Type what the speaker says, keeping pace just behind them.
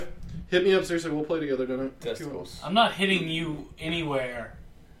Hit me up, seriously. We'll play together tonight. Testicles. I'm not hitting you anywhere.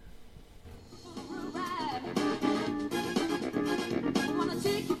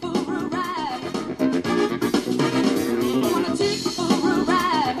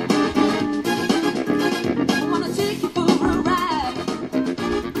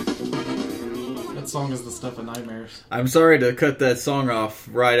 That song is the stuff of nightmares. I'm sorry to cut that song off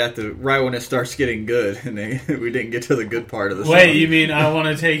right when it starts getting good, and we didn't get to the good part of the song. Wait, you mean I want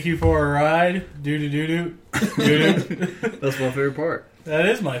to take you for a ride? Doo-doo-doo-doo. Doo-doo. That's my favorite part. That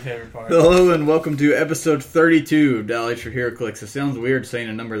is my favorite part. Hello and welcome to episode 32 of Dial H for HeroClix. It sounds weird saying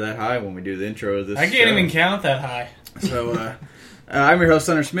a number that high when we do the intro of this I can't show. even count that high. So, I'm your host,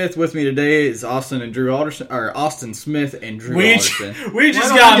 Hunter Smith. With me today is Austin Smith and Drew Alderson. We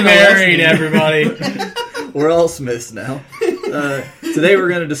just got married, everybody. We're all Smiths now. Today we're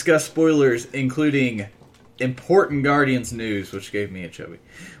going to discuss spoilers, including important Guardians news, which gave me a chubby.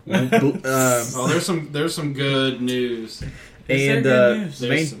 There's some good news. And there good news?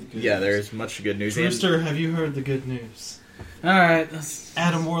 there's much good news. Brewster, have you heard the good news? All right.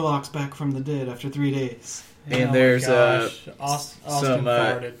 Adam Warlock's back from the dead after 3 days. And there's Austin some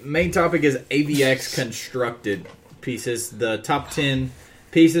farted. main topic is AVX constructed pieces. The top 10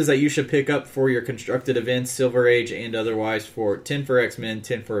 pieces that you should pick up for your constructed events, Silver Age and otherwise, for 10 for X-Men,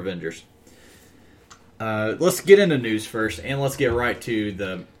 10 for Avengers. Let's get into news first, and let's get right to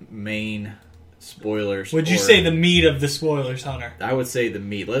the main spoilers. Would you say the meat of the spoilers, Hunter? I would say the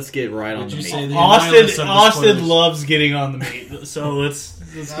meat. Let's get right on the meat. Austin loves getting on the meat, so let's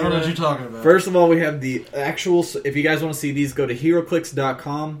I don't know what you're talking about. First of all, we have the actual... If you guys want to see these, go to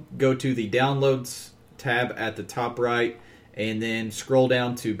HeroClix.com, go to the Downloads tab at the top right, and then scroll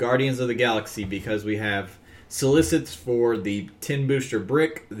down to Guardians of the Galaxy, because we have solicits for the 10 booster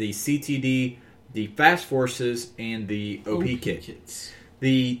brick, the CTD, the Fast Forces, and the OP kits.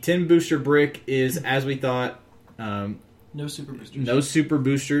 The 10 booster brick is, as we thought... no super boosters. No super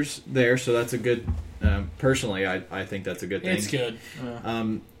boosters there, so that's a good... personally, I think that's a good thing. It's good.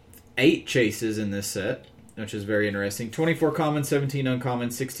 8 chases in this set, which is very interesting. 24 common, 17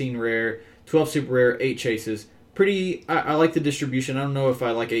 uncommon, 16 rare, 12 super rare, 8 chases. Pretty... I like the distribution. I don't know if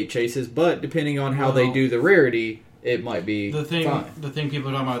I like 8 chases, but depending on how they do the rarity, it might be fine. The thing people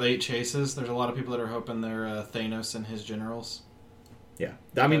are talking about with 8 chases, there's a lot of people that are hoping they're Thanos and his generals. Yeah.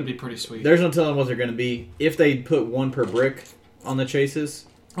 That'd be pretty sweet. There's no telling what they're going to be. If they put 1 per brick on the chases...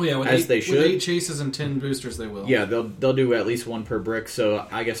 Oh yeah, with 8 chases and 10 boosters, they will. Yeah, they'll do at least 1 per brick, so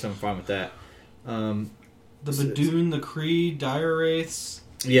I guess I'm fine with that. The Badoon, the Kree, Dire Wraiths.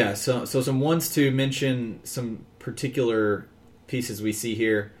 Yeah, so some ones to mention some particular pieces we see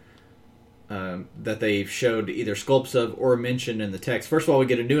here that they've showed either sculpts of or mentioned in the text. First of all, we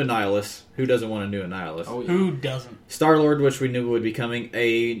get a new Annihilus. Who doesn't want a new Annihilus? Oh, yeah. Who doesn't? Star-Lord, which we knew would be coming.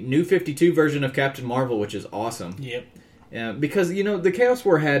 A new 52 version of Captain Marvel, which is awesome. Yep. Because, the Chaos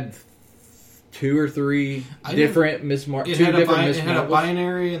War had 2 or 3 different Miss Marvel. It had a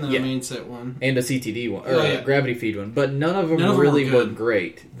binary and then a main set one. And a CTD one, or a gravity feed one. But none of them really were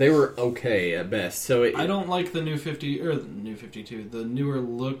great. They were okay at best. So I don't like the new 50, or the new 52, the newer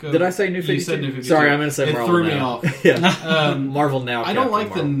look of... Did I say new 52? You said new 52. Sorry, I'm going to say Marvel now. It threw me off. Yeah. Marvel now. I don't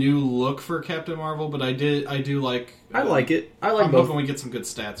like the new look for Captain Marvel, but I do like... I like it. I'm hoping we get some good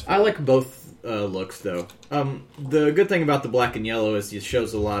stats for I like both looks, though. The good thing about the black and yellow is it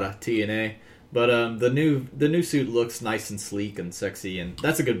shows a lot of TNA. But the new suit looks nice and sleek and sexy, and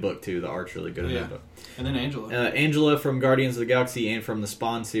that's a good book, too. The art's really good in that book. And then Angela. Angela from Guardians of the Galaxy and from the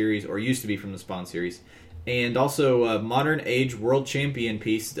Spawn series, or used to be from the Spawn series. And also Modern Age World Champion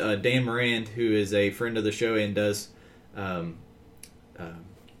piece, Dan Morand, who is a friend of the show and does...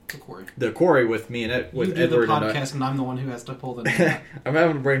 The Quarry with me and with you do Edward the podcast, and I'm the one who has to pull the name. I'm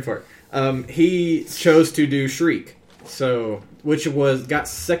having a brain fart. He chose to do Shriek, which got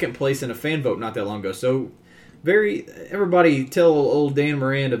second place in a fan vote not that long ago. So, everybody tell old Dan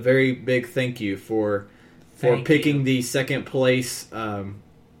Morand a very big thank you for picking the second place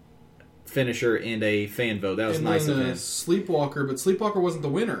finisher in a fan vote. That was nice of him. Sleepwalker, but Sleepwalker wasn't the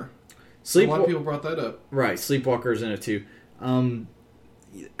winner. A lot of people brought that up. Right, Sleepwalker's in it too.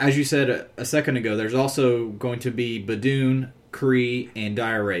 As you said a second ago, there's also going to be Badoon, Kree, and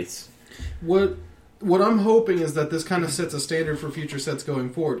Dire Wraiths. What I'm hoping is that this kind of sets a standard for future sets going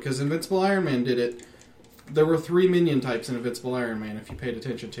forward, because Invincible Iron Man did it. There were 3 minion types in Invincible Iron Man, if you paid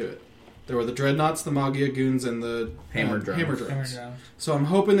attention to it. There were the Dreadnoughts, the Magia Goons, and the Hammer Drones. So I'm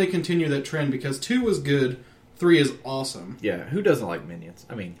hoping they continue that trend, because 2 was good, 3 is awesome. Yeah, who doesn't like minions?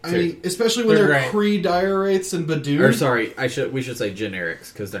 I mean, Especially when They're they're great. Kree, Dire Wraiths, and Badoon. or sorry, we should say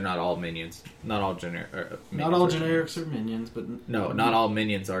generics because they're not all minions. Not all Not all generics are minions, but No, not all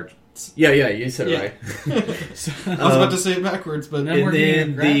minions are. Yeah, you said it right. I was about to say it backwards, but No. And we're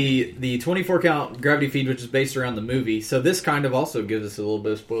then getting the 24 count gravity feed, which is based around the movie. So this kind of also gives us a little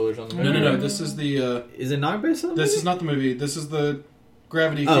bit of spoilers on the movie. no. This is the. Is it not based on the This movie? is not the movie. This is the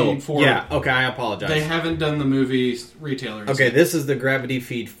gravity Oh, feed for. yeah. Okay, I apologize. They haven't done the movie retailers. Okay, this is the gravity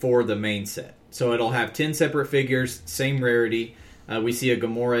feed for the main set. So it'll have 10 separate figures, same rarity. We see a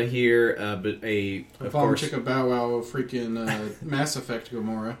Gamora here, but of Bomb course, Chicka Bow Wow, freaking Mass Effect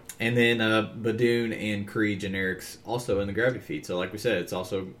Gamora. and then Badoon and Kree generics also in the gravity feed. So like we said,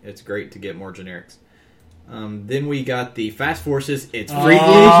 it's great to get more generics. Then we got the Fast Forces. It's freaking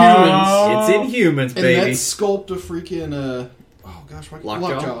Oh. It's Inhumans, And baby. that sculpt of freaking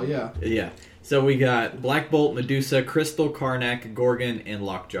Lockjaw, yeah. Yeah. So we got Black Bolt, Medusa, Crystal, Karnak, Gorgon, and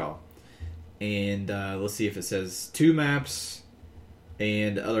Lockjaw. And let's see if it says 2 maps.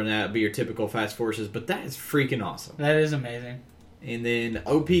 And other than that, it'd be your typical Fast Forces. But that is freaking awesome. That is amazing. And then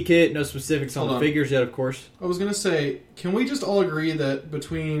OP kit, no specifics on Hold the on. figures yet, of course. I was gonna say, can we just all agree that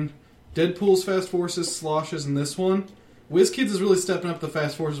between Deadpool's Fast Forces, Sloshes, and this one, WizKids is really stepping up the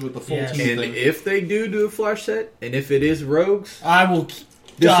Fast Forces with the full Yes. team And thing. if they do a flash set, and if it is Rogues, I will.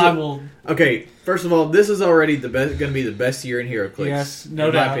 This I is- will. okay. First of all, this is already going to be the best year in HeroClix. Yes, no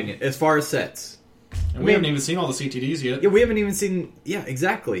in doubt. my opinion, as far as sets. And we haven't even seen all the CTDs yet. Yeah, we haven't even seen. Yeah,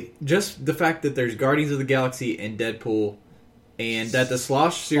 exactly. Just the fact that there's Guardians of the Galaxy and Deadpool, and that the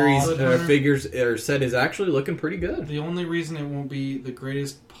Slosh series Solid. figures or set is actually looking pretty good. The only reason it won't be the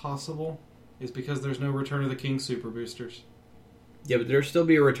greatest possible is because there's no Return of the King Super Boosters. Yeah, but there'll still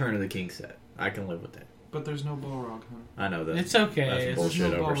be a Return of the King set. I can live with that. But there's no Balrog, huh? I know that. It's okay. That's It's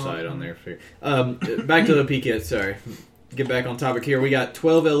bullshit no oversight Balrog. on their figure. Back to the OP kit. Sorry. Get back on topic here. We got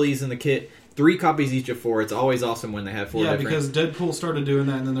 12 LEs in the kit. 3 copies each of 4. It's always awesome when they have 4 Yeah, different. because Deadpool started doing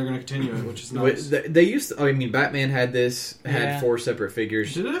that, and then they're going to continue it, which is Wait, nice. they used to, I mean, Batman had this, Yeah. had 4 separate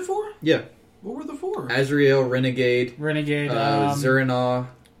figures. Did it have 4? Yeah. What were the 4? Azrael, Renegade, Renegade. Zerinaw,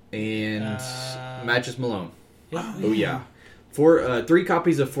 and Matches Malone. Oh, yeah. 3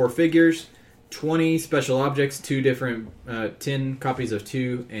 copies of 4 figures, 20 special objects, 2 different, 10 copies of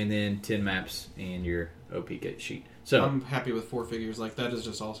 2, and then 10 maps and your OP kit sheet. So, I'm happy with 4 figures. Like, that is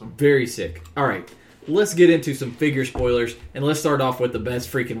just awesome. very sick. All right, let's get into some figure spoilers, and let's start off with the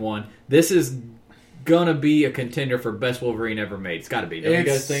best freaking one. This is gonna be a contender for best Wolverine ever made. It's got to be. Don't you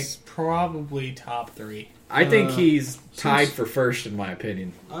guys think? It's probably top 3. I think he's tied for first, in my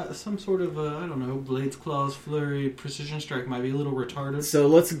opinion. Some sort of, I don't know, Blades, Claws, Flurry, Precision Strike might be a little retarded. So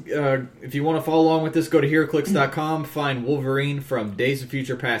let's, if you want to follow along with this, go to HeroClix.com, find Wolverine from Days of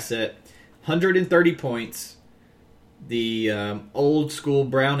Future Past set, 130 points. The old school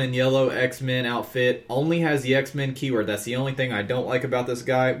brown and yellow X-Men outfit only has the X-Men keyword. That's the only thing I don't like about this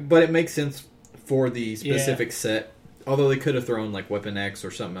guy, but it makes sense for the specific set. Although they could have thrown like Weapon X or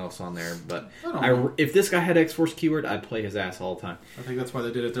something else on there, but I don't know. if this guy had X-Force keyword, I'd play his ass all the time. I think that's why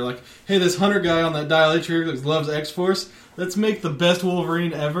they did it. They're like, hey, this Hunter guy on that Dial H loves X-Force. Let's make the best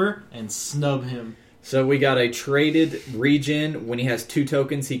Wolverine ever and snub him. So we got a traded regen. When he has 2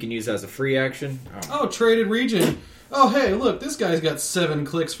 tokens, he can use as a free action. Oh, traded region. Oh, hey, look, this guy's got 7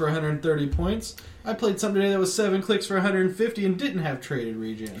 clicks for 130 points. I played something today that was 7 clicks for 150 and didn't have traded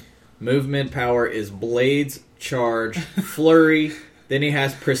regen. Movement power is Blades, Charge, Flurry. Then he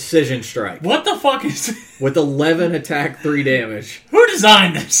has Precision Strike What the fuck is... with 11 attack, 3 damage. Who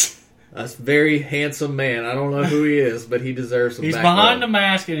designed this? A very handsome man. I don't know who he is, but he deserves some He's back behind the rub.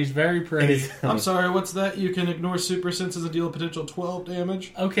 mask and he's very pretty. I'm sorry, what's that? You can ignore super senses and deal a potential 12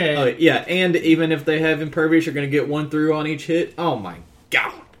 damage? Okay. Yeah, and even if they have Impervious, you're going to get 1 through on each hit. Oh my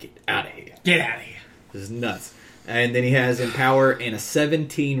god. Get out of here. Get out of here. This is nuts. And then he has Empower and a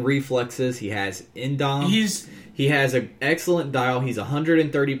 17 reflexes. He has Indom. He has an excellent dial. He's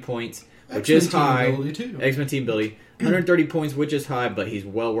 130 points, which X-Men is team high. ability, too. X-Men team ability. 130 points, which is high, but he's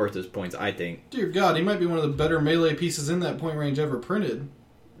well worth his points, I think. Dear God, he might be one of the better melee pieces in that point range ever printed.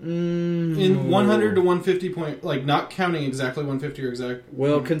 In 100 to 150 point, like not counting exactly 150 or exact.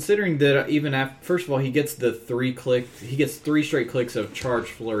 Well, considering that even after, first of all, he gets the 3 straight clicks of Charge,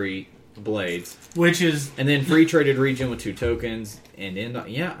 Flurry, Blades, Which is... and then free traded regen with 2 tokens, and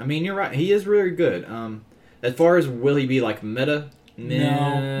yeah, I mean you're right, he is really good. As far as will he be like meta?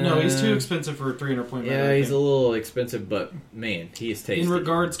 No, he's too expensive for a 300 point meta. Yeah, I he's a think. little expensive, but man, he is tasty. In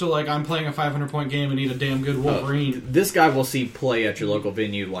regards to like I'm playing a 500 point game and need a damn good Wolverine. This guy will see play at your local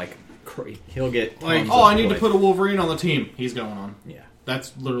venue like he'll get Like, tons oh, of I need to play. put a Wolverine on the team. He's going on. Yeah.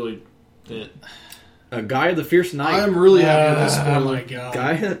 That's literally it. Gaia the Fierce Knight. I am really happy with this Oh spoiler. my god.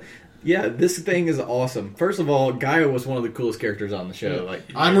 Gaia, yeah, this thing is awesome. First of all, Gaia was one of the coolest characters on the show. Like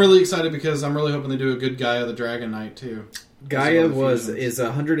I'm really excited because I'm really hoping they do a good Gaia the Dragon Knight too. Gaia There's a lot of is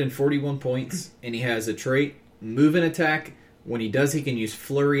 141 points, and he has a trait, Move and Attack. When he does, he can use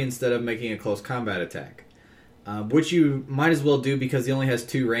Flurry instead of making a close combat attack. Which you might as well do because he only has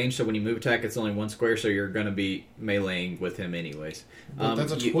 2 range, so when you move attack, it's only 1 square, so you're going to be meleeing with him anyways. But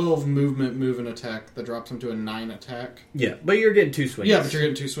that's a 12 movement move and attack that drops him to a 9 attack. Yeah, but you're getting 2 swings. Yeah, but you're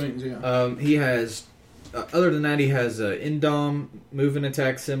getting 2 swings, yeah. He has, other than that, he has Indom, Move and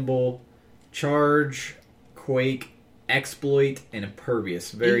Attack symbol, Charge, Quake, Exploit, and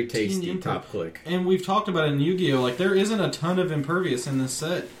Impervious. Very 18 tasty imperv. top click. And we've talked about it in Yu-Gi-Oh! Like, there isn't a ton of Impervious in this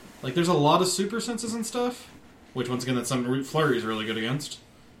set. Like, there's a lot of super senses and stuff, which, once again, that's something Flurry is really good against.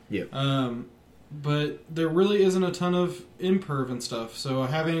 Yep. But there really isn't a ton of imperv and stuff. So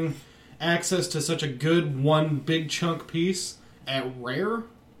having access to such a good one big chunk piece at rare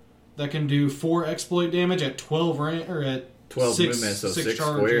that can do 4 exploit damage at 12 rank or at 12 6, movement, so 6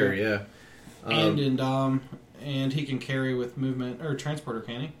 charge, square, yeah. And in Dom, and he can carry with movement or transporter,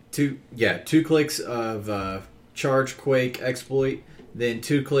 can he? 2 clicks of Charge, Quake, Exploit, then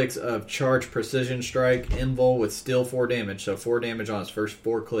 2 clicks of Charge, Precision Strike, Invul with still 4 damage, so 4 damage on his first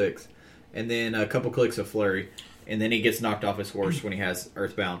 4 clicks, and then a couple clicks of Flurry, and then he gets knocked off his horse when he has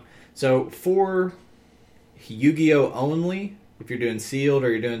Earthbound. So for Yu-Gi-Oh! Only, if you're doing sealed or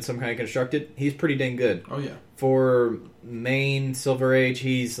you're doing some kind of constructed, he's pretty dang good. Oh yeah. For main Silver Age,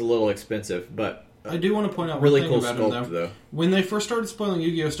 he's a little expensive, but I do want to point out really one cool thing about sculpt him, though. When they first started spoiling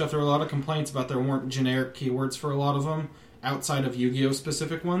Yu-Gi-Oh! Stuff, there were a lot of complaints about there weren't generic keywords for a lot of them, outside of Yu-Gi-Oh!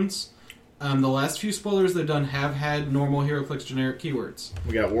 Specific ones. The last few spoilers they've done have had normal HeroClix generic keywords.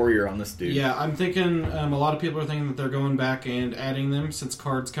 We got Warrior on this dude. Yeah, I'm thinking a lot of people are thinking that they're going back and adding them since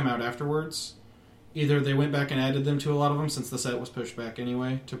cards come out afterwards. Either they went back and added them to a lot of them since the set was pushed back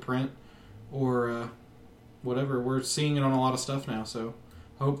anyway to print, or whatever. We're seeing it on a lot of stuff now, so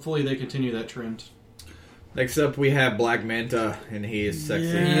hopefully they continue that trend. Next up, we have Black Manta, and he is sexy.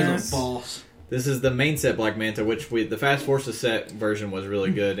 Yeah. He's a boss. This is the main set Black Manta, which the Fast Forces set version was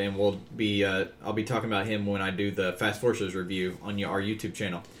really good, and I'll be talking about him when I do the Fast Forces review on our YouTube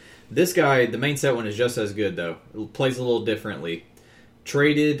channel. This guy, the main set one, is just as good though. It plays a little differently.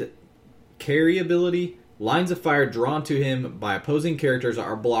 Traded carry ability. Lines of fire drawn to him by opposing characters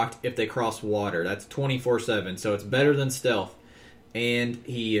are blocked if they cross water. That's 24/7, so it's better than stealth. And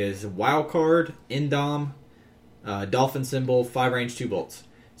he is wild card, Indom, Dolphin symbol, 5 range, 2 bolts.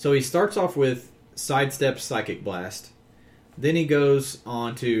 So he starts off with Sidestep, Psychic Blast. Then he goes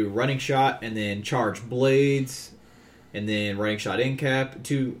on to Running Shot, and then Charge Blades, and then Running Shot Incap.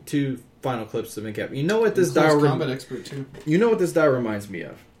 Two final clips of Incap. You know what this die? Combat expert too. You know what this die reminds me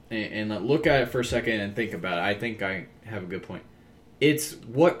of, and look at it for a second and think about it. I think I have a good point. It's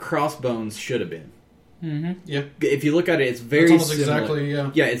what Crossbones should have been. Mm-hmm. Yeah, If you look at it, it's very that's almost similar.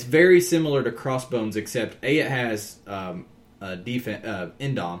 exactly Yeah, it's very similar to Crossbones, except it has a defense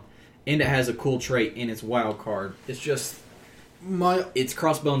Indom, and it has a cool trait in its wild card. It's just it's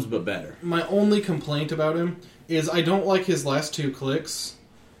Crossbones but better. My only complaint about him is I don't like his last 2 clicks.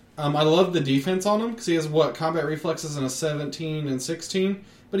 I love the defense on him because he has combat reflexes in a 17 and 16,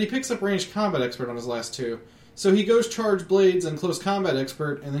 but he picks up ranged combat expert on his last 2. So he goes Charge Blades and Close Combat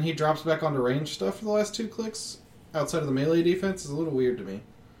Expert, and then he drops back onto range stuff for the last 2 clicks outside of the melee defense. Is a little weird to me.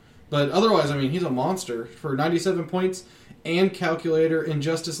 But otherwise, I mean, he's a monster for 97 points and Calculator in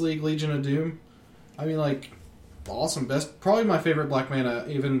Justice League Legion of Doom. I mean, like, awesome. Probably my favorite Black Mana,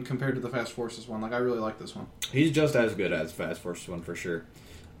 even compared to the Fast Forces one. Like, I really like this one. He's just as good as Fast Forces one for sure.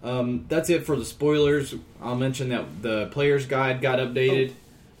 That's it for the spoilers. I'll mention that the player's guide got updated.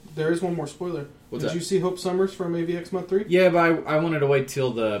 There is one more spoiler. What's Did that? you see Hope Summers from AVX Month 3? Yeah, but I wanted to wait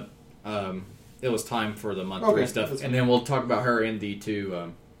till it was time for the month 3 stuff, that's and then we'll talk about her and the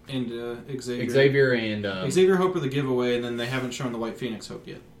 2 And Xavier. Xavier and Xavier Hope are the giveaway, and then they haven't shown the White Phoenix Hope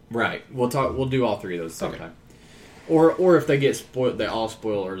yet. right. We'll do all 3 of those at the same time. Or if they get spoiled, they all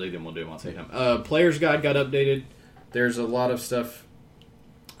spoil early, then we'll do them all at the same time. Player's guide got updated. There's a lot of stuff.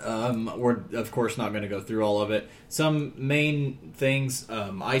 We're of course not going to go through all of it. Some main things: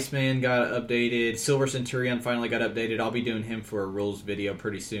 Iceman got updated. Silver Centurion finally got updated. I'll be doing him for a rules video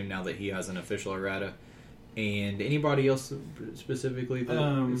pretty soon now that he has an official errata. And anybody else specifically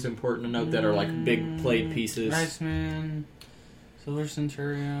that it's important to note that are like big played pieces? Iceman, Silver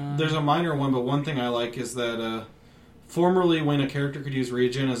Centurion. There's a minor one, but one thing I like is that formerly when a character could use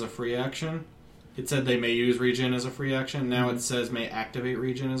regen as a free action, it said they may use regen as a free action. Now it says may activate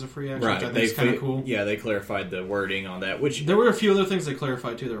regen as a free action, which I think is kind of cool. Yeah, they clarified the wording on that. Which there were a few other things they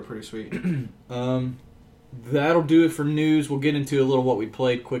clarified too that were pretty sweet. That'll do it for news. We'll get into a little what we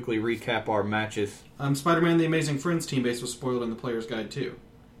played. Quickly recap our matches. Spider-Man: The Amazing Friends team base was spoiled in the player's guide too,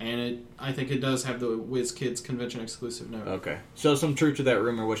 and I think it does have the WizKids convention exclusive note. Okay, so some truth to that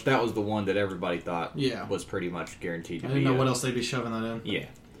rumor, which that was the one that everybody thought Yeah. was pretty much guaranteed to I be. didn't know what else they'd be shoving that in. Yeah,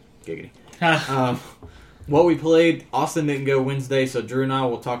 giggity. What we played, Austin didn't go Wednesday, so Drew and I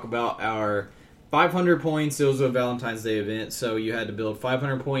will talk about our 500 points. It was a Valentine's Day event, so you had to build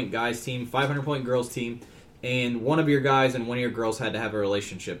 500-point guys team, 500-point girls team, and one of your guys and one of your girls had to have a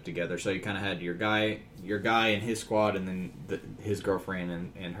relationship together. So you kind of had your guy and his squad, and then his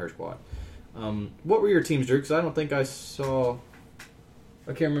girlfriend and her squad. What were your teams, Drew? Because I don't think I saw.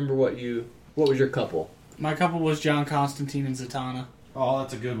 I can't remember what was your couple. My couple was John Constantine and Zatanna. Oh,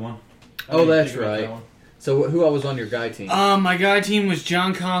 that's a good one. Oh, that's right. So who was on your guy team? My guy team was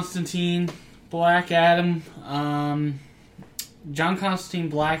John Constantine, Black Adam, John Constantine,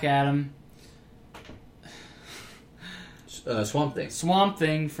 Black Adam, Swamp Thing. Swamp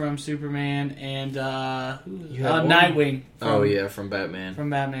Thing from Superman, and You had one? Nightwing. From Batman. From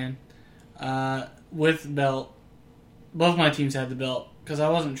Batman. With belt. Both my teams had the belt, because I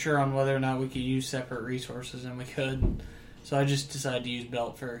wasn't sure on whether or not we could use separate resources, and we could. So I just decided to use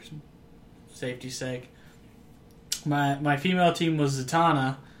belt for safety's sake. My female team was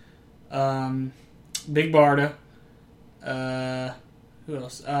Zatanna, Big Barda, who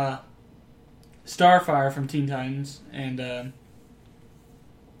else? Starfire from Teen Titans, and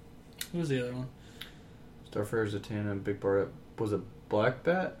who was the other one? Starfire, Zatanna, Big Barda. Was it Black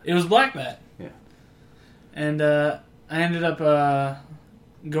Bat? It was Black Bat. Yeah. And I ended up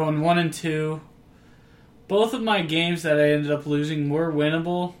going 1-2. Both of my games that I ended up losing were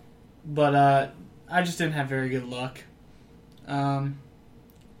winnable, but I just didn't have very good luck.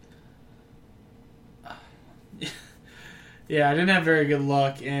 Yeah, I didn't have very good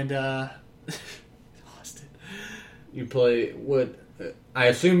luck, and lost it. You play what? I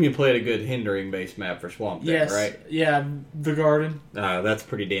assume you played a good hindering base map for Swamp Thing, Yes, right? yeah, the Garden. That's a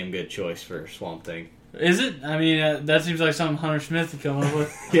pretty damn good choice for Swamp Thing. Is it? I mean, that seems like something Hunter Smith would come up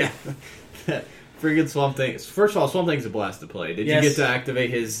with. Yeah. Freaking Swamp Thing. First of all, Swamp Thing's a blast to play. Did Yes. you get to activate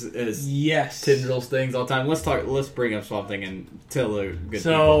his Yes. tendrils things all the time? Let's bring up Swamp Thing and tell the good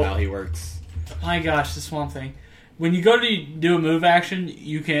So- people how he works. My gosh, the Swamp Thing. When you go to do a move action,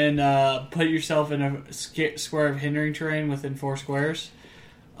 you can put yourself in a square of hindering terrain within 4 squares.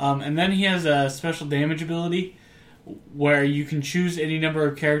 And then he has a special damage ability where you can choose any number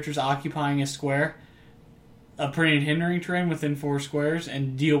of characters occupying a square, putting hindering terrain within 4 squares,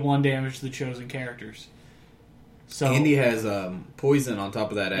 and deal 1 damage to the chosen characters. So Andy has poison on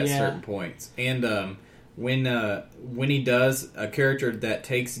top of that at Yeah. certain points. And when he does, a character that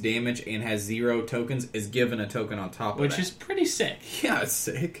takes damage and has 0 tokens is given a token on top of which that. is pretty sick. Yeah, it's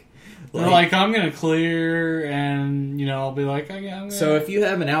sick. They're like, I'm going to clear, and, I'll be like, I'm gonna... So if you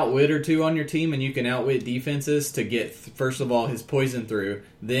have an outwit or 2 on your team and you can outwit defenses to get, first of all, his poison through,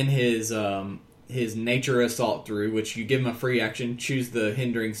 then his nature assault through, which you give him a free action, choose the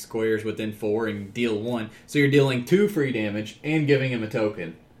hindering squares within 4 and deal 1. So you're dealing 2 free damage and giving him a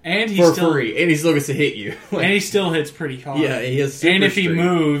token. and For free. And he still gets to hit you. And he still hits pretty hard. Yeah, he has super And if he strength.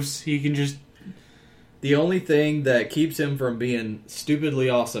 moves, he can just... The only thing that keeps him from being stupidly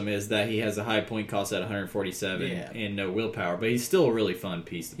awesome is that he has a high point cost at 147 Yeah. and no willpower, but he's still a really fun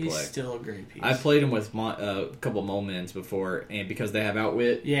piece to He's play. still a great piece. I played him with a couple moments before, and because they have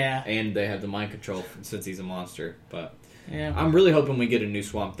outwit Yeah. and they have the mind control since he's a monster. But Yeah. I'm really hoping we get a new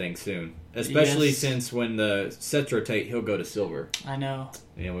Swamp Thing soon, especially Yes. since when the sets rotate, he'll go to silver, I know.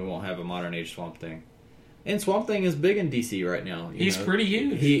 and we won't have a modern age Swamp Thing. And Swamp Thing is big in DC right now. He's pretty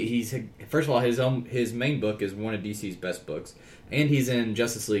huge. He's first of all, his main book is one of DC's best books, and he's in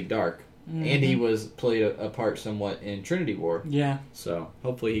Justice League Dark, and he was played a part somewhat in Trinity War. Yeah. So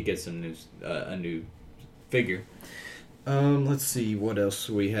hopefully he gets some a new figure. Let's see what else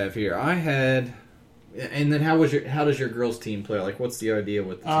we have here. I had, and then how does your girls team play? Like, what's the idea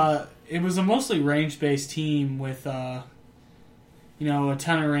with the team? It was a mostly range-based team with, a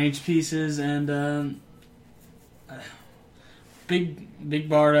ton of range pieces, and Big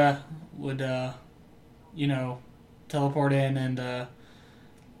Barda would, teleport in, and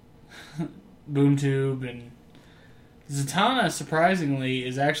Boom Tube, and Zatanna, surprisingly,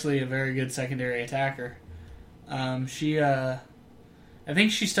 is actually a very good secondary attacker. I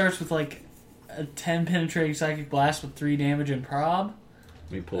think she starts with like a 10 penetrating psychic blast with 3 damage and prob.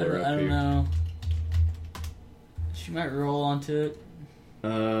 Let me pull her up I don't here. know. She might roll onto it.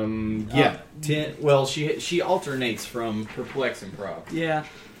 Yeah. 10. Well, she alternates from Perplex and Prob. Yeah.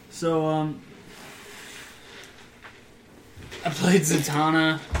 So, I played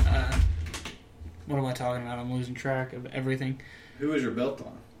Zatanna. What am I talking about? I'm losing track of everything. Who is your belt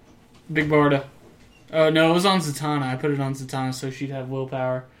on? Big Barda. Oh, no, it was on Zatanna. I put it on Zatanna so she'd have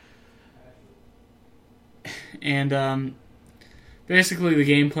willpower. And, basically the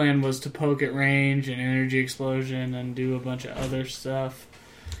game plan was to poke at range and energy explosion and do a bunch of other stuff.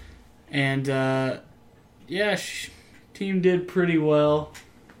 And, yeah, team did pretty well.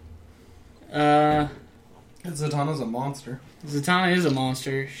 Zatanna's a monster. Zatanna is a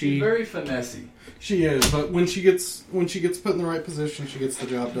monster. She's very finessey. She is, but when she gets put in the right position, she gets the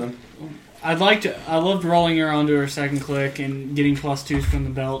job done. I loved rolling her onto her second click and getting +2s from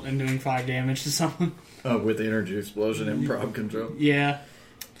the belt and doing 5 damage to someone. Oh, with the energy explosion and prob control. Yeah.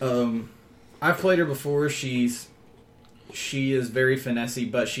 I've played her before. She is very finessey,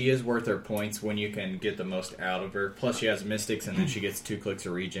 but she is worth her points when you can get the most out of her. Plus, she has Mystics, and then she gets 2 clicks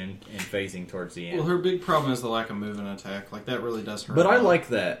of regen and phasing towards the end. Well, her big problem is the lack of move and attack. Like, that really does hurt. But I like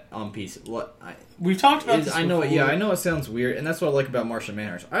that on PC. We've talked about this I know. before. Yeah, I know it sounds weird, and that's what I like about Martian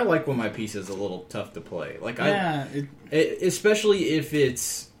Manhunter. I like when my piece is a little tough to play. Like, especially if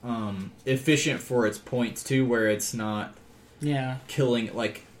it's efficient for its points too, where it's not killing.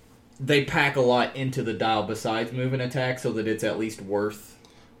 Like, they pack a lot into the dial besides move and attack, so that it's at least worth.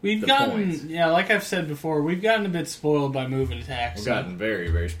 We've gotten, like I've said before, we've gotten a bit spoiled by move and attack. We've gotten very,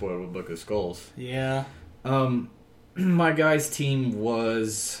 very spoiled with Book of Skulls. Yeah. My guys' team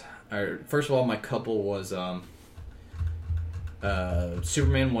was, first of all, my couple was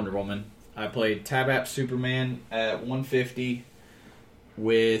Superman, Wonder Woman. I played Tabap Superman at 150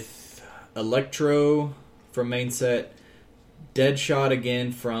 with Electro from main set, Deadshot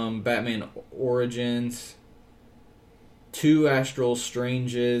again from Batman Origins, 2 Astral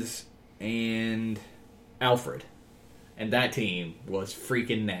Stranges, and Alfred. And that team was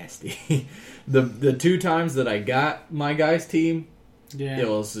freaking nasty. The 2 times that I got my guys' team, it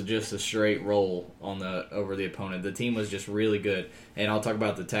was just a straight roll over the opponent. The team was just really good. And I'll talk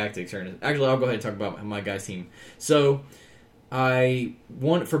about the tactics. Actually, I'll go ahead and talk about my guys' team. So,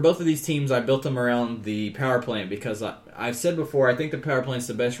 for both of these teams, I built them around the power plant because I've said before, I think the power plant's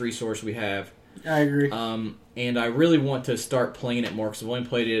the best resource we have. I agree. And I really want to start playing it more because I've only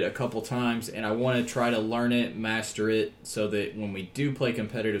played it a couple times, and I want to try to learn it, master it, so that when we do play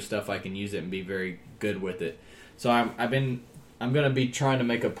competitive stuff, I can use it and be very good with it. So I'm going to be trying to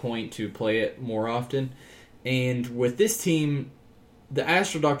make a point to play it more often. And with this team, the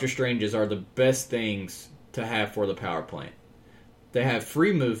Astral Doctor Stranges are the best things to have for the power plant. They have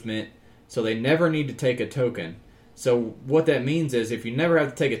free movement, so they never need to take a token. So what that means is if you never have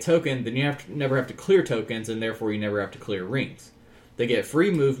to take a token, then you never have to clear tokens, and therefore you never have to clear rings. They get free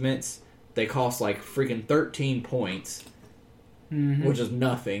movements. They cost like freaking 13 points, which is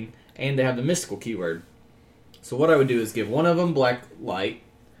nothing. And they have the mystical keyword. So what I would do is give one of them Black Light,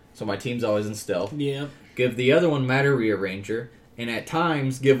 so my team's always in stealth. Yeah. Give the other one Matter Rearranger, and at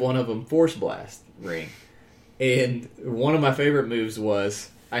times give one of them Force Blast Ring. And one of my favorite moves was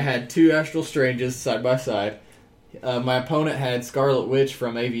I had 2 Astral Stranges side by side. My opponent had Scarlet Witch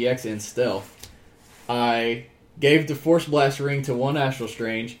from AVX in stealth. I gave the Force Blast Ring to one Astral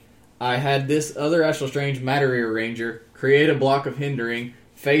Strange. I had this other Astral Strange Matter Rearranger create a block of hindering,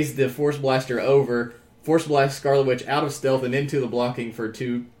 phase the Force Blaster over, Force Blast Scarlet Witch out of stealth and into the blocking for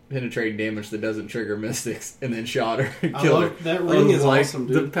 2 penetrating damage that doesn't trigger Mystics, and then shot her and killed her. That ring is awesome,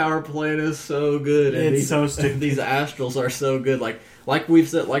 dude. The power plant is so good. And it's so stupid. These Astrals are so good. Like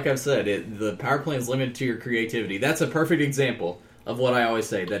I've said, the power plant is limited to your creativity. That's a perfect example of what I always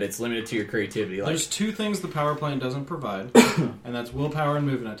say, that it's limited to your creativity. Like, there's 2 things the power plant doesn't provide, and that's willpower and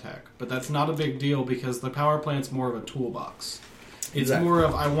move and attack. But that's not a big deal because the power plant's more of a toolbox. It's more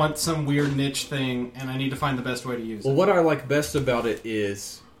of, I want some weird niche thing, and I need to find the best way to use it. Well, what I like best about it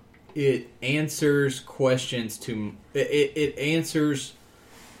is it answers questions it answers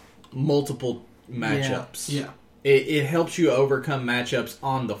multiple matchups. Yeah. It helps you overcome matchups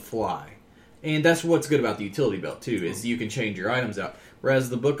on the fly. And that's what's good about the utility belt, too, is you can change your items out. Whereas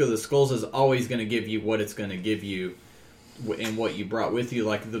the Book of the Skulls is always going to give you what it's going to give you and what you brought with you.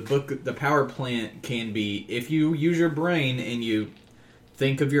 Like, the power plant can be, if you use your brain and you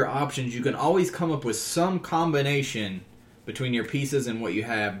think of your options, you can always come up with some combination between your pieces and what you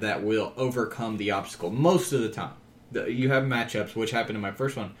have that will overcome the obstacle. Most of the time. You have matchups, which happened in my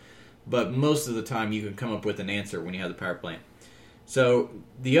first one, but most of the time you can come up with an answer when you have the power plant. So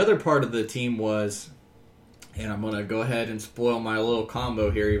the other part of the team was, and I'm going to go ahead and spoil my little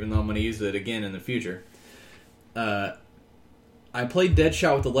combo here, even though I'm going to use it again in the future. I played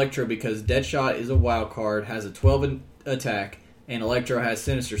Deadshot with Electro because Deadshot is a wild card, has a 12 attack, and Electro has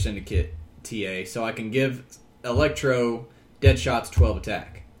Sinister Syndicate TA, so I can give Electro Deadshot's 12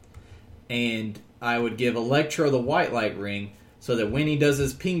 attack. And I would give Electro the White Light Ring so that when he does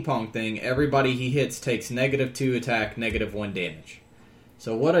his ping pong thing, everybody he hits takes -2 attack, -1 damage.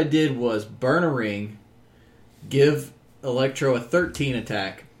 So what I did was burn a ring, give Electro a 13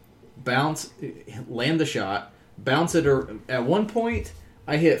 attack, bounce, land the shot, bounce it. At one point,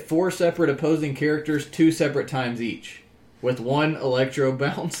 I hit 4 separate opposing characters 2 separate times each with 1 Electro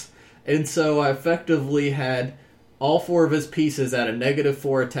bounce. And so I effectively had all 4 of his pieces at a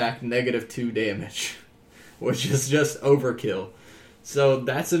 -4 attack, -2 damage, which is just overkill. So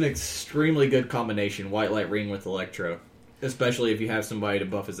that's an extremely good combination, White Light Ring with Electro, especially if you have somebody to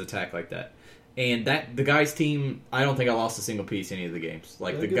buff his attack like that. And the guys' team, I don't think I lost a single piece any of the games.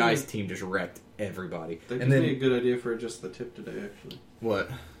 Like, the guys' team just wrecked everybody. That gives me a good idea for just the tip today, actually. What?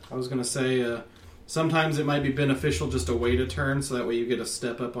 I was going to say, sometimes it might be beneficial just to wait a turn, so that way you get a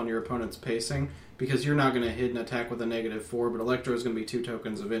step up on your opponent's pacing, because you're not going to hit an attack with a -4, but Electro is going to be 2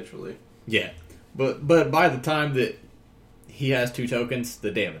 tokens eventually. Yeah. But by the time that he has 2 tokens,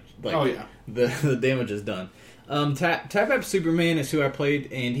 the damage. Like, oh, yeah. The damage is done. Tap Superman is who I played,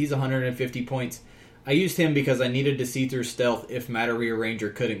 and he's 150 points. I used him because I needed to see through stealth if Matter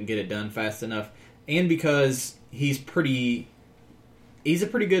Rearranger couldn't get it done fast enough, and because he's a pretty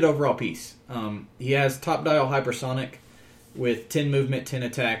good overall piece. He has Top Dial Hypersonic with 10 movement, 10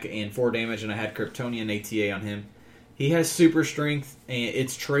 attack, and 4 damage, and I had Kryptonian ATA on him. He has Super Strength, and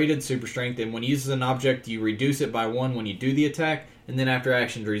it's traded Super Strength, and when he uses an object, you reduce it by 1 when you do the attack, and then after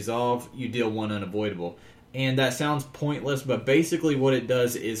actions resolve, you deal 1 unavoidable. And that sounds pointless, but basically what it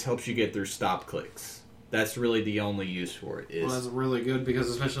does is helps you get through stop clicks. That's really the only use for it. Well, that's really good, because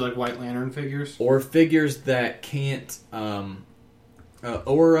especially like White Lantern figures. Or figures that can't...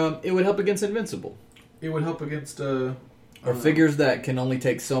 it would help against Invincible. It would help against... or figures that can only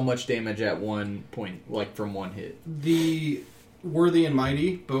take so much damage at one point, like from one hit. The Worthy and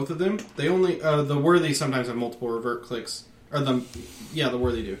Mighty, both of them, they only... the Worthy sometimes have multiple revert clicks. Or the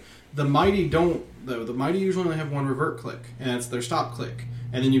Worthy do. The Mighty don't, though. The Mighty usually only have 1 revert click, and it's their stop click.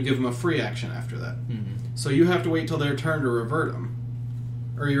 And then you give them a free action after that. Mm-hmm. So you have to wait till their turn to revert them.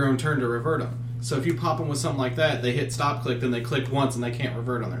 Or your own turn to revert them. So if you pop them with something like that, they hit stop click, then they clicked once, and they can't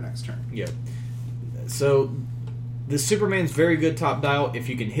revert on their next turn. Yeah. So the Superman's very good top dial. If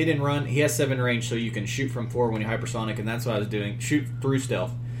you can hit and run, he has 7 range, so you can shoot from 4 when you're hypersonic, and that's what I was doing. Shoot through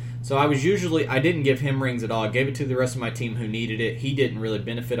stealth. So I didn't give him rings at all. I gave it to the rest of my team who needed it. He didn't really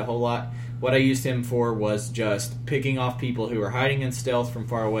benefit a whole lot. What I used him for was just picking off people who were hiding in stealth from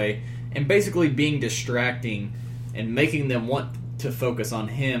far away and basically being distracting and making them want to focus on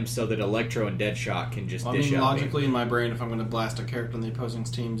him so that Electro and Deadshot can just dish out. Logically in my brain, if I'm going to blast a character on the opposing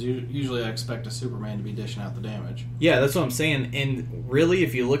teams, usually I expect a Superman to be dishing out the damage. Yeah, that's what I'm saying. And really,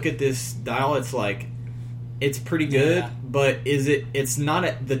 if you look at this dial, it's like... It's pretty good, but it's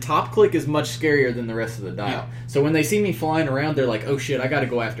not... the top click is much scarier than the rest of the dial. Yeah. So when they see me flying around, they're like, oh shit, I gotta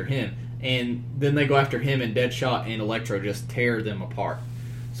go after him. And then they go after him, and Deadshot and Electro just tear them apart.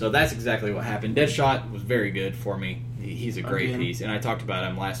 So that's exactly what happened. Deadshot was very good for me. He's a great piece, and I talked about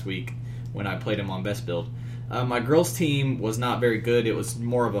him last week when I played him on Best Build. My girls' team was not very good. It was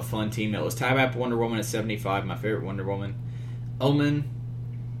more of a fun team. It was Tab Wonder Woman at 75, my favorite Wonder Woman. Omen...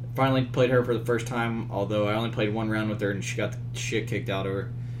 Finally played her for the first time, although I only played 1 round with her and she got the shit kicked out of her.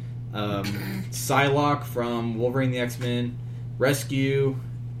 Psylocke from Wolverine the X-Men, Rescue,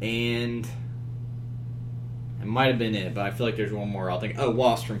 and it might have been it, but I feel like there's one more. I'll think. Oh,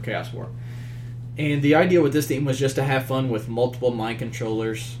 Wasp from Chaos War. And the idea with this team was just to have fun with multiple mind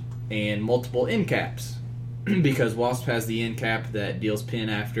controllers and multiple end caps, because Wasp has the end cap that deals pin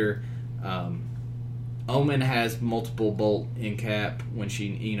after. Omen has multiple bolt in cap when she,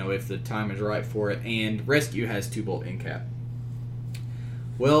 if the time is right for it, and Rescue has 2 bolt in cap.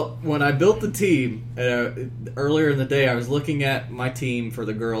 Well, when I built the team earlier in the day, I was looking at my team for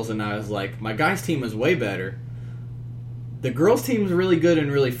the girls, and I was like, my guys' team is way better. The girls' team is really good and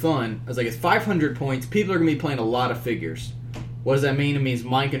really fun. I was like, it's 500 points. People are going to be playing a lot of figures. What does that mean? It means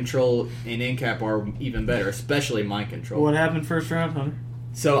mind control and in cap are even better, especially mind control. What happened first round, Hunter?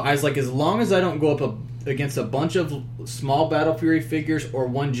 So I was like, as long as I don't go up against a bunch of small Battle Fury figures or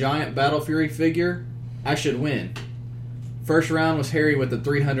 1 giant Battle Fury figure, I should win. First round was Harry with the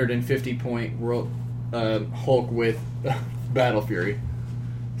 350 point Hulk with Battle Fury.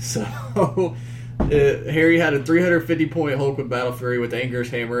 So Harry had a 350 point Hulk with Battle Fury with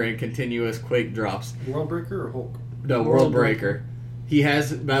Anger's Hammer and continuous Quake drops. World Breaker or Hulk? No, World Breaker. He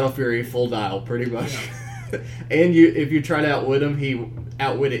has Battle Fury full dial, pretty much. And if you try to outwit him, he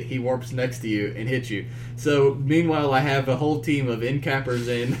warps next to you and hits you. So meanwhile, I have a whole team of in-cappers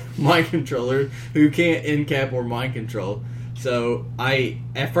and mind controllers who can't in-cap or mind control. So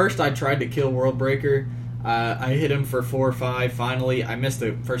at first I tried to kill Worldbreaker. I hit him for 4 or 5. Finally, I missed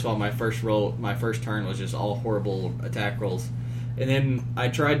first of all, my first turn was just all horrible attack rolls. And then I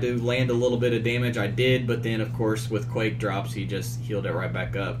tried to land a little bit of damage. I did, but then of course with Quake drops, he just healed it right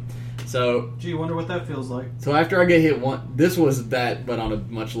back up. So, Gee, wonder what that feels like. So after I get hit this was that, but on a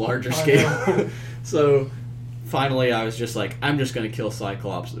much larger scale. So finally, I was just like, I'm just going to kill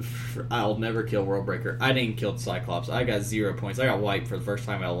Cyclops. I'll never kill Worldbreaker. I didn't kill Cyclops. I got 0 points. I got wiped for the first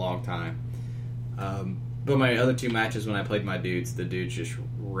time in a long time. But my other 2 matches when I played my dudes, the dudes just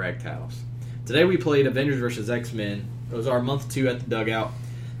wrecked house. Today we played Avengers vs. X-Men. It was our month 2 at the Dugout.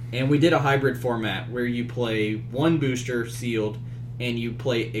 And we did a hybrid format where you play 1 booster sealed and you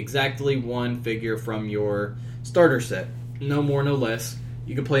play exactly 1 figure from your starter set. No more, no less.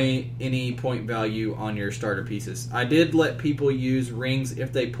 You can play any point value on your starter pieces. I did let people use rings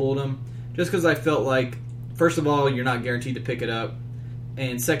if they pulled them, just because I felt like, first of all, you're not guaranteed to pick it up.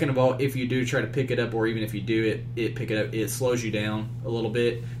 And second of all, if you do try to pick it up, or even if you do pick it up, it slows you down a little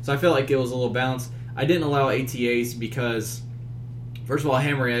bit. So I felt like it was a little balanced. I didn't allow ATAs because, first of all,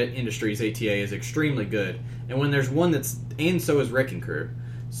 Hammerhead Industries ATA is extremely good. And when there's one and so is Wrecking Crew.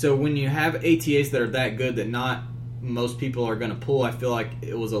 So when you have ATAs that are that good that not most people are going to pull, I feel like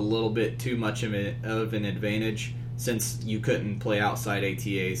it was a little bit too much of an advantage since you couldn't play outside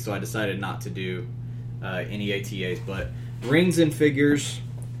ATAs. So I decided not to do any ATAs. But rings and figures,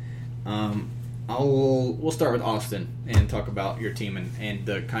 we'll start with Austin and talk about your team and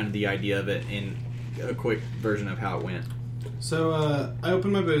the kind of the idea of it in a quick version of how it went. So I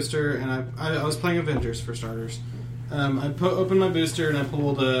opened my booster and I was playing Avengers for starters. I opened my booster and I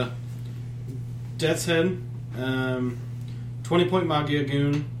pulled Death's Head, 20-point Magia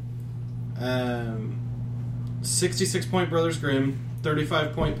Goon, 66-point Brothers Grimm,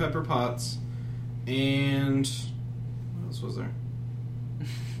 35-point Pepper Potts, and what else was there?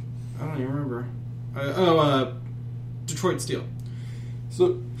 I don't even remember. Detroit Steel.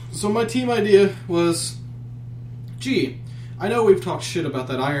 So my team idea was, gee, I know we've talked shit about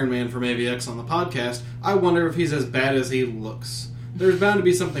that Iron Man from AVX on the podcast. I wonder if he's as bad as he looks. There's bound to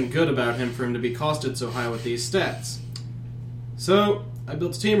be something good about him for him to be costed so high with these stats. So I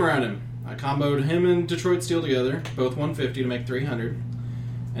built a team around him. I comboed him and Detroit Steel together, both 150 to make 300.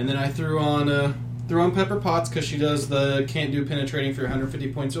 And then I threw on Pepper Potts because she does the can't do penetrating for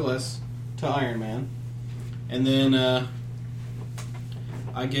 150 points or less to Iron Man. And then I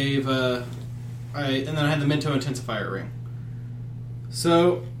had the Minto Intensifier ring.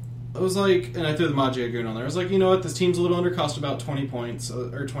 So I was like, and I threw the Magia Goon on there. I was like, you know what, this team's a little undercost, about 20 points,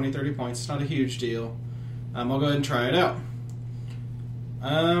 or 20, 30 points. It's not a huge deal. I'll go ahead and try it out.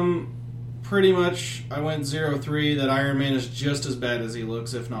 Pretty much, I went 0-3. That Iron Man is just as bad as he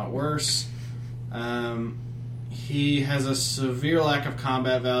looks, if not worse. He has a severe lack of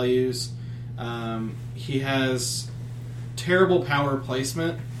combat values. He has terrible power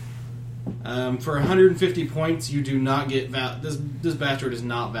placement. For 150 points, you do not get this bastard is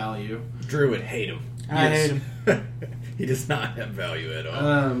not value. Drew would hate him. I hate him. He does not have value at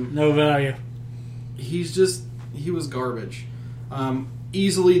all. No value. He was garbage.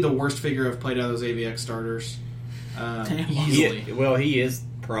 Easily the worst figure I've played out of those AVX starters. Easily. He is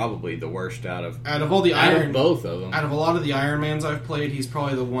probably the worst out of all the Iron, both of them. Out of a lot of the Iron Mans I've played, he's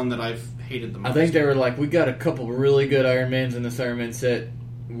probably the one that I've hated the most. I think they were like, we got a couple really good Iron Mans in this Iron Man set.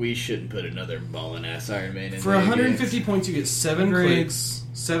 We shouldn't put another balling ass Iron Man in. For 150 points, you get 7 clicks.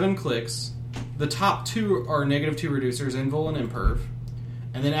 7 clicks. The top 2 are -2 reducers, Invul and Imperv.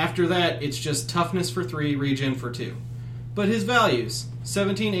 And then after that, it's just toughness for 3, regen for 2. But his values,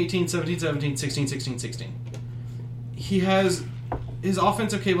 17, 18, 17, 17, 16, 16, 16. He has his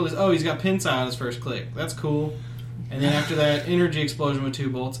offensive cable is, he's got Pinside on his first click. That's cool. And then after that, Energy Explosion with 2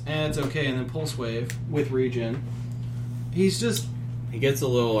 bolts, and it's okay. And then Pulse Wave with regen. He gets a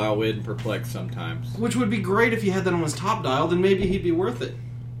little outwit and perplexed sometimes. Which would be great if he had that on his top dial, then maybe he'd be worth it.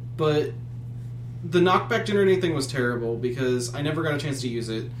 But the knockback generating thing was terrible because I never got a chance to use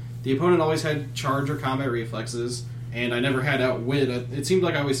it. The opponent always had charge or combat reflexes, and I never had outwit. It seemed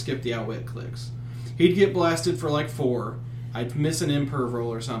like I always skipped the outwit clicks. He'd get blasted for like 4. I'd miss an imperv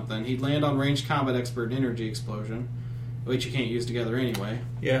roll or something. He'd land on ranged combat expert and Energy Explosion, which you can't use together anyway.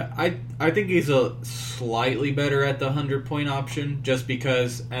 Yeah, I think he's a slightly better at the 100-point option, just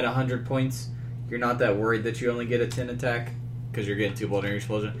because at 100 points, you're not that worried that you only get a 10 attack, because you're getting 2 bolt Energy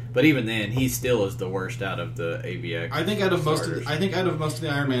Explosion. But even then, he still is the worst out of the AVX. I think out of most of the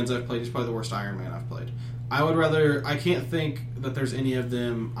Iron Mans I've played, he's probably the worst Iron Man I've played. I would rather. I can't think that there's any of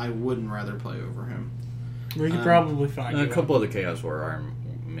them I wouldn't rather play over him. We could probably find A you couple of the Chaos War Iron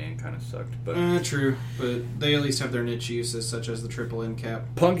Man kind of sucked, but True, but they at least have their niche uses, such as the triple end cap.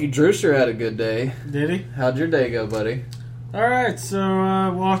 Punky Drewster had a good day. one. Did he? How'd your day go, buddy? Alright, so I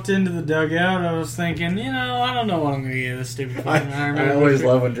walked into the dugout. I was thinking, I don't know what I'm going to get this stupid fucking Iron Man. I always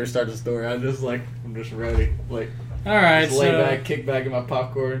love when Drew starts a story. I'm just ready. Like, Alright, just lay back, kick back in my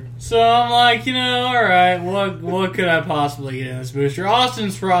popcorn. So I'm like, alright, what could I possibly get in this booster?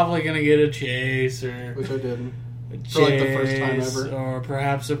 Austin's probably going to get a Chase or Which I didn't. a For, like, the first time Chase ever. or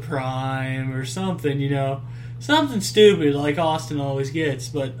perhaps a Prime or something, something stupid like Austin always gets.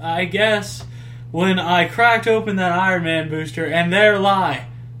 But I guess when I cracked open that Iron Man booster and there lie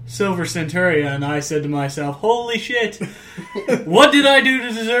Silver Centurion, I said to myself, holy shit, what did I do to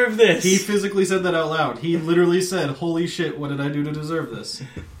deserve this? He physically said that out loud. He literally said, "Holy shit, what did I do to deserve this?"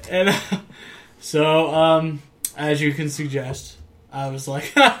 And so, as you can suggest, I was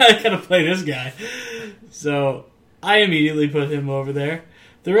like, I gotta play this guy. So I immediately put him over there.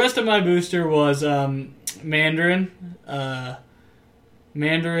 The rest of my booster was Mandarin,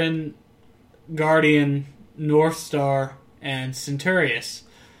 Guardian, North Star, and Centurious.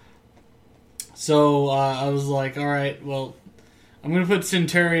 So I was like, alright, well, I'm going to put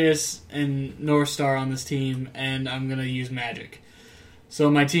Centurious and North Star on this team, and I'm going to use Magic. So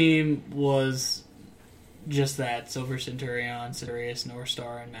my team was just that, Silver Centurion, Centurious, North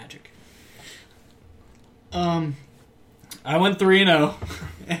Star, and Magic. I went 3-0,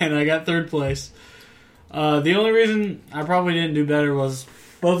 and I got third place. The only reason I probably didn't do better was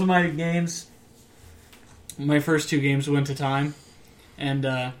both of my games, my first two games went to time, and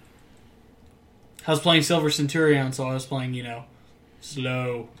I was playing Silver Centurion, so I was playing,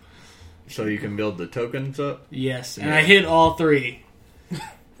 slow. So you can build the tokens up? Yes, and I hit all three.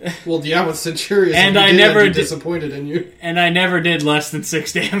 Well, yeah, with Centurious, And if you I did that, never you're did- disappointed in you. And I never did less than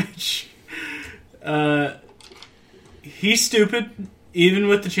 6 damage. He's stupid. Even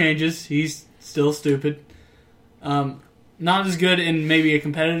with the changes, he's still stupid. Not as good in maybe a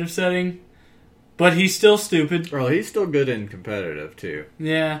competitive setting, but he's still stupid. Well, he's still good in competitive, too.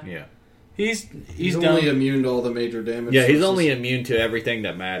 Yeah. Yeah. He's He's dumb. only immune to all the major damage. Yeah, he's sources. only immune to everything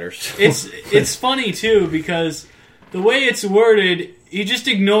that matters. It's funny, too, because the way it's worded, he just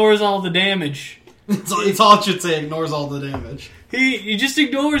ignores all the damage. It's all it should say. Ignores all the damage. He just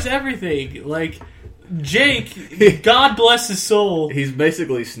ignores everything. Like, Jake, God bless his soul, He's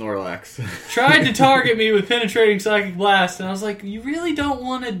basically Snorlax. tried to target me with penetrating psychic blast, and I was like, you really don't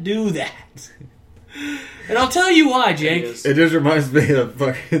want to do that. And I'll tell you why, Jake. It just reminds me of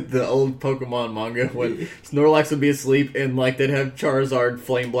fucking the old Pokemon manga when Snorlax would be asleep and like they'd have Charizard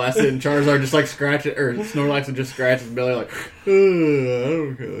flame blasted and Charizard just like scratch it, or Snorlax would just scratch his belly like,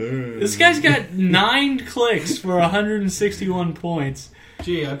 okay. This guy's got 9 clicks for 161 points.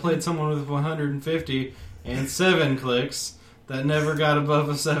 Gee, I played someone with 150 and 7 clicks that never got above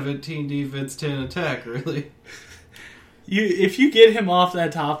a 17 defense, 10 attack, really. If you get him off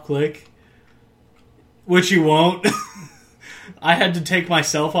that top click, which you won't, I had to take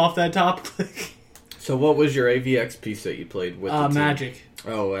myself off that top click. So what was your AVX piece that you played with? The team? Magic.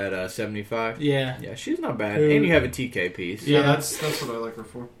 Oh, at 75. Yeah. Yeah, she's not bad. And you have a TK piece. Yeah, Yeah. that's what I like her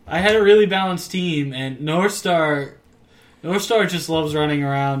for. I had a really balanced team, and North Star just loves running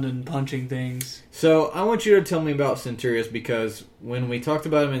around and punching things. So I want you to tell me about Centurious because when we talked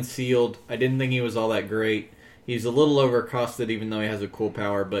about him in Sealed, I didn't think he was all that great. He's a little overcosted even though he has a cool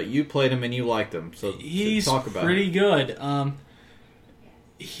power, but you played him and you liked him. So He's talk about pretty him. good.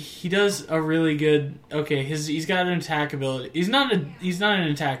 He does a really good. Okay, he's got an attack ability. He's not an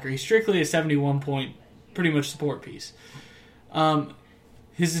attacker. He's strictly a 71 point, pretty much support piece.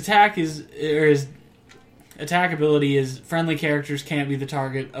 His attack his attack ability is friendly characters can't be the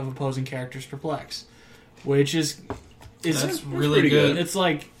target of opposing characters' perplex, which is That's really pretty good. it's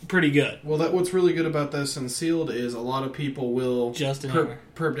like pretty good. Well, what's really good about this in Sealed is a lot of people will Just an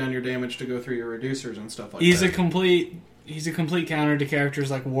perp down your damage to go through your reducers and stuff like He's that. a complete counter to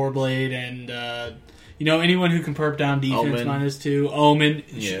characters like Warblade and anyone who can perp down defense Omen. -2. Omen.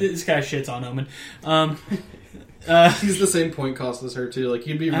 Yeah. This guy shits on Omen. He's the same point cost as her too. Like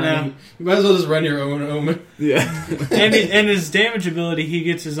you'd be I know. running. You might as well just run your own Omen. Yeah. and his damage ability, he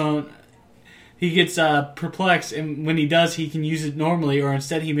gets his own. He gets perplexed, and when he does, he can use it normally, or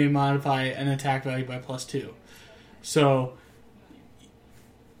instead he may modify an attack value by +2. So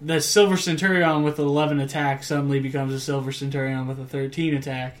the Silver Centurion with 11 attack suddenly becomes a Silver Centurion with a 13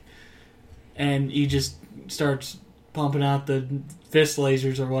 attack, and he just starts pumping out the fist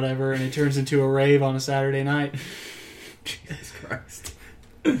lasers or whatever, and it turns into a rave on a Saturday night. Jesus Christ.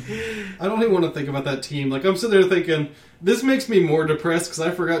 I don't even want to think about that team. Like, I'm sitting there thinking, this makes me more depressed because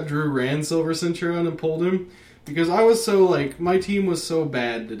I forgot Drew ran Silver Centurion and pulled him. Because I was so, like, my team was so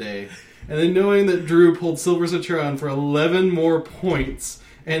bad today. And then knowing that Drew pulled Silver Centurion for 11 more points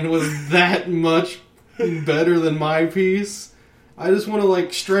and was that much better than my piece, I just want to,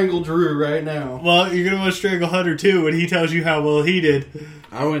 like, strangle Drew right now. Well, you're going to want to strangle Hunter, too, when he tells you how well he did.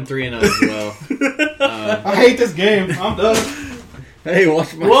 I went 3-0 as well. I hate this game. I'm done. Hey,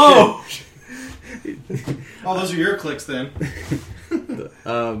 watch my Whoa! Oh, those are your clicks then.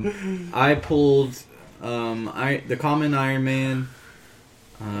 I pulled the common Iron Man.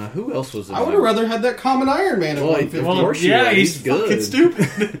 Who else was in I would have rather had that common Iron Man at Well, 150. of course you would. he's He's good. fucking stupid.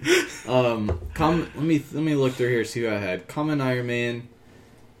 Let me look through here, see who I had. Common Iron Man.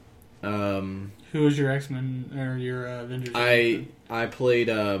 Who was your X-Men, or your Avengers? I played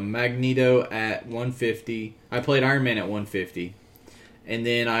Magneto at 150. I played Iron Man at 150. And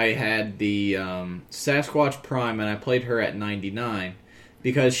then I had the Sasquatch Prime, and I played her at 99.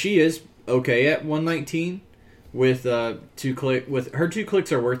 Because she is okay at 119 with 2 click. With her 2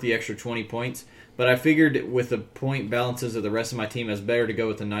 clicks are worth the extra 20 points. But I figured with the point balances of the rest of my team, it's better to go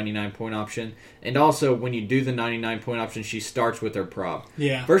with the 99 point option. And also, when you do the 99 point option, she starts with her prop.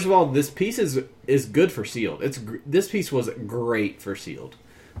 Yeah. First of all, this piece is good for sealed. This piece was great for sealed.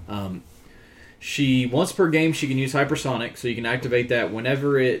 She once per game she can use hypersonic, so you can activate that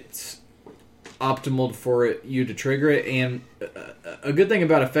whenever it's optimal for you to trigger it. And a good thing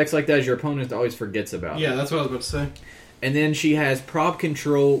about effects like that is your opponent always forgets about it. Yeah, that's what I was about to say. And then she has prop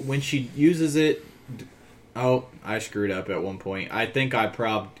control when she uses it. Oh, I screwed up at one point. I think I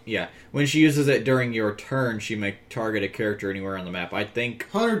probbed. Yeah, when she uses it during your turn, she may target a character anywhere on the map. I think.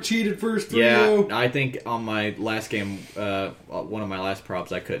 Hunter cheated first 3-0. Yeah, I think on my last game, one of my last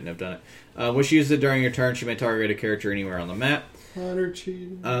props, I couldn't have done it. When she uses it during your turn, she may target a character anywhere on the map. Hunter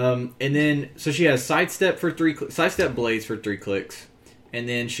cheated. And then, so she has sidestep for 3 sidestep blades for 3 clicks. And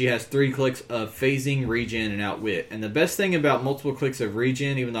then she has 3 clicks of phasing, regen, and outwit. And the best thing about multiple clicks of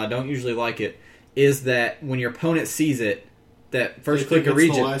regen, even though I don't usually like it, is that when your opponent sees it, that first click of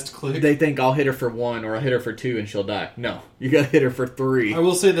regen, they think I'll hit her for 1 or I'll hit her for 2 and she'll die. No, you gotta hit her for 3. I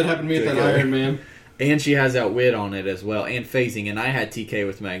will say that happened to me at that Iron Man. And she has outwit on it as well, and phasing, and I had TK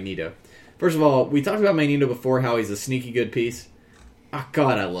with Magneto. First of all, we talked about Magneto before, how he's a sneaky good piece. Oh,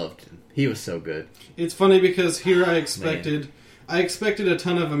 God, I loved him. He was so good. It's funny because here I expected a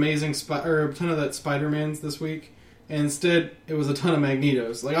ton of amazing a ton of that Spider-Mans this week, and instead it was a ton of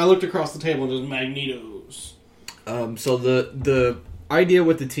Magnetos. Like, I looked across the table and just Magnetos. So the idea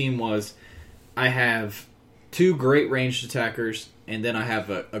with the team was I have 2 great ranged attackers, and then I have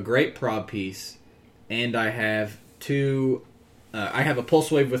a great prob piece, and I have I have a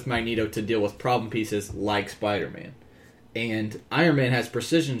pulse wave with Magneto to deal with problem pieces like Spider-Man. And Iron Man has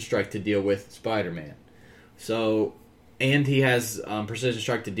precision strike to deal with Spider-Man. So, and he has precision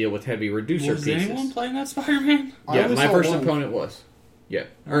strike to deal with heavy reducer was pieces. Was anyone playing that Spider-Man? Yeah, my first opponent was. Yeah.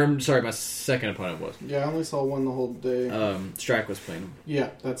 Or, I'm sorry, my second opponent was. Yeah, I only saw one the whole day. Strack was playing him. Yeah,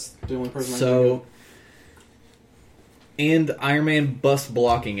 that's the only person I So, and Iron Man bust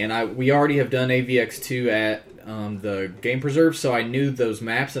blocking. And we already have done AVX2 at the Game Preserve, so I knew those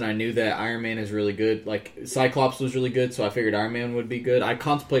maps, and I knew that Iron Man is really good. Like, Cyclops was really good, so I figured Iron Man would be good. I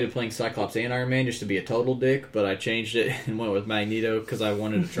contemplated playing Cyclops and Iron Man just to be a total dick, but I changed it and went with Magneto because I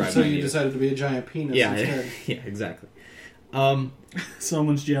wanted to try So Magneto. you decided to be a giant penis instead. Yeah, exactly.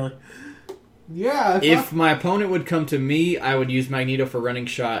 Someone's jelly. Yeah. If my opponent would come to me, I would use Magneto for running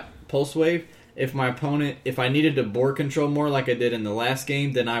shot pulse wave. If I needed to board control more like I did in the last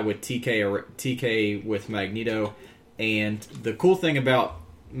game, then I would TK with Magneto. And the cool thing about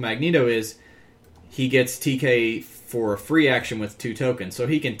Magneto is he gets TK for a free action with 2 tokens. So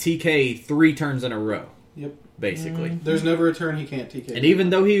he can TK 3 turns in a row. Yep. Basically. There's never a turn he can't TK. And even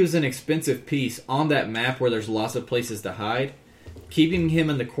though he was an expensive piece, on that map where there's lots of places to hide, keeping him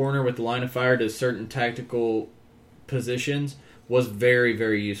in the corner with the line of fire to certain tactical positions was very,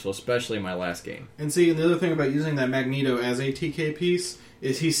 very useful, especially in my last game. And see, the other thing about using that Magneto as a TK piece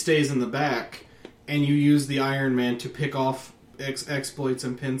is he stays in the back, and you use the Iron Man to pick off exploits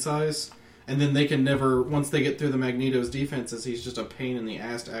and pin size, and then they can never, once they get through the Magneto's defenses, he's just a pain in the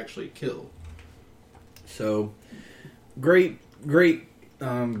ass to actually kill. So, great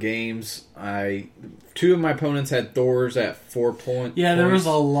games. 2 of my opponents had Thors at 4 points. Yeah, there was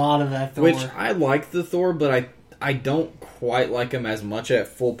a lot of that Thor. Which I like the Thor, but I don't quite like him as much at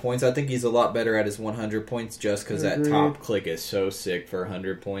full points. I think he's a lot better at his 100 points just because that top click is so sick for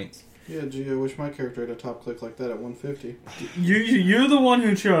 100 points. Yeah, gee, I wish my character had a top click like that at 150. You're the one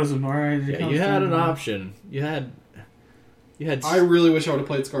who chose him, alright? Yeah, you had an option. You You had. I really wish I would have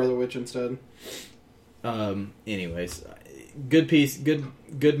played Scarlet Witch instead. Anyways, good piece,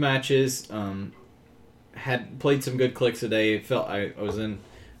 good matches. Had played some good clicks today. It felt I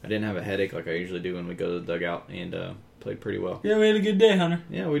didn't have a headache like I usually do when we go to the dugout, and played pretty well. Yeah, we had a good day, Hunter.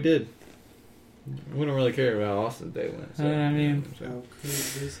 Yeah, we did. We don't really care about how Austin's day went. So, I mean, How could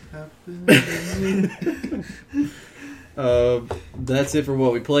this happen? that's it for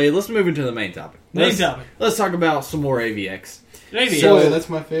what we played. Let's move into the main topic. Let's talk about some more AVX. So that's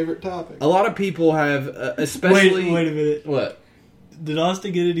my favorite topic. A lot of people have, especially. Wait a minute. What? Did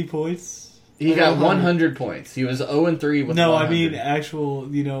Austin get any points? He got 100 points. He was 0-3 with. No, 100. I mean actual.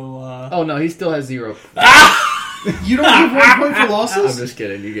 Oh no, he still has 0. You don't give 1 point for losses? I'm just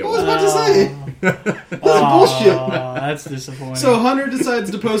kidding. You get I was 1. about to say. That's bullshit. That's disappointing. So Hunter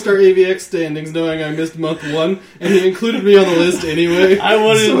decides to post our AVX standings knowing I missed month 1, and he included me on the list anyway.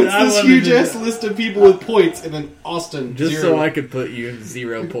 So it's this huge-ass list of people with points, and then Austin, just 0. so I could put you in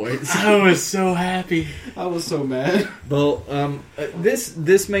 0 points. I was so happy. I was so mad. Well,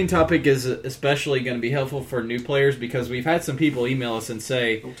 this main topic is especially going to be helpful for new players because we've had some people email us and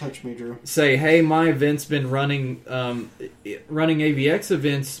say, Don't touch me, Drew. Hey, my event's been running AVX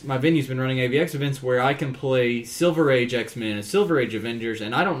events. My venue's been running AVX events where I can play Silver Age X-Men and Silver Age Avengers,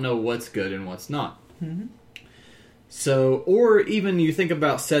 and I don't know what's good and what's not. Mm-hmm. So, or even you think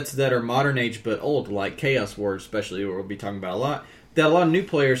about sets that are modern age but old, like Chaos Wars, especially, what we'll be talking about a lot, that a lot of new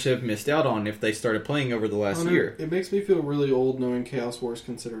players have missed out on if they started playing over the last Hunter, year. It makes me feel really old knowing Chaos War is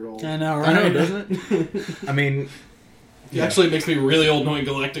considered old. I know, right? I know, doesn't it? I mean... Yeah. Actually, it makes me really old knowing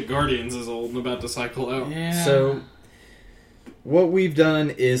Galactic Guardians is old and about to cycle out. Yeah. So, what we've done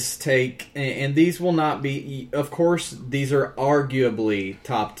is take, and these will not be, of course, these are arguably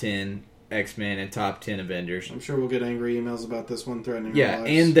top 10 X-Men and top 10 Avengers. I'm sure we'll get angry emails about this one threatening Yeah, our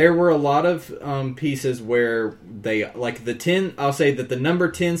lives. and there were a lot of pieces where they, like the 10, I'll say that the number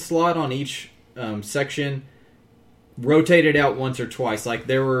 10 slot on each section rotated out once or twice. Like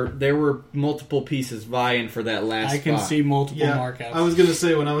there were multiple pieces vying for that last I can spot. see multiple markouts. I was going to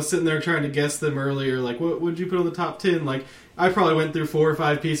say, when I was sitting there trying to guess them earlier, like, what would you put on the top 10? Like, I probably went through 4 or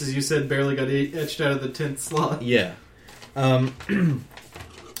 5 pieces you said barely got etched out of the 10th slot. Yeah.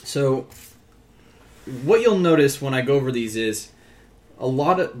 So, what you'll notice when I go over these is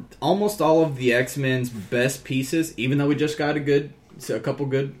almost all of the X-Men's best pieces, even though we just got a couple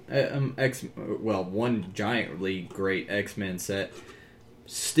good one giantly great X-Men set.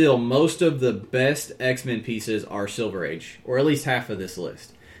 Still, most of the best X-Men pieces are Silver Age, or at least half of this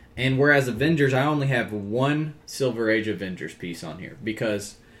list. And whereas Avengers, I only have 1 Silver Age Avengers piece on here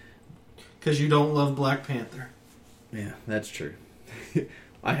because you don't love Black Panther. Yeah, that's true.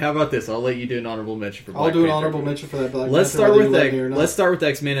 How about this? I'll let you do an honorable mention for Black Panther. I'll do an honorable mention for that Black Let's Panther. Let's start with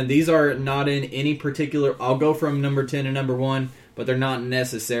X-Men, and these are not in any particular... I'll go from number 10 to number 1, but they're not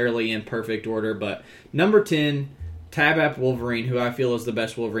necessarily in perfect order. But number 10, Tab-App Wolverine, who I feel is the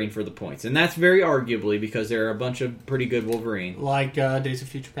best Wolverine for the points. And that's very arguably because there are a bunch of pretty good Wolverine. Like Days of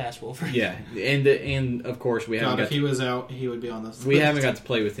Future Past Wolverine. Yeah, and of course we haven't if he was out, he would be on this list. We haven't got to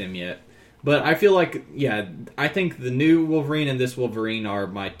play with him yet. But I feel like, yeah, I think the new Wolverine and this Wolverine are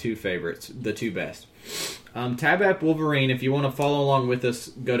my 2 favorites, the 2 best. Tab-App Wolverine, if you want to follow along with us,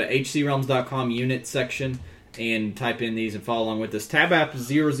 go to hcrealms.com unit section and type in these and follow along with us. Tab-App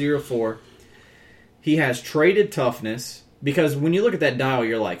 004, he has traded toughness, because when you look at that dial,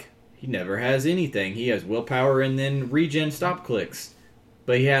 you're like, he never has anything. He has willpower and then regen stop clicks.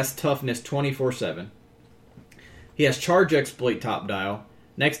 But he has toughness 24/7. He has charge exploit top dial.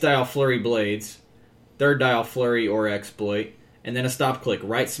 Next dial, Flurry Blades. Third dial, Flurry or Exploit. And then a stop click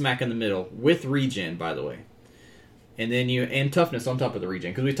right smack in the middle with regen, by the way. And then and toughness on top of the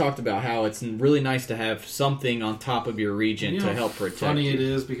regen. Because we talked about how it's really nice to have something on top of your regen to help protect funny you. It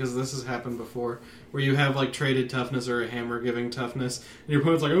is, because this has happened before, where you have like traded toughness or a hammer giving toughness, and your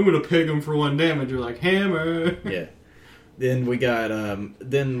opponent's like, I'm going to peg him for 1 damage. You're like, hammer! Yeah. Then we got,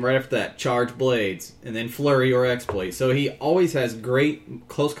 then right after that, Charge Blades, and then Flurry or Exploit. So he always has great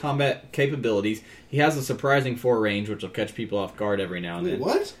close combat capabilities. He has a surprising 4 range, which will catch people off guard every now and then. Wait,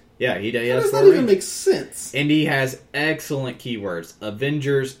 what? Yeah, he How has does 4 that range. even make sense? And he has excellent keywords.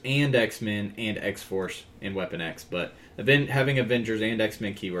 Avengers and X-Men and X-Force and Weapon X. But having Avengers and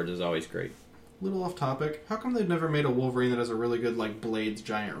X-Men keywords is always great. Little off topic. How come they've never made a Wolverine that has a really good, like, Blades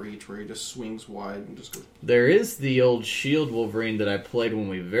giant reach where he just swings wide and just goes... There is the old Shield Wolverine that I played when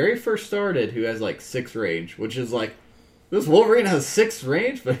we very first started who has like 6 range, which is like, this Wolverine has 6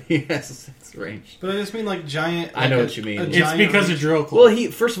 range, but he has 6 range. But I just mean, like, giant... I know what you mean. It's because of Drill Claw.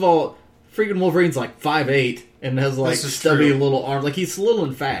 Well, first of all, freaking Wolverine's like 5'8", and has like This is stubby true. little arms. Like he's little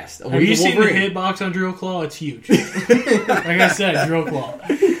and fast. Have you seen the Wolverine. hitbox on Drill Claw? It's huge. Like I said, Drill Claw.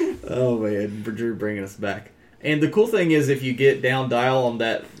 Oh man, Drew bringing us back. And the cool thing is, if you get down dial on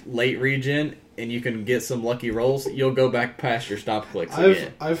that late regen and you can get some lucky rolls, you'll go back past your stop clicks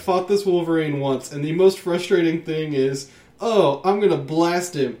again. I've fought this Wolverine once, and the most frustrating thing is, oh, I'm gonna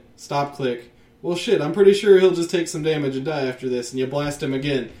blast him. Stop click. Well, shit, I'm pretty sure he'll just take some damage and die after this, and you blast him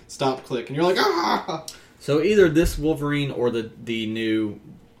again. Stop click, and you're like, ah! So either this Wolverine or the new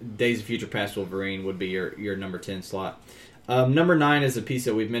Days of Future Past Wolverine would be your number 10 slot. Number 9 is a piece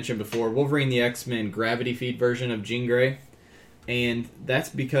that we've mentioned before, Wolverine the X-Men Gravity Feed version of Jean Grey. And that's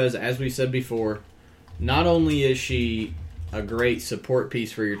because, as we said before, not only is she a great support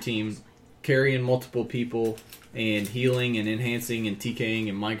piece for your team, carrying multiple people and healing and enhancing and TKing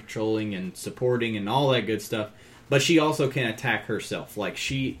and mind controlling and supporting and all that good stuff, but she also can attack herself. Like,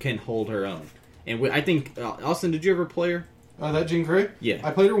 she can hold her own. And I think, Austin, did you ever play her? That Jean Grey? Yeah.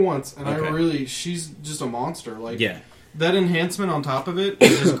 I played her once, and Okay. she's just a monster. Like, Yeah. that enhancement on top of it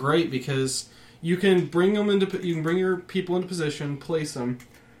is great because you can bring your people into position, place them,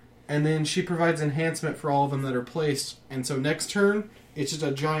 and then she provides enhancement for all of them that are placed. And so next turn, it's just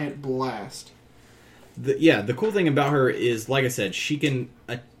a giant blast. The cool thing about her is, like I said, she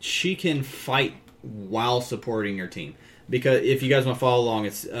can fight while supporting your team. Because if you guys want to follow along,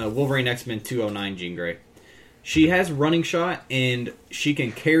 it's Wolverine X-Men 209 Jean Grey. She has running shot, and she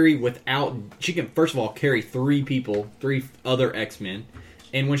can carry she can, first of all, carry 3 other X-Men.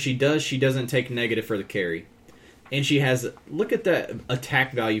 And when she does, she doesn't take negative for the carry. And she has, look at that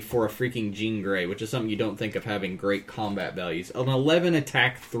attack value for a freaking Jean Grey, which is something you don't think of having great combat values. An 11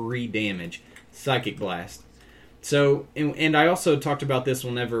 attack, 3 damage, Psychic Blast. So, and I also talked about this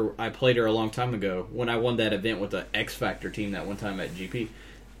whenever I played her a long time ago, when I won that event with the X Factor team that one time at GP.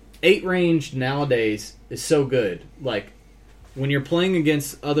 8 range nowadays is so good. Like, when you're playing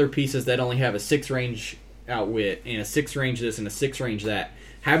against other pieces that only have a 6 range outwit, and a 6 range this and a 6 range that,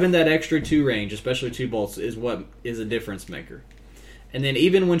 having that extra 2 range, especially 2 bolts, is what is a difference maker. And then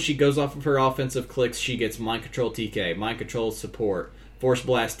even when she goes off of her offensive clicks, she gets Mind Control TK, Mind Control Support, Force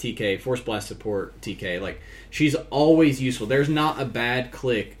Blast TK, Force Blast Support TK. Like, she's always useful. There's not a bad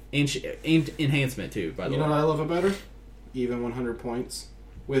click. And enhancement, too, by the way. You know what I love about her? Even 100 points.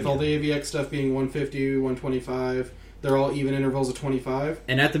 With all the AVX stuff being 150, 125, they're all even intervals of 25.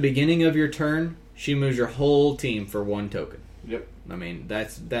 And at the beginning of your turn, she moves your whole team for 1 token. Yep. I mean,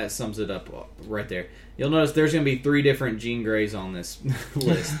 that sums it up right there. You'll notice there's going to be 3 different Jean Greys on this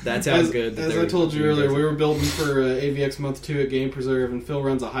list. That's how good. As I told you earlier, we were building for AVX Month 2 at Game Preserve, and Phil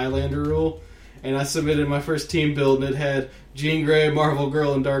runs a Highlander rule. And I submitted my first team build, and it had Jean Grey, Marvel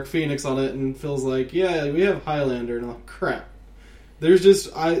Girl, and Dark Phoenix on it. And Phil's like, "Yeah, we have Highlander." And I'm like, "Crap."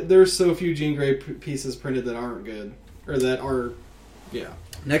 There's so few Jean Grey pieces printed that aren't good, or that are, yeah.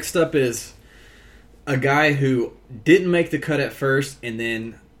 Next up is a guy who didn't make the cut at first, and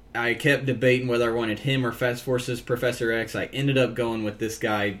then I kept debating whether I wanted him or Fast Forces Professor X. I ended up going with this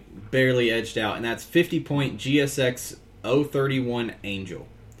guy, barely edged out, and that's 50-point GSX 031 Angel.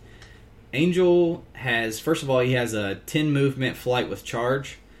 Angel has, first of all, he has a 10 movement flight with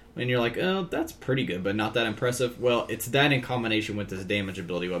charge. And you're like, oh, that's pretty good, but not that impressive. Well, it's that in combination with his damage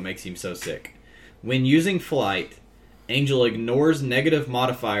ability what makes him so sick. When using flight, Angel ignores negative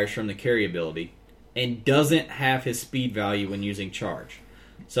modifiers from the carry ability and doesn't have his speed value when using charge.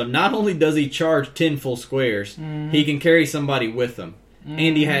 So not only does he charge 10 full squares, he can carry somebody with him.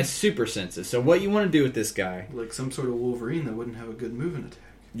 And he has super senses. So what you want to do with this guy... Like some sort of Wolverine that wouldn't have a good moving attack.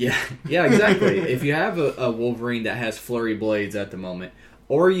 Yeah, exactly. If you have a Wolverine that has flurry blades at the moment...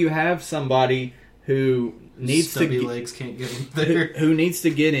 Or you have somebody who needs Stubby legs can't get in there. who needs to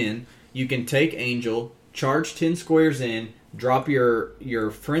get in. You can take Angel, charge 10 squares in, drop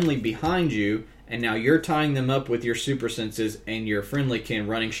your friendly behind you, and now you're tying them up with your super senses, and your friendly can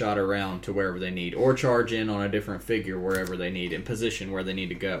running shot around to wherever they need, or charge in on a different figure wherever they need, in position where they need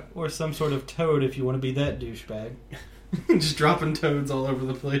to go. Or some sort of toad if you want to be that douchebag. Just dropping toads all over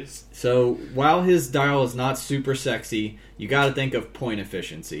the place. So, while his dial is not super sexy, you gotta think of point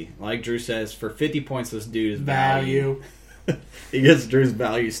efficiency. Like Drew says, for 50 points, this dude is value. He gets Drew's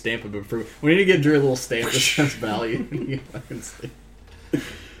value stamp of approval. We need to get Drew a little stamp that says value.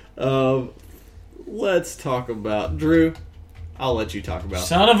 Let's talk about... Drew, I'll let you talk about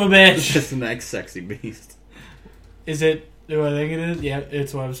Son of a bitch! this next sexy beast. Is it... Do I think it is? Yeah,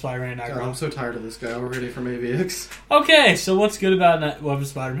 it's Web of Spider-Man God, I'm Nightcrawler. so tired of this guy already from AVX. Okay, so what's good about Web of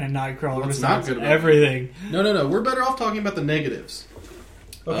Spider-Man Nightcrawler? What's not besides good about it? everything? No. We're better off talking about the negatives.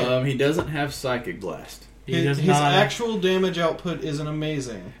 Okay. He doesn't have Psychic Blast. His actual damage output isn't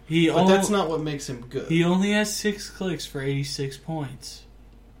amazing, but that's not what makes him good. He only has 6 clicks for 86 points.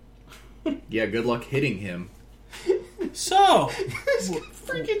 Yeah, good luck hitting him. So,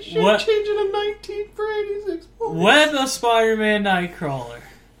 freaking shit changing a 19 for 86 points. Web of Spider-Man Nightcrawler.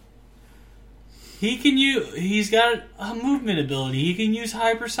 He's got a movement ability. He can use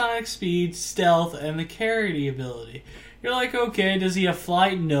hypersonic speed, stealth, and the carry ability. You're like, okay, does he have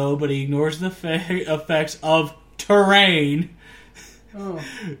flight? No, but he ignores the effects of terrain. Oh.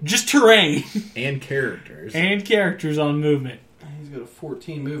 Just terrain. And characters. And characters on movement. He's got a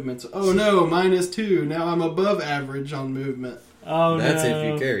 14 movements. Oh no, -2. Now I'm above average on movement. Oh, That's no.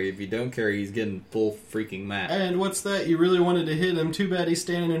 if you carry. If you don't carry, he's getting full freaking map. And what's that? You really wanted to hit him. Too bad he's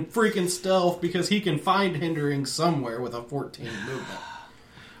standing in freaking stealth because he can find hindering somewhere with a 14 movement.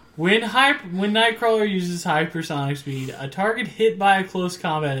 When Nightcrawler uses hypersonic speed, a target hit by a close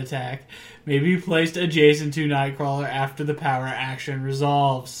combat attack may be placed adjacent to Nightcrawler after the power action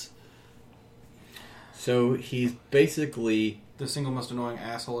resolves. So he's basically... The single most annoying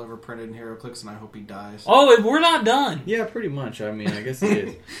asshole ever printed in HeroClix, and I hope he dies. Oh, we're not done. Yeah, pretty much. I mean, I guess he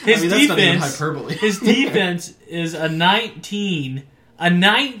is. His that's not even defense, hyperbole. his defense is a 19 on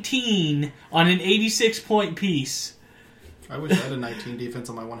an 86-point piece. I wish I had a 19 defense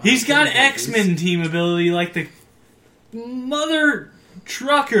on my 100. He's got X-Men team ability like the mother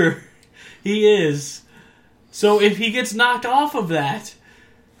trucker he is. So if he gets knocked off of that,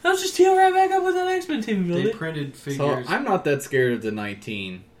 he'll just heal right back up with an X-Men team They ability. printed So figures. I'm not that scared of the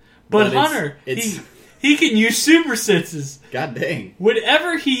 19. But Hunter, he can use super senses. God dang.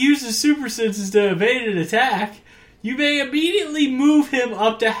 Whenever he uses super senses to evade an attack, you may immediately move him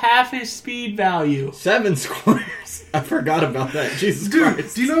up to half his speed value. 7 squares. I forgot about that. Jesus Dude,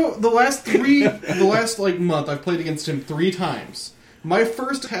 Christ. do you know the last month I've played against him 3 times. My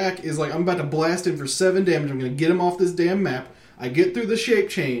first attack is like I'm about to blast him for 7 damage. I'm going to get him off this damn map. I get through the shape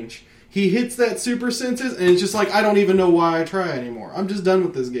change. He hits that super senses, and it's just like I don't even know why I try anymore. I'm just done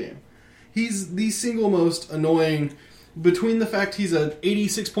with this game. He's the single most annoying. Between the fact he's an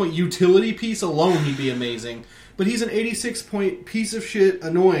 86-point utility piece alone, he'd be amazing. But he's an 86-point piece of shit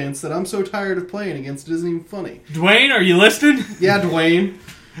annoyance that I'm so tired of playing against it isn't even funny. Dwayne, are you listening? Yeah, Dwayne.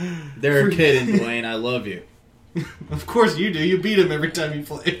 They're kidding, Dwayne. I love you. Of course you do. You beat him every time you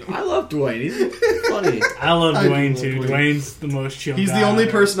play him. I love Dwayne. He's funny. I love I do Dwayne love too. Dwayne. Dwayne's the most chill He's guy the only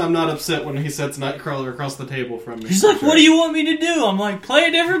ever. person I'm not upset when he sets Nightcrawler across the table from me. He's like, what do you want me to do? I'm like, play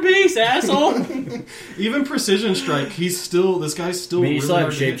a different piece, asshole. Even Precision Strike, this guy's still I mean, you really still have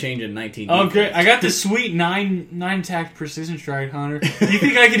hard to shape hit. change in 19. Oh, great. I got this sweet 9 attack precision strike, Hunter. You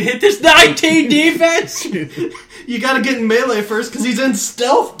think I can hit this 19 defense? You gotta get in melee first because he's in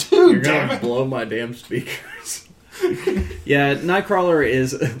stealth too, You're damn gonna it. blow my damn speakers. Yeah, Nightcrawler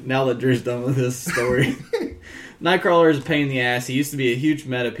is, now that Drew's done with this story, Nightcrawler is a pain in the ass. He used to be a huge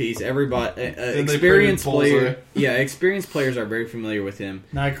meta piece. Everybody, experienced printed experienced players are very familiar with him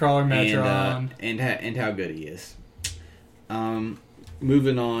Nightcrawler, Metron. and how good he is.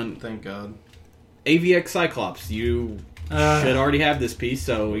 Moving on, Thank God. AVX Cyclops. You should already have this piece,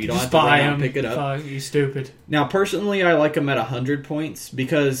 so you don't have Just to run buy out him. and pick it up. Fuck, you stupid. Now, personally, I like him at 100 points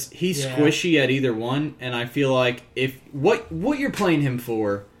because he's Yeah. squishy at either one, and I feel like if what you're playing him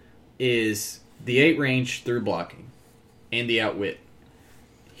for is the 8 range through blocking and the outwit.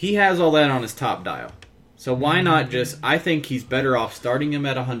 He has all that on his top dial. So why not just... I think he's better off starting him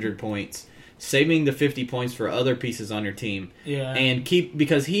at 100 points, saving the 50 points for other pieces on your team, Yeah. and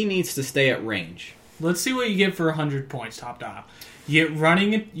because he needs to stay at range. Let's see what you get for 100 points, top dial. You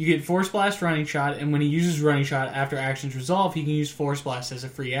get Force Blast running shot, and when he uses running shot after actions resolve, he can use Force Blast as a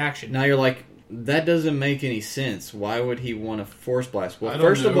free action. Now you're like, that doesn't make any sense. Why would he want a Force Blast? Well, I don't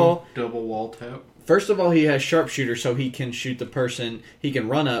first of know. all... Double wall tap. First of all, he has Sharpshooter, so he can shoot the person. He can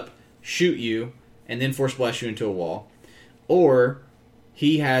run up, shoot you, and then Force Blast you into a wall. Or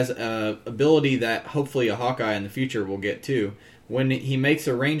he has a ability that hopefully a Hawkeye in the future will get too. When he makes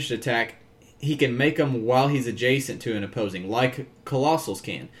a ranged attack, he can make them while he's adjacent to an opposing, like Colossals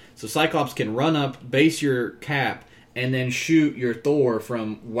can. So Cyclops can run up, base your Cap, and then shoot your Thor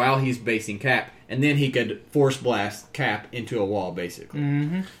from while he's basing Cap, and then he could Force Blast Cap into a wall, basically.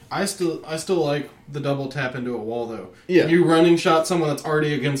 Mm-hmm. I still like the double tap into a wall though. Yeah. You running shot someone that's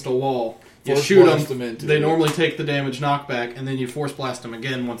already against a wall. You Force shoot blast them. them into They it. normally take the damage knockback, and then you force blast them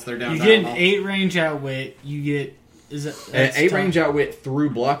again once they're down. You get an down. 8 range outwit. You get... that's 8 tough. range outwit through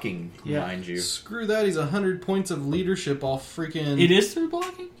blocking, Yeah. mind you. Screw that! He's 100 points of leadership off freaking. It is through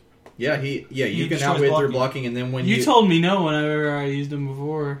blocking? Yeah, you can destroys outwit through blocking. blocking, and then when You told me no whenever I used him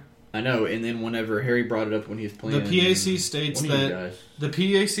before. I know, and then whenever Harry brought it up when he was playing, The PAC states one of you that guys. the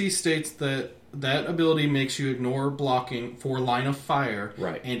PAC states that that ability makes you ignore blocking for line of fire.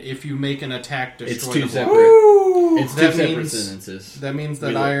 Right. And if you make an attack, destroy It's the two block. separate. Woo! It's two That separate means- sentences. That means that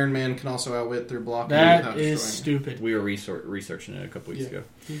We look- Iron Man can also outwit their blocking That without is destroying. stupid. We were researching it a couple weeks Yeah.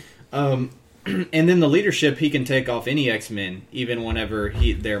 ago. And then the leadership, he can take off any X-Men, even whenever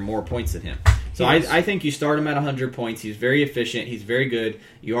there are more points than him. So Yes. I think you start him at 100 points. He's very efficient. He's very good.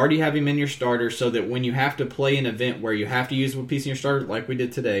 You already have him in your starter, so that when you have to play an event where you have to use one piece in your starter, like we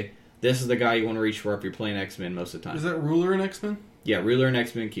did today, this is the guy you want to reach for if you're playing X-Men most of the time. Is that Ruler in X-Men? Yeah, Ruler and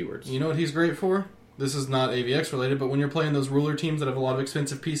X-Men keywords. You know what he's great for? This is not AVX related, but when you're playing those Ruler teams that have a lot of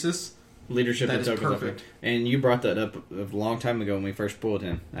expensive pieces, Leadership that and is tokens. perfect. And you brought that up a long time ago when we first pulled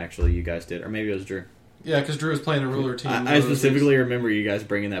him. Actually, you guys did. Or maybe it was Drew. Yeah, because Drew is playing a Ruler team. I specifically remember you guys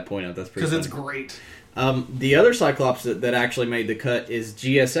bringing that point up. That's pretty because funny. it's great. The other Cyclops that actually made the cut is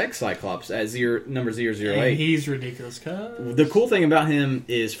GSX Cyclops at number And 008. he's ridiculous. The cool thing about him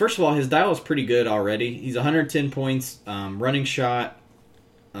is, first of all, his dial is pretty good already. He's 110 points, running shot,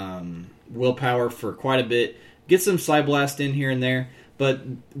 willpower for quite a bit. Get some Psyblast in here and there. But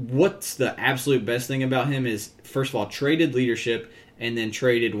what's the absolute best thing about him is, first of all, traded leadership, and then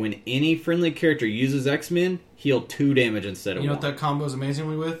traded when any friendly character uses X-Men, heal 2 damage instead of You know 1. what that combo is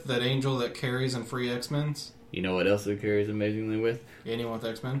amazingly with? That Angel that carries and free X-Men's. You know what else it carries amazingly with? Anyone with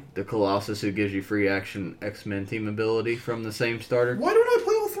X-Men? The Colossus, who gives you free action X-Men team ability from the same starter. Why don't I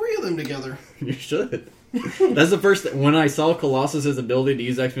play all 3 of them together? You should. That's the first when I saw Colossus's ability to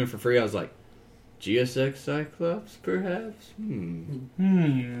use X-Men for free, I was like, GSX Cyclops, perhaps?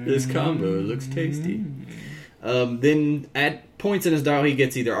 This combo looks tasty. Then at points in his dial, he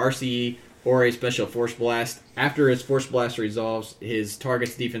gets either RCE or a special Force Blast. After his Force Blast resolves, his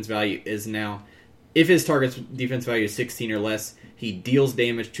target's defense value is now... If his target's defense value is 16 or less, he deals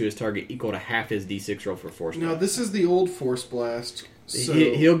damage to his target equal to half his D6 roll for Force Blast. Now, this is the old Force Blast. So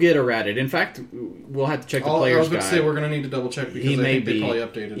He'll get errated. In fact, we'll have to check the I player's was going to guide. say we're going to need to double check because He I may think they be. probably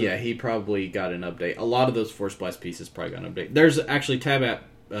updated it. Yeah, he probably got an update. A lot of those Force Blast pieces probably got an update. There's actually Tab App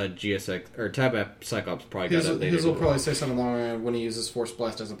GSX or Tab App Cyclops probably got updated. His will as well. probably say something along the line when he uses Force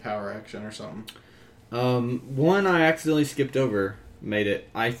Blast as a power action or something. One I accidentally skipped over made it.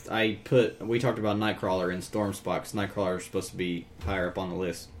 We talked about Nightcrawler and Storm Spox. Nightcrawler was supposed to be higher up on the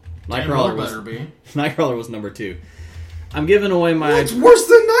list. Nightcrawler better be. Nightcrawler was number 2. I'm giving away my. What's worse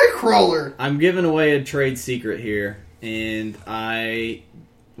than Nightcrawler? I'm giving away a trade secret here, and I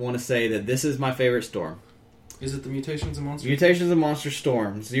want to say that this is my favorite Storm. Is it the Mutations and Monsters? Mutations of Monster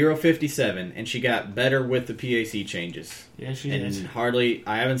Storm 057, and she got better with the PAC changes. Yeah, she And is.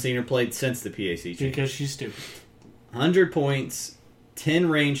 I haven't seen her played since the PAC changes. Because she's stupid. 100 points, 10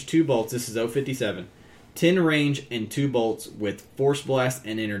 range, 2 bolts. This is 057. 10 range and 2 bolts with Force Blast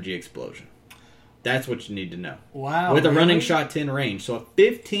and Energy Explosion. That's what you need to know. Wow. With a running really? shot, 10 range. So a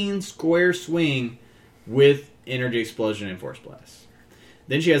 15 square swing with Energy Explosion and Force Blast.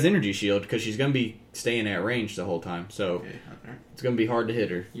 Then she has Energy Shield because she's going to be staying at range the whole time. So Okay, Hunter. it's going to be hard to hit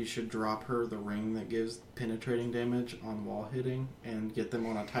her. You should drop her the ring that gives penetrating damage on wall hitting and get them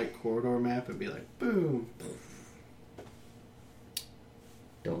on a tight corridor map and be like, boom.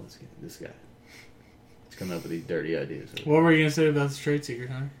 Don't listen to this guy. He's coming up with these dirty ideas. What were you going to say about this trade secret,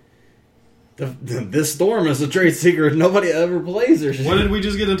 huh? This Storm is a trade secret. Nobody ever plays her. What did we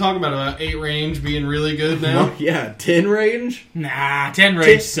just get to talk about 8 range being really good now? Yeah, 10 range? Nah, 10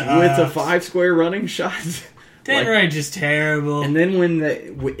 range sucks. With a 5 square running shot. 10 range is terrible. And then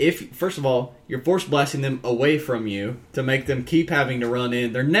first of all, you're force blasting them away from you to make them keep having to run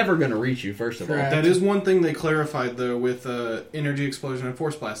in. They're never going to reach you, first of all. Correct. That is one thing they clarified, though, with Energy Explosion and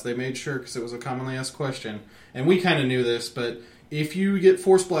Force Blast. They made sure, because it was a commonly asked question, and we kind of knew this, but if you get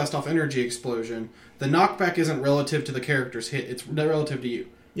Force Blast off Energy Explosion, the knockback isn't relative to the character's hit, it's relative to you.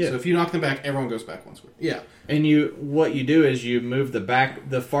 Yeah. So if you knock them back, everyone goes back one square. Yeah. And what you do is you move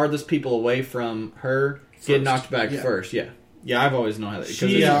the farthest people away from her get First. knocked back Yeah. first. Yeah. Yeah, I've always known how that.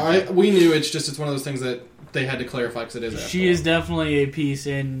 We knew we knew. It's one of those things that they had to clarify because it is. She is definitely a piece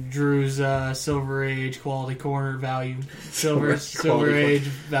in Drew's Silver Age quality corner value. Silver Quality Age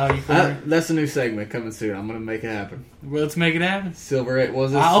value corner. That's a new segment coming soon. I'm going to make it happen. Well, let's make it happen. Silver Age. What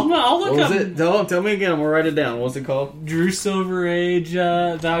was this? I'll what look was up it? Tell me again. I'm going to write it down. What's it called? Drew's Silver Age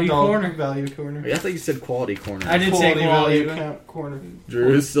value corner. Value corner. I thought you said quality corner. I did say quality value count corner.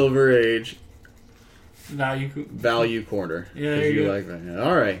 Drew's Silver Age value. corner. Yeah, 'Cause there you go. like that.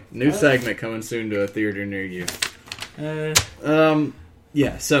 All right. New segment coming soon to a theater near you.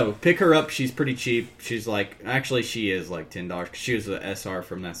 Yeah, so pick her up. She's pretty cheap. She's she is like $10 because she was the SR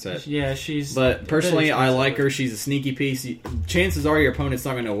from that set. Yeah, she's. But personally, that I is like her. She's a sneaky piece. Chances are your opponent's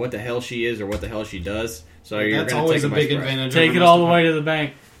not going to know what the hell she is or what the hell she does. So you're That's going to always take a it by big surprise. advantage. Take over it all the most way to the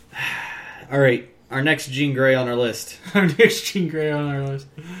bank. All right, our next Jean Grey on our list. Our next Jean Grey on our list.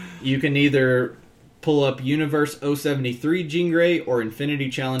 You can either pull up Universe 073 Jean Grey or Infinity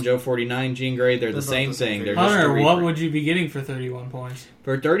Challenge 049 Jean Grey. They're the both same the same thing. thing. They're just a Hunter, what reprint. would you be getting for 31 points?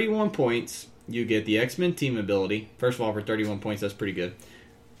 For 31 points, you get the X-Men team ability. First of all, for 31 points, that's pretty good.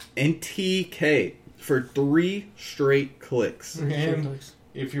 And TK for 3 straight clicks. And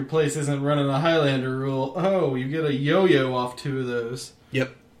if your place isn't running a Highlander rule, you get a yo-yo off 2 of those.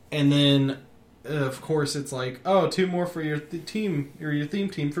 Yep. And then, of course, it's like, 2 more for your team, or your theme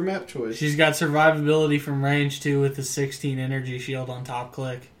team for map choice. She's got survivability from range 2 with the 16 energy shield on top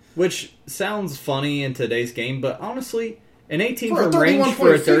click. Which sounds funny in today's game, but honestly, an 18 For a from range 31 for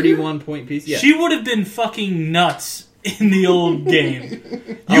a point figure? 31-point piece. Yeah. She would have been fucking nuts in the old game.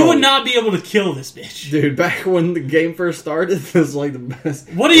 You would not be able to kill this bitch. Dude, back when the game first started, this was like the best.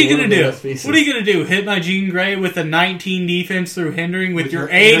 What are you one gonna of the do? best pieces. What are you gonna do? Hit my Jean Grey with a 19 defense through hindering with your your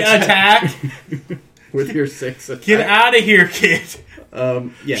 8 8 attack? With your 6 attack. Get out of here, kid.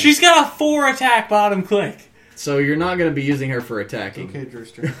 Yeah. She's got a 4 attack bottom click. So you're not going to be using her for attacking. Okay,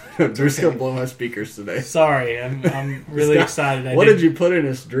 Drewster. Drew's going to blow my speakers today. Sorry, I'm really excited. What did you put in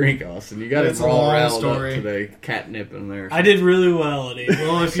this drink, Austin? You got it It's a all long riled up story. today. Catnip in there. I did really well at it.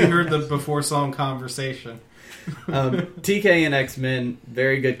 Well, if you heard the before song conversation. TK and X-Men,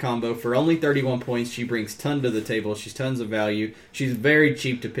 very good combo. For only 31 points, she brings ton to the table. She's tons of value. She's very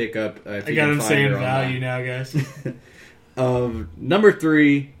cheap to pick up. If I you got can him find saying her value online. now, guys. Number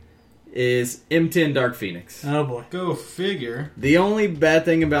 3 is M10 Dark Phoenix. Oh boy. Go figure. The only bad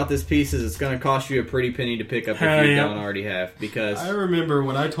thing about this piece is it's going to cost you a pretty penny to pick up Hell if you yeah. don't already have. Because, I remember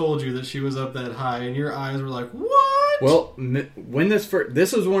when I told you that she was up that high, and your eyes were like, what? well, when this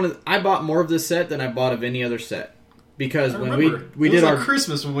was one of I bought more of this set than I bought of any other set. Because I when remember. we it did was our like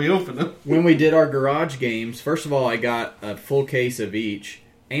Christmas when we opened them. when we did our garage games, first of all, I got a full case of each,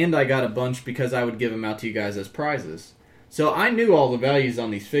 and I got a bunch because I would give them out to you guys as prizes. So I knew all the values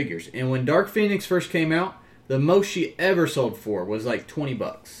on these figures. And when Dark Phoenix first came out, the most she ever sold for was like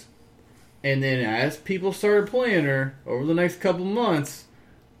 $20. And then as people started playing her over the next couple months,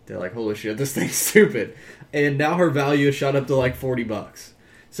 they're like, holy shit, this thing's stupid. And now her value shot up to like $40.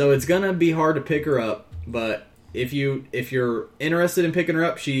 So it's going to be hard to pick her up, but if you're interested in picking her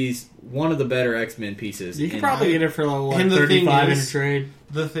up, she's one of the better X-Men pieces. You could And probably get her for like and the thing 35 in a is- trade.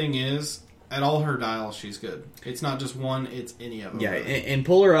 The thing is, at all her dials, she's good. It's not just one, it's any of them. yeah, and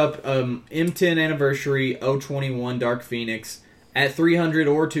pull her up. M10 Anniversary 021 Dark Phoenix at 300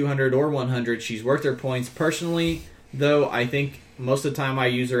 or 200 or 100. She's worth her points. Personally, though, I think most of the time I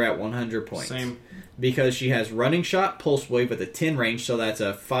use her at 100 points. Same. Because she has Running Shot, Pulse Wave with a 10 range, so that's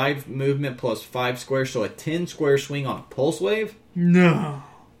a 5 movement plus 5 square, so a 10 square swing on a Pulse Wave. No.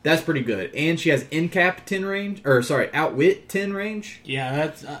 That's pretty good. And she has Incap 10 range, Outwit 10 range. Yeah,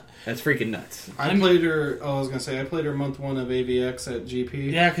 that's That's freaking nuts. I played her, I played her month 1 of AVX at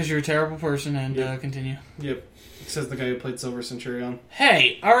GP. yeah, because you're a terrible person. And Yeah. continue. Yep. Says the guy who played Silver Centurion.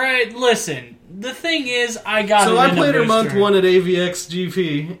 Hey, all right, listen. The thing is, I got. So it I in a played her month booster. 1 at AVX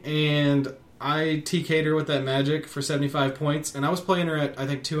GP, and I TK'd her with that magic for 75 points, and I was playing her at, I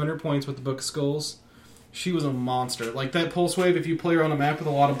think, 200 points with the Book of Skulls. She was a monster. Like, that Pulse Wave, if you play her on a map with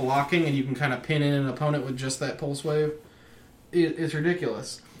a lot of blocking, and you can kind of pin in an opponent with just that Pulse Wave, it's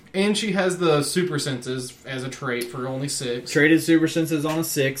ridiculous. And she has the Super Senses as a trait for only 6. Traded Super Senses on a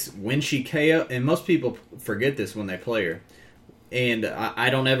 6. When she KO, and most people forget this when they play her. And I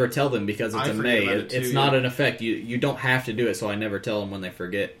don't ever tell them because it's I a forget May. about it too, It's not yeah. an effect. You don't have to do it, so I never tell them when they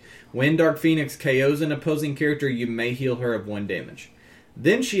forget. When Dark Phoenix KOs an opposing character, you may heal her of 1 damage.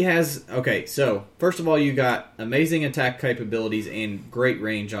 Then she has... Okay, so, first of all, you got amazing attack capabilities and great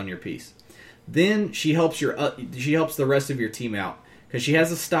range on your piece. Then she helps she helps the rest of your team out. Because she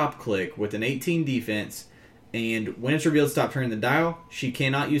has a stop click with an 18 defense, and when it's revealed to stop turning the dial, she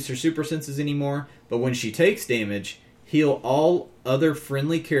cannot use her super senses anymore, but when she takes damage, heal all other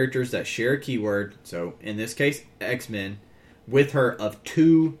friendly characters that share a keyword, so in this case, X-Men, with her of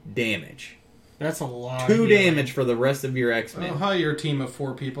 2 damage. That's a lot. 2 of healing. damage for the rest of your X-Men. Oh, hi, your team of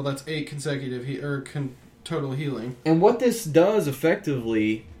 4 people. That's 8 consecutive total healing. And what this does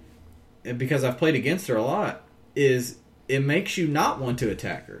effectively, and because I've played against her a lot, is it makes you not want to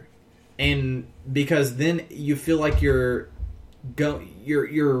attack her. And because then you feel like you're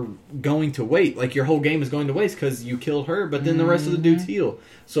going to wait, like your whole game is going to waste because you killed her, but then the rest of the dudes heal.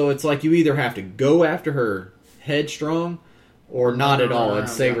 So it's like you either have to go after her headstrong or not at all and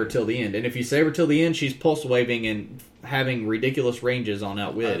save her till the end. And if you save her till the end, she's pulse waving and having ridiculous ranges on I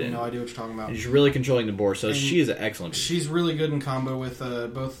Outwit. have And no idea what you're talking about. she's really controlling the board, so And she is an excellent piece. She's really good in combo with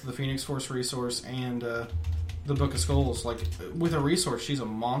both the Phoenix Force resource and the Book of Skulls. Like, with a resource, she's a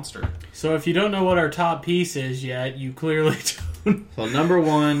monster. So if you don't know what our top piece is yet, you clearly don't. So number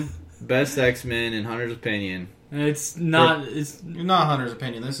 1, best X-Men in Hunter's opinion. It's not. It's Not Hunter's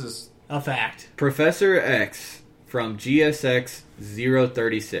opinion. This is... a fact. Professor X from GSX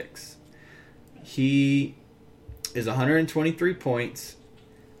 036. He is 123 points,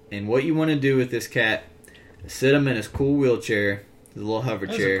 and what you want to do with this cat is sit him in his cool wheelchair, his little hover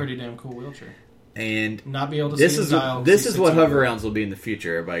That's chair, a pretty damn cool wheelchair. and Not be able to this see is the dial. this is what hover rounds will be in the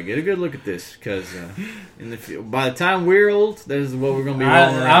future. Everybody, get a good look at this, because by the time we're old, this is what we're going to be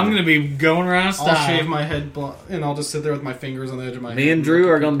rolling around. I'm going to be going around style. I'll shave my head and I'll just sit there with my fingers on the edge of my head. Me and Drew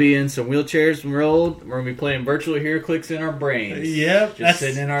are going to be in some wheelchairs when we're old. We're going to be playing virtual HeroClix in our brains. Yep, Just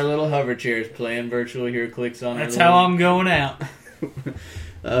sitting in our little hover chairs playing virtual HeroClix on That's our how little... I'm going out.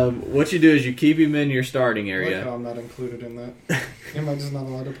 What you do is you keep him in your starting Like area. how I'm not included in that. Am I just not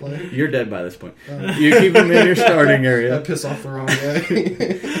allowed to play? You're dead by this point. You keep him in your starting I area. piss off the wrong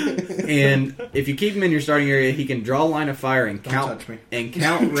guy. And if you keep him in your starting area, he can draw line of fire and Don't count touch me. and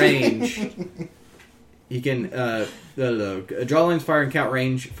count range. He can draw line of fire and count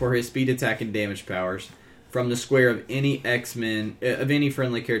range for his speed, attack, and damage powers from the square of any X-Men of any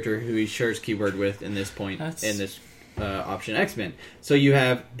friendly character who he shares keyword with in this point in this option X-Men. So you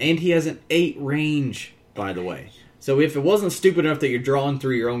have, and he has an 8 range, by the way. So if it wasn't stupid enough that you're drawing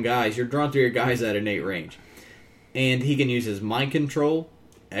through your own guys, you're drawing through your guys at an 8 range. And he can use his mind control.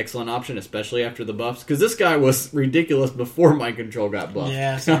 Excellent option, especially after the buffs. Because this guy was ridiculous before mind control got buffed.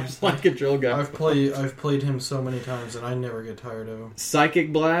 Yeah, seriously. Mind control got I've played him so many times and I never get tired of him.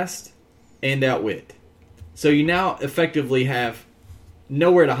 Psychic Blast and Outwit. So you now effectively have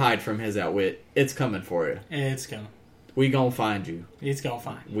nowhere to hide from his Outwit. It's coming for you. It's coming. We gonna find you. He's going to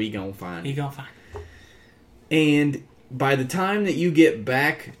find. We gonna find He's you. going to find. And by the time that you get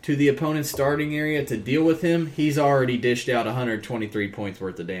back to the opponent's starting area to deal with him, he's already dished out 123 points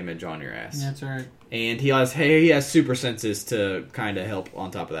worth of damage on your ass. That's right. And he has super senses to kind of help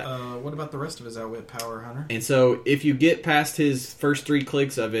on top of that. What about the rest of his outwit power, Hunter? And so if you get past his first 3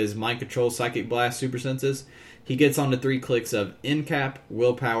 clicks of his mind control, psychic blast, super senses, he gets on to 3 clicks of incap,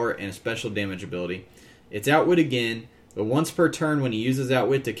 willpower, and a special damage ability. It's outwit again, but once per turn when he uses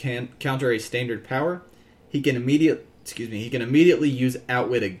outwit to counter a standard power, he can immediately use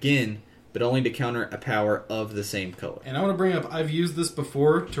outwit again, but only to counter a power of the same color. And I want to bring up, I've used this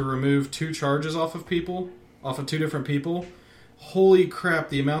before to remove 2 charges off of 2 different people. Holy crap,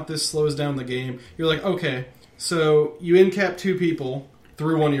 the amount this slows down the game. You're like, okay, so you incap 2 people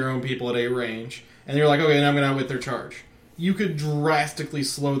through one of your own people at 8 range, and you're like, okay, now I'm going to outwit their charge. You could drastically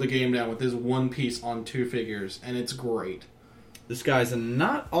slow the game down with this one piece on 2 figures, and it's great. This guy's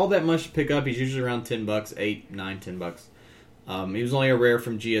not all that much to pick up. He's usually around $10, $8, $9, $10. He was only a rare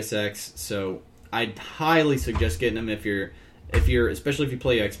from GSX, so I'd highly suggest getting him if you're especially if you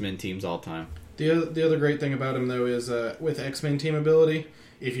play X-Men teams all the time. The other great thing about him though is with X-Men team ability,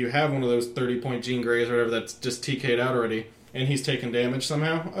 if you have one of those 30-point Jean Greys or whatever that's just TK'd out already, and he's taking damage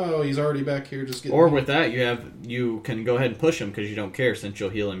somehow, oh, he's already back here just getting... Or with that, you can go ahead and push him because you don't care, since you'll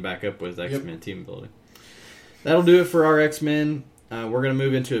heal him back up with X-Men team ability. That'll do it for our X-Men. We're going to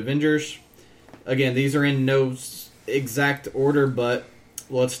move into Avengers. Again, these are in no exact order, but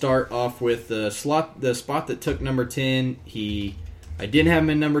let's start off with the spot that took number 10. I didn't have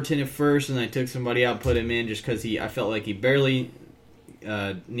him in number 10 at first, and I took somebody out, put him in just because I felt like he barely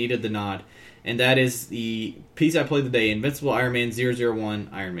needed the nod. And that is the piece I played today, Invincible Iron Man 001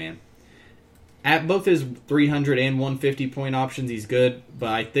 Iron Man. At both his 300 and 150 point options, he's good, but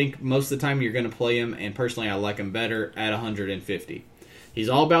I think most of the time you're going to play him, and personally I like him better at 150. He's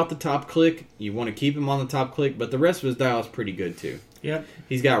all about the top click. You want to keep him on the top click, but the rest of his dial is pretty good too. Yep.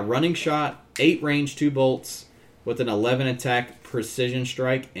 He's got running shot, 8 range, 2 bolts, with an 11 attack, precision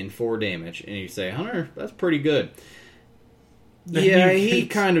strike, and 4 damage. And you say, Hunter, that's pretty good. Yeah, he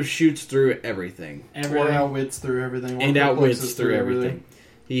kind of shoots through everything. Or outwits through everything. And outwits through everything.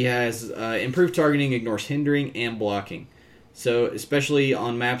 He has improved targeting, ignores hindering, and blocking. So, especially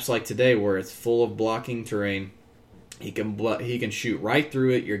on maps like today where it's full of blocking terrain, he can shoot right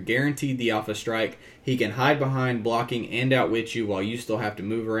through it. You're guaranteed the alpha strike. He can hide behind blocking and outwit you while you still have to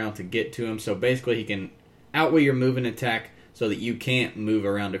move around to get to him. So basically he can outwit your move and attack so that you can't move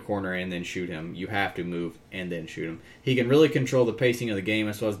around a corner and then shoot him. You have to move and then shoot him. He can really control the pacing of the game.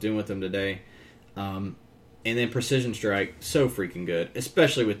 That's what I was doing with him today. And then Precision Strike, so freaking good,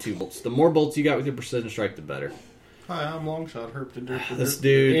 especially with 2 bolts. The more bolts you got with your Precision Strike, the better. Hi, I'm Longshot. Herp to derp to This derp.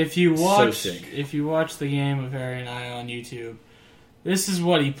 dude, If you watch, so sick. if you watch the game of Harry and I on YouTube, this is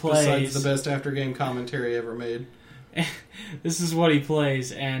what he plays. Besides the best after game commentary ever made. This is what he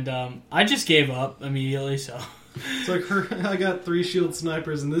plays, and I just gave up immediately. So It's like I got 3 shield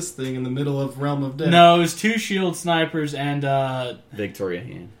snipers in this thing in the middle of Realm of Death. no, it was 2 shield snipers and Victoria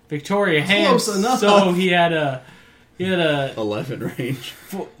hand. Victoria Close Hand. enough. So he had a 11 range.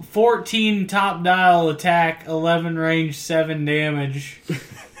 14 top dial attack, 11 range, 7 damage.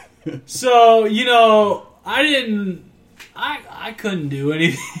 So I couldn't do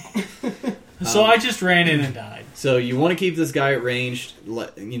anything. So I just ran in and died. So you want to keep this guy at ranged.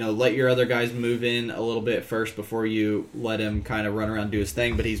 Let your other guys move in a little bit first before you let him kind of run around and do his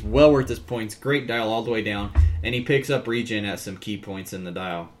thing. But he's well worth his points. Great dial all the way down, and he picks up regen at some key points in the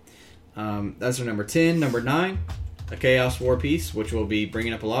dial. That's our number 10. Number 9, a Chaos War piece, which will be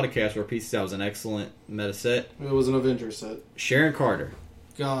bringing up a lot of Chaos War pieces. That was an excellent meta set. It was an Avengers set. Sharon Carter,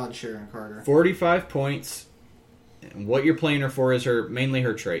 God, Sharon Carter. 45 points. And what you're playing her for is mainly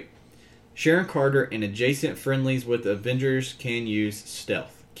her trait. Sharon Carter and adjacent friendlies with Avengers can use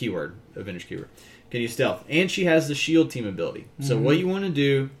stealth. Keyword, Avengers keyword. Can use stealth. And she has the shield team ability. So what you want to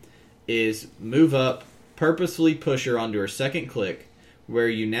do is move up, purposefully push her onto her second click, where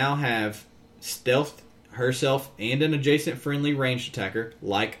you now have stealth herself and an adjacent friendly ranged attacker,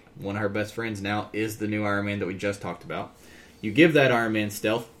 like one of her best friends now is the new Iron Man that we just talked about. You give that Iron Man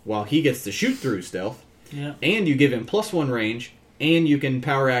stealth while he gets to shoot through stealth, Yeah. and you give him +1 range, and you can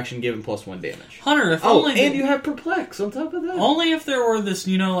power action give him +1 damage. Hunter, if Oh, only and you have Perplex on top of that. only if there were this,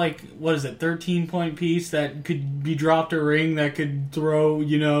 13-point piece that could be dropped a ring that could throw,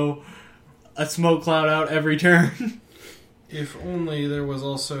 a smoke cloud out every turn. If only there was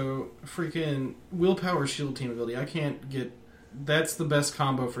also freaking willpower shield team ability. I can't get. That's the best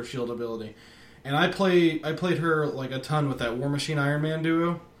combo for shield ability. And I played her like a ton with that War Machine Iron Man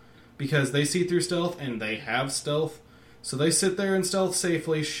duo because they see through stealth and they have stealth. So they sit there and stealth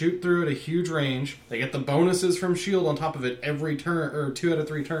safely, shoot through at a huge range. They get the bonuses from shield on top of it every turn, or 2 out of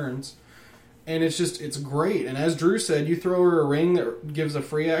 3 turns. And it's great. And as Drew said, you throw her a ring that gives a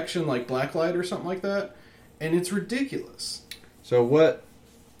free action like Blacklight or something like that, and it's ridiculous. So what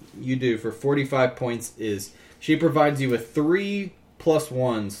you do for 45 points is she provides you with 3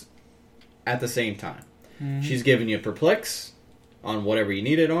 +1s at the same time. Mm-hmm. She's giving you Perplex on whatever you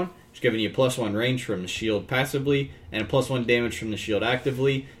need it on. She's giving you +1 range from the shield passively and a +1 damage from the shield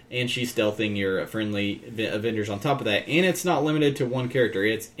actively, and she's stealthing your friendly Avengers on top of that. And it's not limited to one character.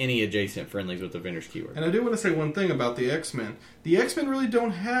 It's any adjacent friendlies with Avengers keyword. And I do want to say one thing about the X-Men. The X-Men really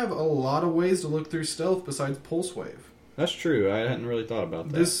don't have a lot of ways to look through stealth besides Pulse Wave. That's true. I hadn't really thought about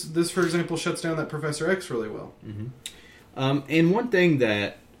that. This, for example, shuts down that Professor X really well. And one thing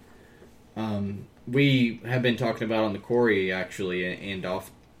that we have been talking about on the Corey, actually, and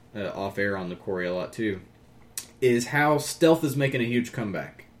off air on the Corey a lot too, is how stealth is making a huge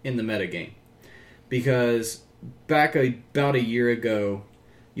comeback in the metagame. Because back about a year ago,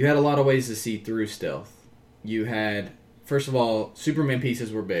 you had a lot of ways to see through stealth. You had, first of all, Superman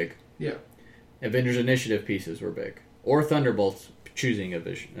pieces were big. Yeah. Avengers Initiative pieces were big. Or Thunderbolts choosing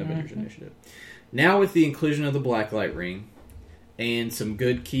Avengers Initiative. Now with the inclusion of the Blacklight Ring and some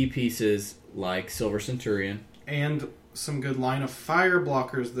good key pieces like Silver Centurion. And some good line of fire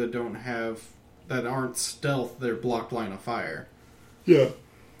blockers that aren't stealth, they're blocked line of fire. Yeah.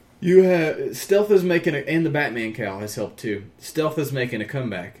 You have stealth is making and the Batman cowl has helped too. Stealth is making a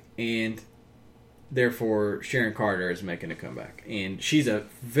comeback, and therefore Sharon Carter is making a comeback, and she's a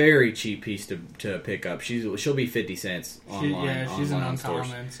very cheap piece to pick up. She'll be 50 cents online. She's an online on stores.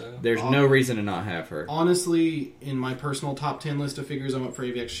 uncommon. So There's no reason to not have her. Honestly, in my personal top 10 list of figures I want for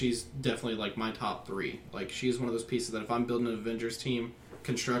AVX, she's definitely like my top 3. Like, she's one of those pieces that if I'm building an Avengers team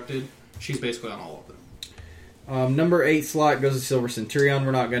constructed, she's basically on all of them. Number 8 slot goes to Silver Centurion.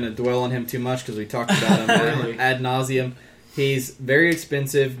 We're not going to dwell on him too much because we talked about him Really? ad nauseum. He's very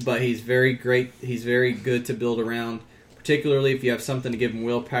expensive, but he's very great. He's very good to build around, particularly if you have something to give him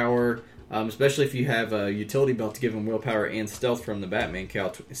willpower, especially if you have a utility belt to give him willpower and stealth from the Batman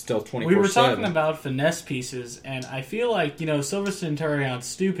cowl, stealth 24/7. we were talking about finesse pieces, and I feel like, Silver Centurion's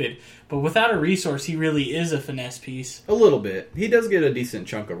stupid, but without a resource, he really is a finesse piece. A little bit. He does get a decent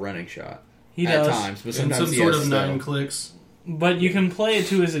chunk of running shot. He at does. times, but And sometimes some he sort has of stealth. 9 clicks. But you can play it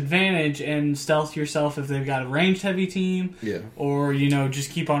to his advantage and stealth yourself if they've got a ranged heavy team, Yeah. or, just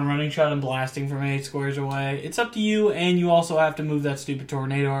keep on running shot and blasting from 8 squares away. It's up to you, and you also have to move that stupid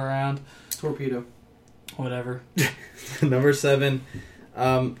tornado around. Torpedo. Whatever. Number 7. Number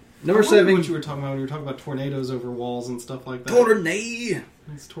I wondered 7. what you were talking about when you were talking about tornadoes over walls and stuff like that. Tornado.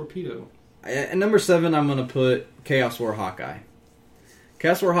 It's torpedo. At number 7, I'm going to put Chaos War Hawkeye.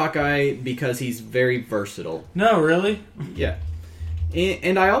 Chaos War Hawkeye because he's very versatile. No, really? Yeah.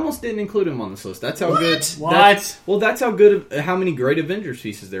 And I almost didn't include him on this list. That's how good. What? That's how good. How many great Avengers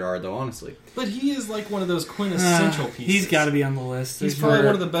pieces there are, though. Honestly, But he is like one of those quintessential pieces. He's got to be on the list. He's There's probably For-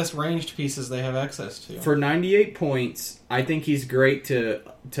 one of the best ranged pieces they have access to. for 98 points, I think he's great to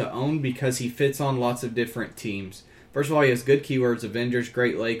own because he fits on lots of different teams. First of all, he has good keywords: Avengers,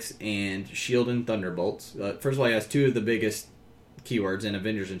 Great Lakes, and Shield and Thunderbolts. First of all, he has two of the biggest keywords in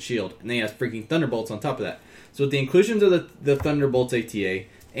Avengers and Shield, and then he has freaking Thunderbolts on top of that. So with the inclusions of the Thunderbolts ATA,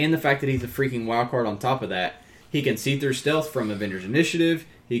 and the fact that he's a freaking wild card on top of that, he can see through stealth from Avengers Initiative.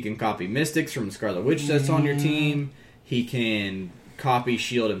 He can copy Mystics from the Scarlet Witch that's on your team. He can copy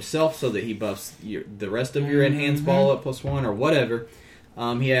Shield himself so that he buffs the rest of your enhanced ball up +1 or whatever.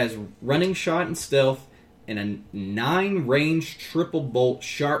 He has running shot and stealth and a 9 range triple bolt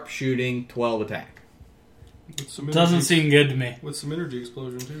sharp shooting 12 attack. With some Doesn't energy- seem good to me. with some energy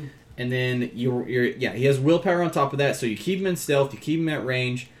explosion too. And then he has willpower on top of that, so you keep him in stealth, you keep him at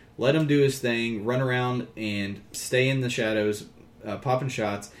range, let him do his thing, run around and stay in the shadows, popping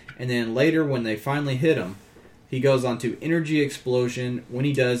shots, and then later when they finally hit him, he goes on to energy explosion. When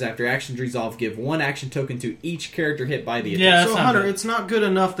he does, after actions resolve, give 1 action token to each character hit by the attack. Yeah, that's So not Hunter, good. it's not good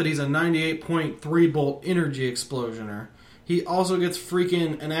enough that he's a 98.3 bolt energy explosioner. He also gets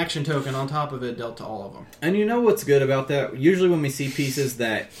freaking an action token on top of it dealt to all of them. And you know what's good about that? Usually when we see pieces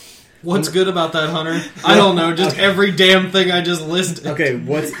that... What's good about that, Hunter? I don't know. Just every damn thing I just listed. Okay,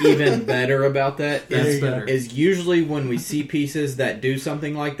 what's even better about that That's is, better. is usually when we see pieces that do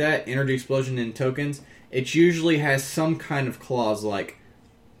something like that, energy explosion and tokens, it usually has some kind of clause like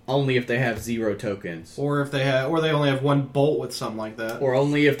only if they have 0 tokens. Or if they have, or they only have 1 bolt with something like that. Or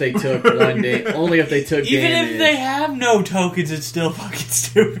only if they took only if they took Even damage. if they have no tokens, it's still fucking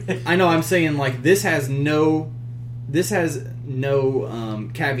stupid. I know, I'm saying like this has no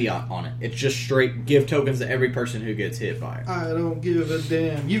caveat on it. It's just straight give tokens to every person who gets hit by it. I don't give a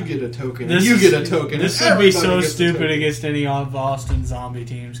damn. You get a token. This You is- get a token. This and would be everybody so gets a stupid token. against any of Boston zombie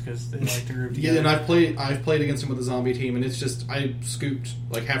teams because they like to group Yeah, together. and I've played against him with a zombie team, and it's just I scooped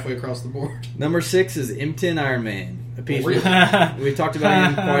like halfway across the board. Number 6 is M10 Iron Man. A piece Really? we've talked about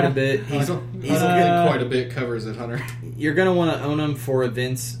him quite a bit. He's getting quite a bit covers it, Hunter. You're going to want to own him for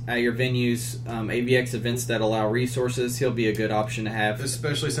events at your venues, AVX events that allow resources. He'll be a good option to have.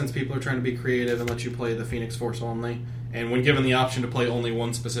 Especially since people are trying to be creative and let you play the Phoenix Force only. And when given the option to play only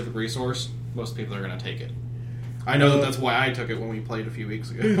one specific resource, most people are going to take it. I know that's why I took it when we played a few weeks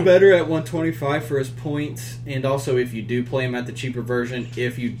He's ago. better at 125 for his points, and also if you do play him at the cheaper version,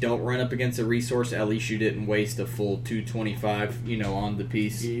 if you don't run up against a resource, at least you didn't waste a full 225, on the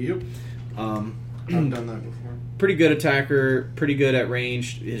piece. Yep, I've done that before. Pretty good attacker, pretty good at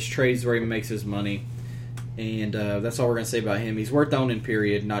range. His trades where he makes his money, and that's all we're going to say about him. He's worth owning,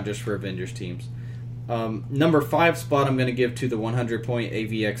 period, not just for Avengers teams. Number 5 spot I'm going to give to the 100-point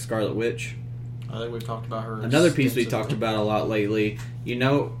AVX Scarlet Witch. I think we've talked about her. Another piece we extensively. talked about a lot lately. You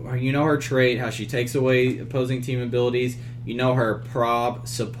know her trait, how she takes away opposing team abilities. You know her prob,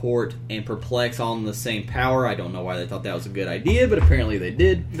 support, and perplex all in the same power. I don't know why they thought that was a good idea, but apparently they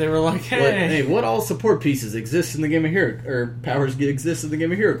did. They were like, But, hey. what all support pieces exist in the game of Hero or powers exist in the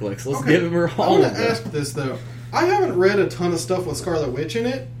game of HeroClix? Let's Okay, give her I all want of to them. ask this though. I haven't read a ton of stuff with Scarlet Witch in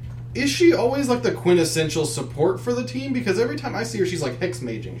it. Is she always like the quintessential support for the team? Because every time I see her, she's like hex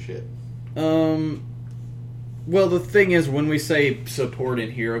maging shit. Well, the thing is, when we say support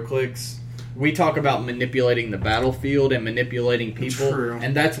in HeroClix, we talk about manipulating the battlefield and manipulating people, True.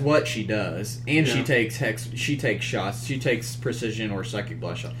 and that's what she does. And she Yeah. takes she takes shots, she takes precision or psychic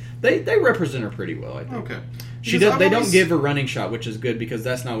blast shot. They represent her pretty well, I think. Okay. She Because does. They I've don't always- give her running shot, which is good because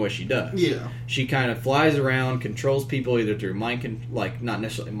that's not what she does. Yeah. She kind of flies around, controls people either through not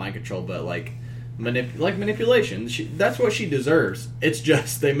necessarily mind control, but like manipulation. That's what she deserves. It's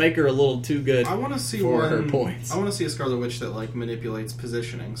just they make her a little too good. I want to see for one, her points. I want to see a Scarlet Witch that like manipulates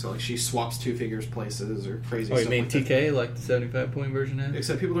positioning, so like she swaps 2 figures places or crazy. Oh, you stuff mean like that. TK like the 75-point version has?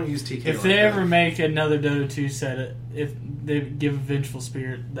 Except people don't use TK. If like they that. ever make another Dota 2 set, if they give Vengeful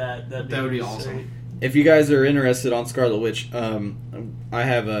Spirit, that That would be awesome. If you guys are interested on Scarlet Witch, I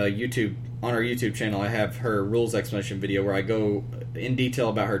have a YouTube on our YouTube channel. I have her rules explanation video where I go in detail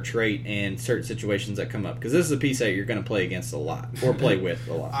about her trait and certain situations that come up because this is a piece that you're going to play against a lot or play with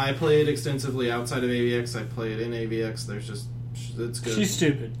a lot. I played extensively outside of AVX. I played in AVX. There's just it's good. She's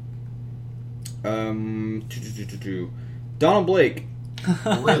stupid. Donald Blake,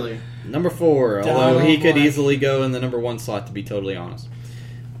 Really. number 4. Although Donald he could Blake. easily go in the number 1 slot, to be totally honest.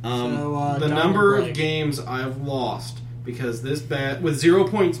 The Donald number Blake. of games I've lost because this with 0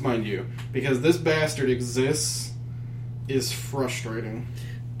 points, mind you, because this bastard exists is frustrating.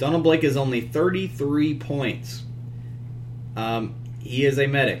 Donald Blake is only 33 points. he is a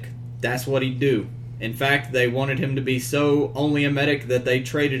medic. That's what he'd do. In fact, they wanted him to be so only a medic that they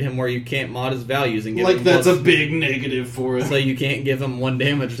traded him where you can't mod his values and give Like him that's plus, a big negative for it. so you can't give him 1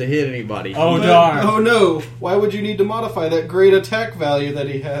 damage to hit anybody. Oh, But- darn. Oh no! Why would you need to modify that great attack value that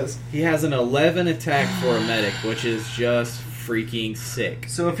he has? He has an 11 attack for a medic, which is just freaking sick.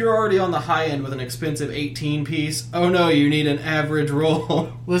 So if you're already on the high end with an expensive 18 piece, oh no, you need an average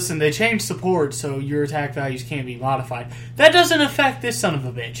roll. Listen, they changed support so your attack values can't be modified. That doesn't affect this son of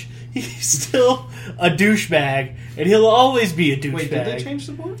a bitch. He's still a douchebag, and he'll always be a douchebag. Wait, did they change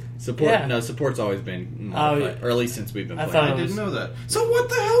support? Support? Yeah. No, support's always been modified, yeah. or at least since we've been I playing. thought I it was- didn't know that. So what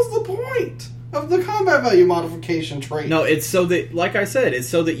the hell's the point of the combat value modification trait? No, it's so that, like I said, it's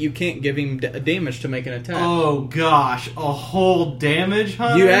so that you can't give him damage to make an attack. Oh gosh, a whole damage,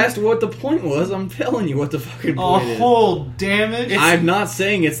 Hunter? You asked what the point was. I'm telling you what the fucking a point is. whole damage? I'm not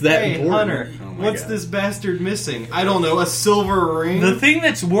saying it's that Hey, important. Hunter, Oh my what's God. this bastard missing? I don't know, a silver ring? The thing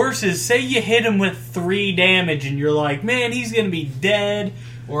that's worse is, say you hit him with 3 damage, and you're like, man, he's gonna be dead.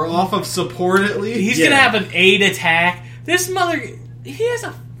 Or off of support at least? He's Yeah. gonna have an 8 attack. This mother, he has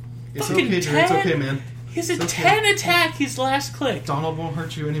a It's fucking okay, Drew, it's 10. okay, man. He has a It's okay. 10 attack his last click. Donald won't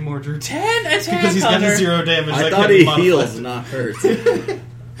hurt you anymore, Drew. 10 attack, Because he's got Hunter. a 0 damage. I that thought can't be he modified. heals, not hurts.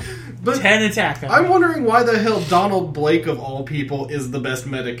 But 10 attack, Hunter. I'm wondering why the hell Donald Blake, of all people, is the best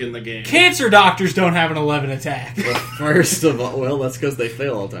medic in the game. Cancer doctors don't have an 11 attack. Well, first of all, well, that's because they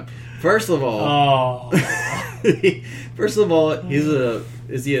fail all the time. First of all, Oh.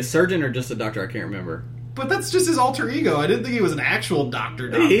 is he a surgeon or just a doctor? I can't remember. But that's just his alter ego. I didn't think he was an actual doctor.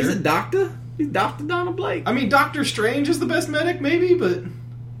 He's a doctor. He's Dr. Donald Blake. I mean, Doctor Strange is the best medic, maybe, but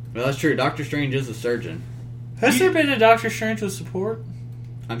Well, that's true. Doctor Strange is a surgeon. Has there been a Doctor Strange with support?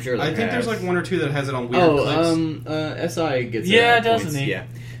 I'm sure. I think there's like 1 or 2 that has it on weird clips. SI gets it Yeah, at doesn't points, he? Yeah.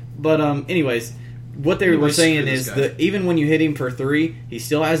 But anyways, what they Anyway, were saying screw this is guy. that even when you hit him for 3, he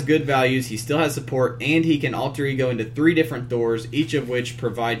still has good values, he still has support, and he can alter ego into 3 different doors, each of which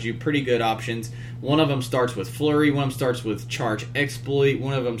provides you pretty good options. One of them starts with Flurry, one of them starts with Charge Exploit,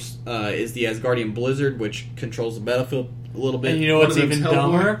 one of them is the Asgardian Blizzard, which controls the battlefield a little bit. And you know One what's of them's even Hellboy.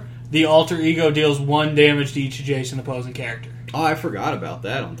 dumber? The alter ego deals 1 damage to each adjacent opposing character. Oh, I forgot about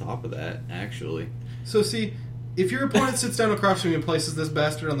that on top of that, actually. So see, if your opponent sits down across from you and places this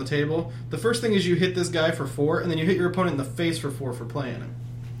bastard on the table, the first thing is you hit this guy for 4, and then you hit your opponent in the face for 4 for playing him.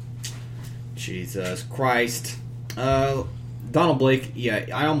 Jesus Christ. Donald Blake, yeah,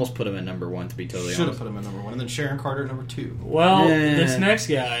 I almost put him at number 1, to be totally Should have honest. put him at number 1, and then Sharon Carter at number 2. Well, Yeah. this next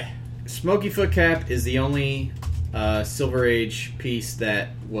guy. Smoky Foot Cap is the only Silver Age piece that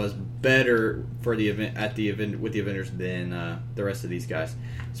was better for the event with the Avengers than the rest of these guys.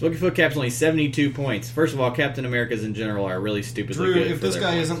 Smoky Foot Cap's only 72 points. First of all, Captain Americas in general are really stupidly Drew, good. if for this their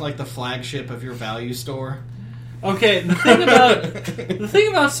guy points. isn't like the flagship of your value store, Okay, the thing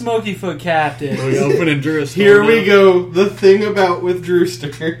about Smoky Foot Cap we is opening Drew a store here now. we go. The thing about with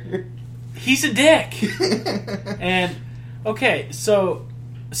Drewster. he's a dick. And okay, so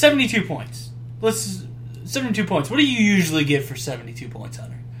 72 points. 72 points. What do you usually get for 72 points,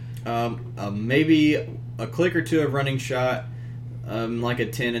 Hunter? Maybe a click or 2 of running shot, like a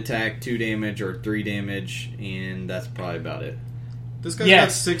 10 attack, 2 damage, or 3 damage, and that's probably about it. This guy's got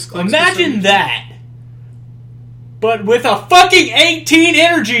Yes. 6 clicks. Imagine that. But with a fucking 18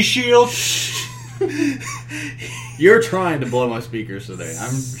 energy shield. You're trying to blow my speakers today.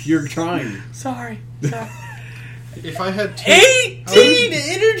 You're trying. Sorry. If I had 2... 18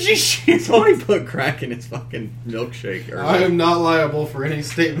 energy shield. Somebody put crack in his fucking milkshake. I am not liable for any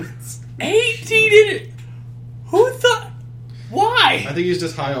statements. 18 energy. Who thought? Why? I think he's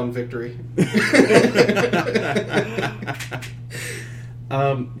just high on victory.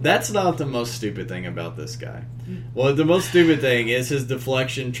 That's not the most stupid thing about this guy. Well, the most stupid thing is his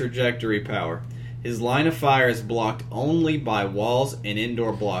deflection trajectory power. His line of fire is blocked only by walls and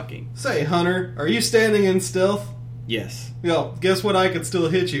indoor blocking. Say, Hunter, are you standing in stealth? Yes. Yo, guess what? I can still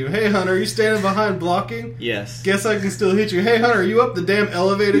hit you. Hey, Hunter, are you standing behind blocking? Yes. Guess I can still hit you. Hey, Hunter, are you up the damn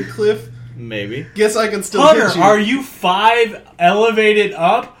elevated cliff? Maybe. Guess I can still Hunter, hit you. are you 5 elevated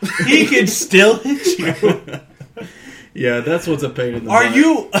up? He can still hit you. Yeah, that's what's a pain in the Are butt.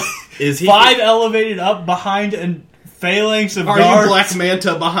 you Is he 5 elevated up behind a phalanx of Are guards? you Black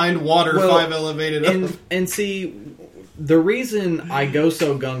Manta behind water, Well, 5 elevated up? And see, the reason I go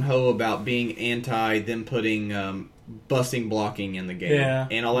so gung ho about being anti them putting busting blocking in the game Yeah.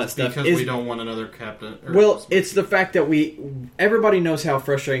 and all that stuff Because is we don't want another captain. well, it's the fact that everybody knows how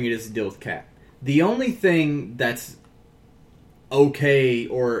frustrating it is to deal with Cap. The only thing that's okay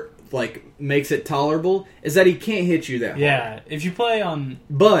or makes it tolerable is that he can't hit you that hard. Yeah, if you play on...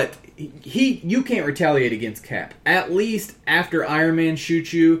 But you can't retaliate against Cap. At least after Iron Man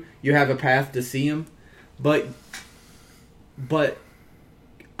shoots you, you have a path to see him. But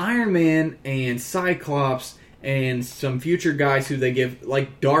Iron Man and Cyclops and some future guys who they give,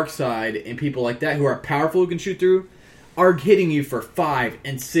 like Darkseid and people like that who are powerful who can shoot through, are hitting you for 5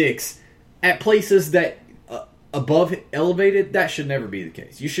 and 6 at places that above elevated. That should never be the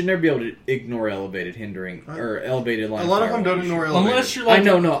case. You should never be able to ignore elevated hindering or elevated line. A lot of fire them don't range. ignore elevated. Unless you're like... I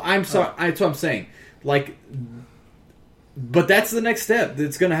know, no. I'm sorry. That's what I'm saying. Like, but that's the next step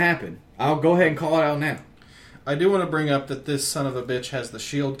that's going to happen. I'll go ahead and call it out now. I do want to bring up that this son of a bitch has the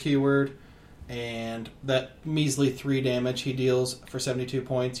shield keyword, and that measly 3 damage he deals for 72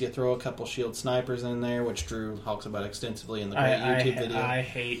 points. You throw a couple shield snipers in there, which Drew talks about extensively in the great YouTube video. I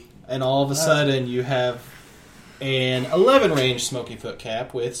hate... And all of a sudden, you have an 11 range Smoky Foot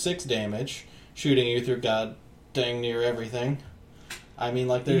Cap with 6 damage, shooting you through god dang near everything. I mean,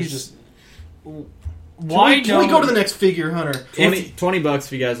 like, there's just... Why Can we go to the next figure, Hunter? $20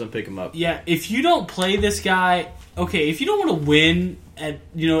 if you guys don't pick him up. Yeah, if you don't play this guy... Okay, if you don't want to win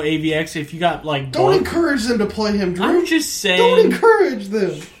at, AVX, if you got, like... Don't encourage them to play him, Drew. I'm just saying... Don't encourage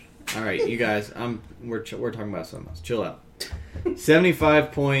them. All right, you guys, we're talking about something else. Chill out.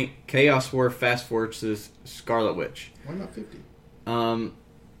 75-point Chaos War Fast Forces Scarlet Witch. Why not 50?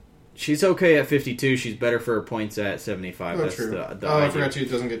 She's okay at 52. She's better for her points at 75. Oh, That's true. the I idea. forgot she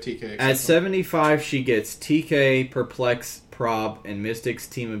doesn't get TK. At 75, she gets TK, Perplex, Prob, and Mystic's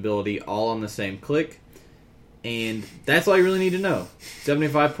team ability all on the same click. And that's all you really need to know.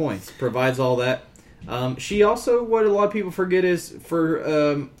 75 points. Provides all that. She also, what a lot of people forget is,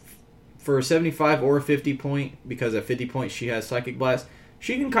 for 75 or 50 point, because at 50 points she has Psychic Blast,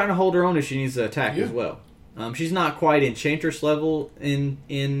 she can kind of hold her own if she needs to attack as well. She's not quite Enchantress level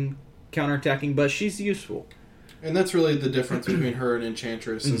in counterattacking, but she's useful. And that's really the difference between her and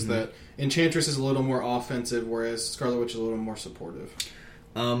Enchantress, is that Enchantress is a little more offensive, whereas Scarlet Witch is a little more supportive.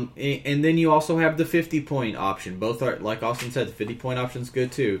 And then you also have the 50-point option. Both are, like Austin said, the 50-point option is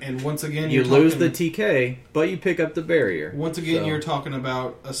good too. And once again, you lose the TK, but you pick up the barrier. Once again, you're talking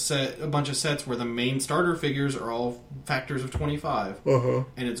about a bunch of sets where the main starter figures are all factors of 25, and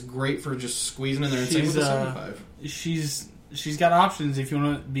it's great for just squeezing in there. And same with the 75. She's got options. If you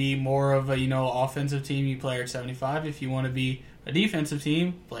want to be more of a offensive team, you play her at 75. If you want to be a defensive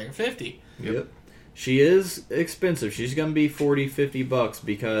team, play her 50. Yep. She is expensive. She's going to be $40-$50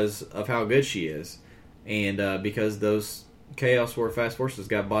 because of how good she is. And because those Chaos War Fast Forces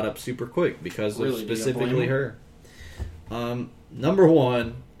got bought up super quick because of specifically her. Number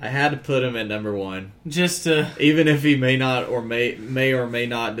 1, I had to put him at number 1. Just to... Even if he may not or may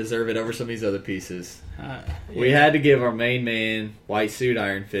not deserve it over some of these other pieces. We had to give our main man, White Suit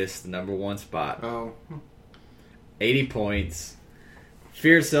Iron Fist, the number 1 spot. 80 points.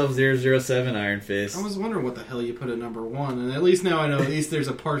 Fear Self 007 Iron Fist. I was wondering what the hell you put at number 1, and at least now I know at least there's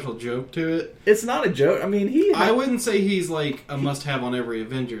a partial joke to it. It's not a joke. I mean, I wouldn't say he's like a must-have on every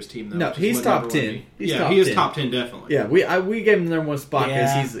Avengers team, though. No, he's top 10. He is top 10, definitely. Yeah, we gave him the number 1 spot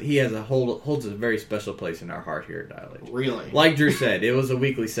because he has holds a very special place in our heart here at Dial-H. Really? Like Drew said, it was a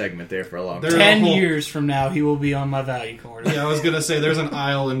weekly segment there for a long time. 10 years from now, he will be on my value corner. Yeah, I was going to say, there's an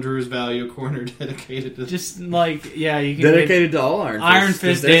aisle in Drew's value corner dedicated to... Just like, you can dedicated to all Iron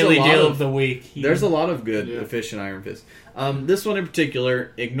Fist Daily Deal of the Week. There's a lot of good efficient Iron Fist. This one in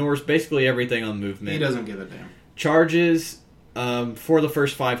particular ignores basically everything on movement. He doesn't give a damn. Charges for the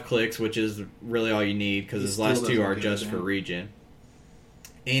first 5 clicks, which is really all you need because his last 2 are just for regen.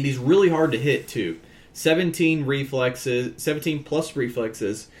 And he's really hard to hit too. 17 plus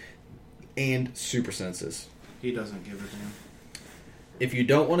reflexes, and super senses. He doesn't give a damn. If you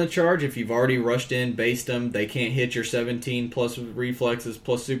don't want to charge, if you've already rushed in, based them, they can't hit your 17 plus reflexes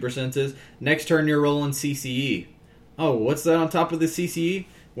plus super senses. Next turn, you're rolling CCE. Oh, what's that on top of the CCE?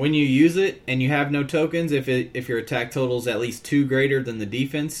 When you use it and you have no tokens, if your attack total is at least 2 greater than the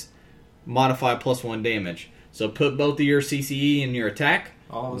defense, modify +1 damage. So put both of your CCE in your attack,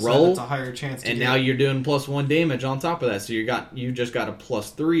 all of a sudden it's a higher chance to and now you're doing +1 damage on top of that. So you just got a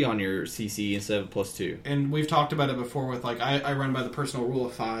 +3 on your CCE instead of +2. And we've talked about it before with like I run by the personal rule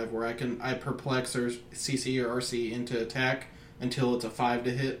of 5 where I perplex or CC or RC into attack until it's a 5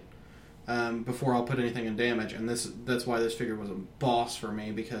 to hit before I'll put anything in damage. And that's why this figure was a boss for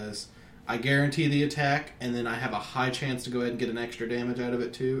me, because I guarantee the attack and then I have a high chance to go ahead and get an extra damage out of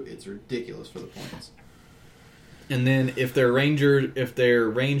it too. It's ridiculous for the points. And then if their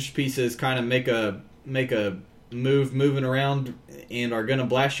ranged pieces kind of make a move moving around and are going to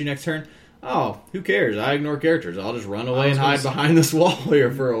blast you next turn, oh, who cares? I ignore characters. I'll just run I away was and gonna hide say- behind this wall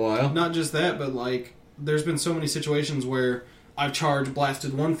here for a while. Not just that, but like, there's been so many situations where I've charged,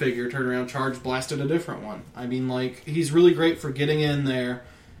 blasted one figure, turned around, charged, blasted a different one. I mean, like, he's really great for getting in there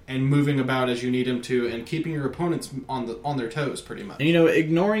and moving about as you need him to, and keeping your opponents on their toes, pretty much. And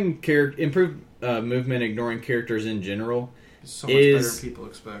ignoring improved movement, ignoring characters in general. So much better is- than people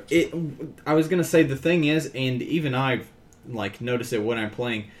expect. I was gonna say the thing is, and even I've noticed it when I'm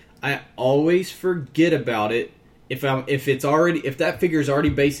playing. I always forget about it if that figure's already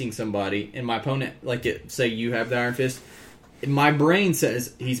basing somebody, and my opponent say you have the Iron Fist. My brain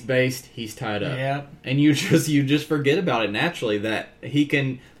says he's based, he's tied up, Yep. and you just forget about it naturally that he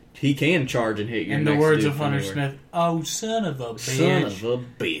can charge and hit you. In the words of Hunter Smith, "Oh, son of a bitch." Son of a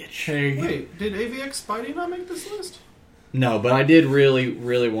bitch. There you go. Wait, did AVX Spidey not make this list? No, but I did really,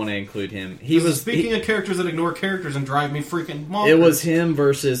 really want to include him. Speaking of characters that ignore characters and drive me freaking bonkers. It was him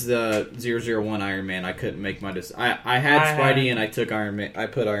versus the 001 Iron Man. I couldn't make my decision. I had Spidey and I took Iron Man. I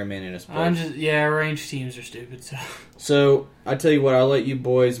put Iron Man in his place. Ranged teams are stupid. So I tell you what, I'll let you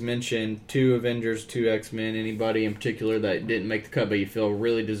boys mention 2 Avengers, 2 X-Men. Anybody in particular that didn't make the cut but you feel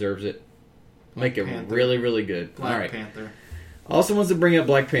really deserves it. Make it Panther. really, really good. Black All right. Panther. Also wants to bring up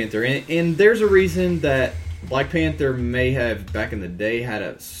Black Panther, and there's a reason that Black Panther may have, back in the day, had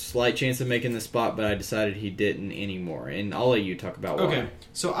a slight chance of making the spot, but I decided he didn't anymore. And I'll let you talk about why. Okay,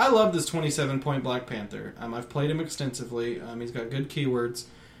 so I love this 27-point Black Panther. I've played him extensively. He's got good keywords.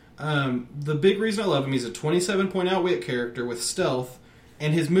 The big reason I love him, he's a 27-point outwit character with stealth,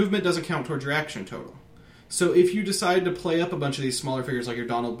 and his movement doesn't count towards your action total. So if you decide to play up a bunch of these smaller figures like your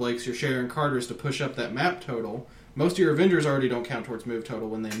Donald Blakes, your Sharon Carters to push up that map total, most of your Avengers already don't count towards move total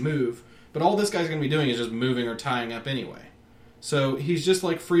when they move. But all this guy's going to be doing is just moving or tying up anyway. So he's just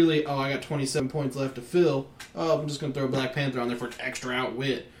freely, I got 27 points left to fill. Oh, I'm just going to throw Black Panther on there for extra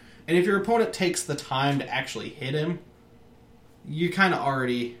outwit. And if your opponent takes the time to actually hit him, you kind of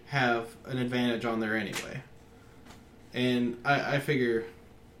already have an advantage on there anyway. And I figure,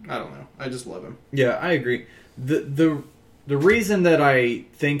 I don't know, I just love him. Yeah, I agree. The reason that I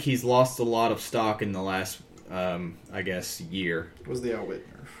think he's lost a lot of stock in the last, year Was the outwit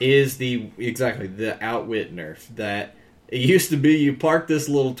nerf. is the outwit nerf that it used to be. You park this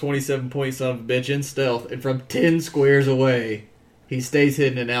little 27-point son of a bitch in stealth, and from 10 squares away he stays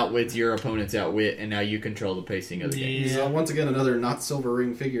hidden and outwits your opponent's outwit, and now you control the pacing of the game. He's once again another not silver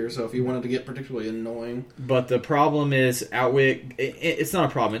ring figure, so if you wanted to get particularly annoying. But the problem is outwit. It's not a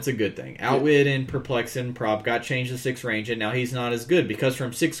problem. It's a good thing. Outwit and perplex and prop got changed to 6 range, and now he's not as good because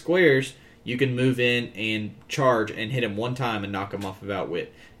from 6 squares you can move in and charge and hit him one time and knock him off of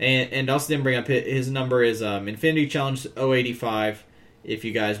outwit. And also didn't bring up his number is Infinity Challenge 085 if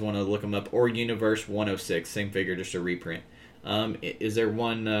you guys want to look him up, or Universe 106, same figure, just a reprint. Is there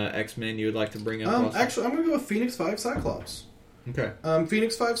one X-Men you would like to bring up? Also? Actually, I'm going to go with Phoenix 5 Cyclops. Okay.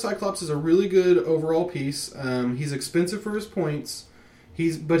 Phoenix 5 Cyclops is a really good overall piece. He's expensive for his points,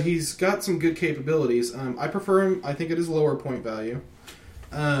 but he's got some good capabilities. I prefer him, I think, at his lower point value.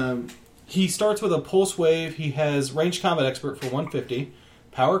 He starts with a Pulse Wave. He has Ranged Combat Expert for 150.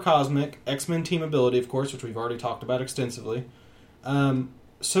 Power Cosmic. X-Men Team Ability, of course, which we've already talked about extensively.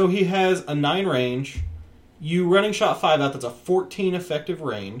 So he has a 9 range. You running shot 5 out, that's a 14 effective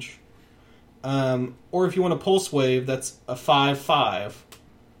range. Or if you want a Pulse Wave, that's a 5/5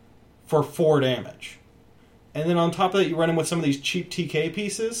 for 4 damage. And then on top of that, you run him with some of these cheap TK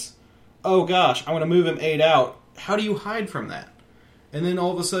pieces. Oh gosh, I want to move him 8 out. How do you hide from that? And then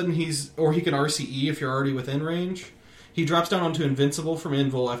all of a sudden he can RCE if you're already within range. He drops down onto Invincible from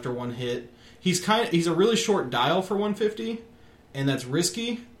Invul after 1 hit. He's a really short dial for 150, and that's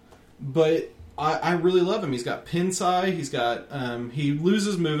risky, but I really love him. He's got Pinsai, he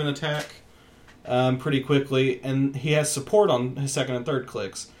loses move and attack pretty quickly, and he has support on his second and third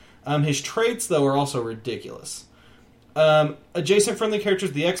clicks. His traits, though, are also ridiculous. Adjacent friendly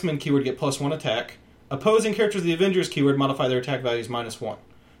characters, the X-Men keyword, get +1 attack. Opposing characters, the Avengers keyword, modify their attack values -1.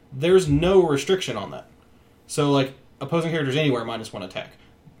 There's no restriction on that. So, opposing characters anywhere, -1 attack.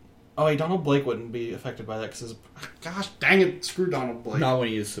 Oh, wait, Donald Blake wouldn't be affected by that because gosh dang it, screw Donald Blake. Not when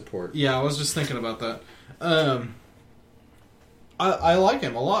you use support. Yeah, I was just thinking about that. I like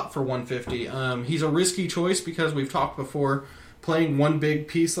him a lot for 150. He's a risky choice because we've talked before. Playing one big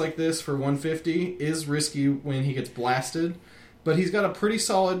piece like this for 150 is risky when he gets blasted. But he's got a pretty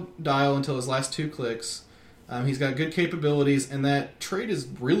solid dial until his last 2 clicks. He's got good capabilities, and that trait is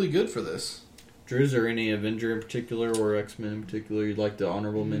really good for this. Drew, is there any Avenger in particular or X-Men in particular you'd like to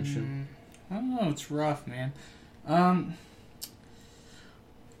honorable mention? I don't know. It's rough, man.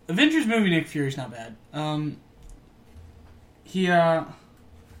 Avengers movie Nick Fury's not bad.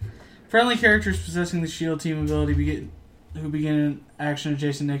 Friendly characters possessing the shield team ability who begin an action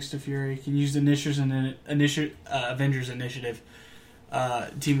adjacent next to Fury can use the Avengers Initiative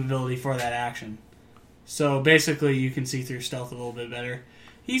team ability for that action. So basically, you can see through stealth a little bit better.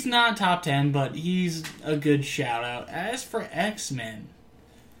 He's not top 10, but he's a good shout out. As for X-Men,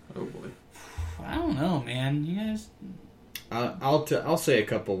 Oh boy. I don't know, man. You guys, I'll say a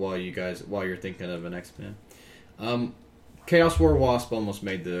couple while you're thinking of an X-Men. Chaos War Wasp almost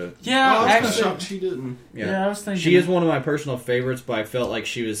made the. yeah, I was kinda actually, shocked she didn't. yeah, I was thinking She is one of my personal favorites, but I felt like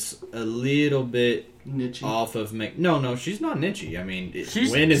she was a little bit Niche. off of No, she's not niche. I mean,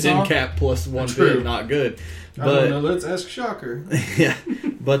 She's win is in soft. cap plus 1 True. bid, not good. I don't know. But Let's ask Shocker. yeah,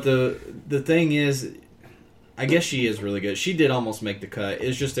 but the thing is, I guess she is really good. She did almost make the cut.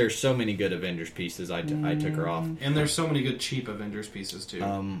 It's just there's so many good Avengers pieces. I took her off. And there's so many good cheap Avengers pieces too.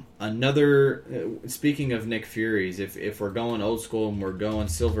 Speaking of Nick Fury's, if we're going old school and we're going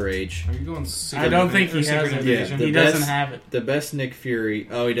Silver Age, Are you going? I don't think he Secret has it. Invasion? Yeah, He the doesn't best- have it. the best Nick Fury.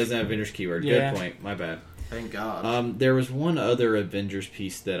 Oh, he doesn't have Avengers keyword. Yeah. Good point. My bad. Thank God. There was one other Avengers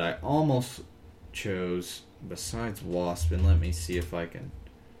piece that I almost chose besides Wasp, and let me see if I can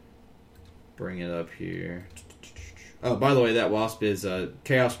bring it up here. Oh, by the way, that Wasp is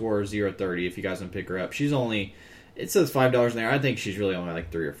Chaos War 030. If you guys want to pick her up, she's only. It says $5 in there. I think she's really only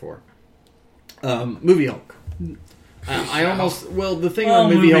like 3 or 4. Movie Hulk. I almost. Well, the thing Well,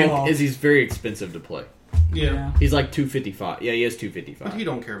 about Movie Movie Hulk Hulk. is he's very expensive to play. yeah. He's like $255. Yeah, he is $255. But he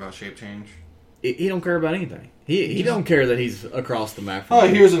don't care about shape change. He don't care about anything. He don't care that he's across the map. Hi, From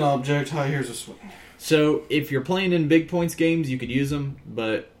you. here's an object. Hi, here's a swing. So if you're playing in big points games, you could use him,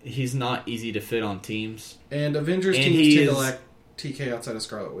 but he's not easy to fit on teams. And Avengers And teams he take a is- lack TK outside of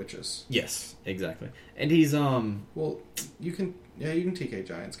Scarlet Witches. Yes, exactly. And he's Well, you can TK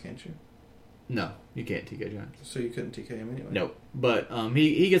Giants, can't you? no, you can't TK Giants. So you couldn't TK him anyway. No, but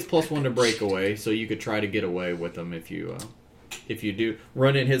he gets +1 to break away, so you could try to get away with him if you do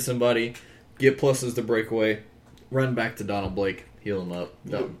run and hit somebody, get pluses to break away, run back to Donald Blake, heal him up.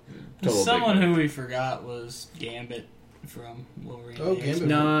 Yep. Total Someone big who we forgot was Gambit from Wolverine. Oh, X. Gambit.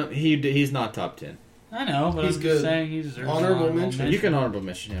 no, he's not top 10. I know, but He's I'm good. just saying he deserves Honorable an mention. You can honorable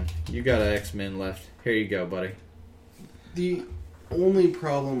mention him. You got an X-Men left. Here you go, buddy. The only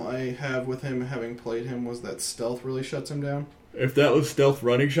problem I have with him having played him was that stealth really shuts him down. If that was stealth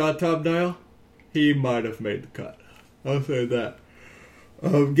running shot top dial, he might have made the cut. I'll say that.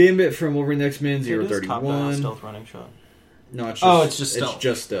 Gambit from Wolverine X-Men So it is top down 031. stealth running shot. No, it's just, Oh, it's just stealth. It's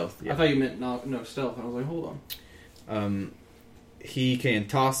just stealth. Yeah. I thought you meant no stealth. I was like, hold on. He can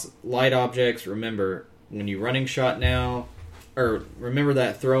toss light objects. Remember, when you running shot now, or remember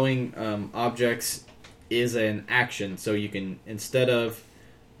that throwing objects is an action, so you can, instead of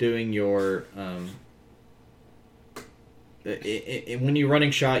doing your when you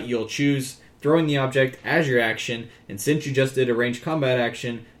running shot, you'll choose throwing the object as your action, and since you just did a ranged combat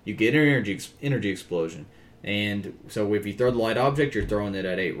action, you get an energy explosion. And so if you throw the light object, you're throwing it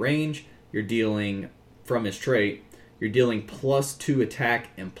at 8 range. You're dealing, from his trait, you're dealing +2 attack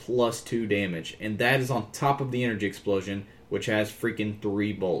and +2 damage, and that is on top of the energy explosion, which has freaking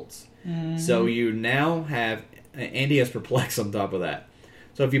 3 bolts. So you now have, and he has perplex on top of that.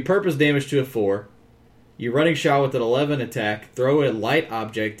 So if you purpose damage to a 4, you running shot with an 11 attack, throw a light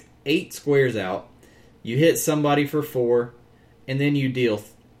object 8 squares out, you hit somebody for 4, and then you deal,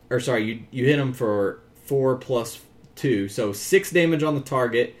 you hit them for 4 plus 2, so 6 damage on the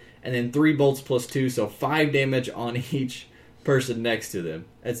target, and then 3 bolts plus 2, so 5 damage on each person next to them.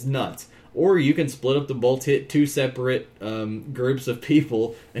 That's nuts. Or you can split up the bolts, hit 2 separate groups of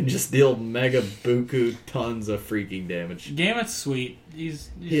people, and just deal mega buku tons of freaking damage. Gambit's sweet. He's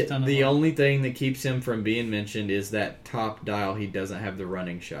Yeah, done the only thing that keeps him from being mentioned is that top dial. He doesn't have the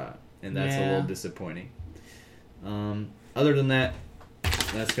running shot, and that's a Yeah. little disappointing. Other than that,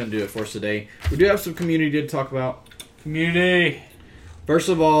 that's going to do it for us today. We do have some community to talk about. community. First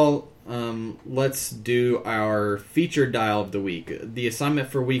of all, let's do our featured dial of the week. The assignment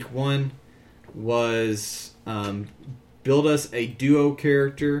for week 1 was build us a duo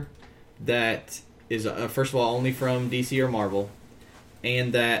character that is first of all only from DC or Marvel,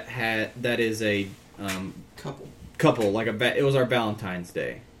 and that is a couple like it was our Valentine's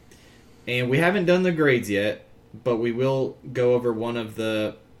Day, and we haven't done the grades yet, but we will go over one of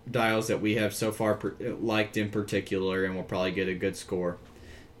the dials that we have so far liked in particular, and we'll probably get a good score.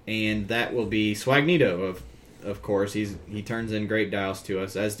 And that will be Swagnito, of course. He turns in great dials to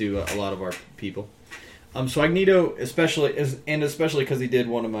us, as do a lot of our people. Swagnito, especially because he did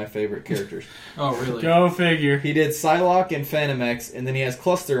one of my favorite characters. Oh, really? Go figure. He did Psylocke and Phantom X, and then he has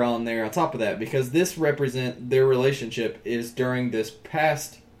Cluster on there on top of that, because this represent their relationship is during this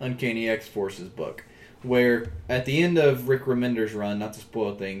past Uncanny X-Forces book, where at the end of Rick Remender's run, not to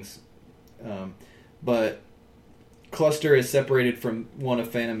spoil things, but Cluster is separated from one of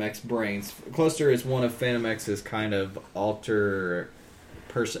Phantom X's brains. Cluster is one of Phantom X's kind of alternate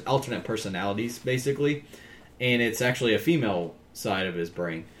personalities, basically, and it's actually a female side of his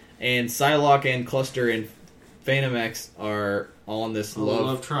brain. And Psylocke and Cluster and Phantom X are on this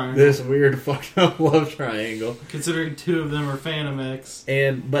love triangle. this weird fucked up love triangle. Considering 2 of them are Phantom X.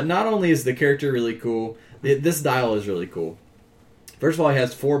 But not only is the character really cool, this dial is really cool. First of all, it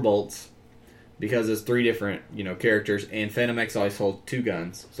has 4 bolts because it's 3 different characters, and Phantom X always holds 2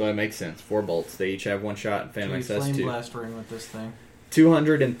 guns, so it makes sense. 4 bolts. They each have 1 shot, and Phantom X has 2. Flame blast ring with this thing.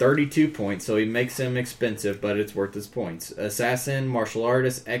 232 points, so he makes him expensive, but it's worth his points. Assassin, Martial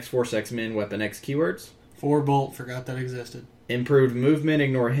Artist, X-Force, X-Men, Weapon X keywords. 4 bolt, forgot that existed. Improved movement,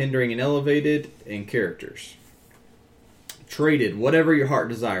 ignore hindering and elevated, and characters. Traded, whatever your heart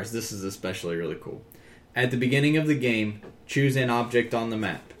desires. This is especially really cool. At the beginning of the game, choose an object on the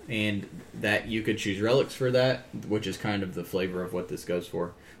map, and that you could choose relics for that, which is kind of the flavor of what this goes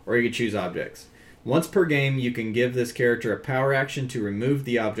for, or you could choose objects. Once per game, you can give this character a power action to remove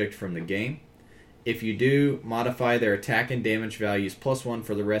the object from the game. If you do, modify their attack and damage values +1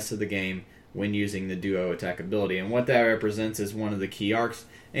 for the rest of the game when using the duo attack ability. And what that represents is one of the key arcs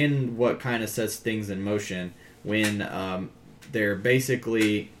and what kind of sets things in motion when they're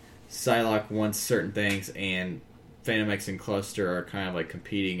basically Psylocke wants certain things and Phantom X and Cluster are kind of like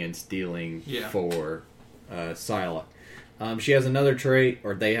competing and stealing for Psylocke. She has another trait,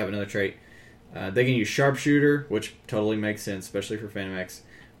 or they have another trait. They can use Sharpshooter, which totally makes sense, especially for Phantom X.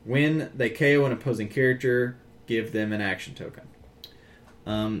 When they KO an opposing character, give them an action token.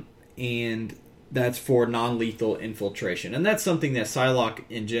 And that's for non-lethal infiltration. And that's something that Psylocke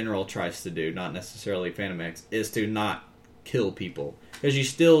in general tries to do, not necessarily Phantom X, is to not kill people. Because she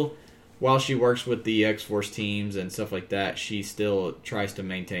still, while she works with the X-Force teams and stuff like that, she still tries to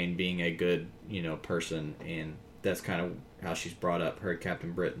maintain being a good, person. And that's kind of how she's brought up, her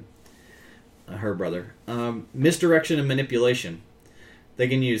Captain Britain. Her brother. Misdirection and manipulation. They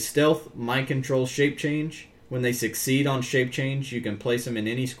can use stealth, mind control, shape change. When they succeed on shape change, you can place them in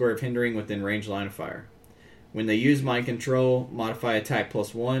any square of hindering within range line of fire. When they use mind control, modify attack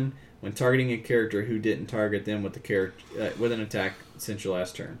 +1 when targeting a character who didn't target them with with an attack since your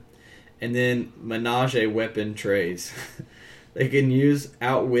last turn. And then menage a weapon trays. They can use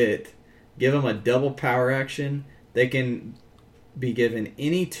outwit, give them a double power action. They can be given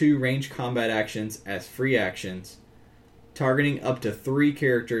any 2 range combat actions as free actions, targeting up to 3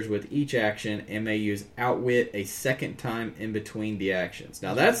 characters with each action, and may use outwit a second time in between the actions.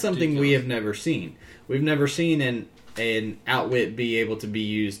 Now that's something we have never seen. We've never seen an outwit be able to be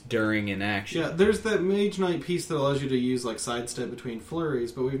used during an action. Yeah, there's that Mage Knight piece that allows you to use like sidestep between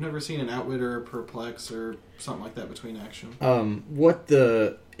flurries, but we've never seen an outwit or a perplex or something like that between action.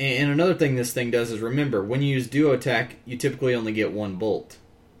 And another thing this thing does is, remember, when you use duo attack, you typically only get 1 bolt.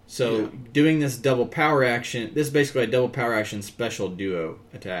 So doing this double power action, this is basically a double power action special duo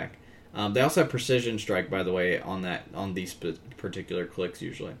attack. They also have precision strike, by the way, on these particular clicks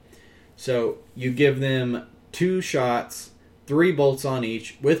usually. So you give them 2 shots, 3 bolts on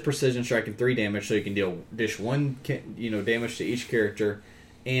each with precision strike and 3 damage, so you can dish 1 damage to each character,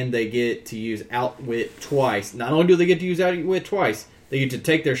 and they get to use outwit twice. Not only do they get to use outwit twice, they get to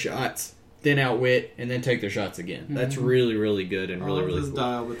take their shots, then outwit, and then take their shots again. Mm-hmm. That's really, really good and really, really cool. I love this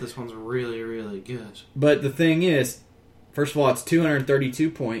dial, but this one's really, really good. But the thing is, first of all, it's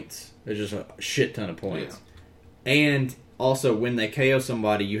 232 points. There's just a shit ton of points. Yeah. And also, when they KO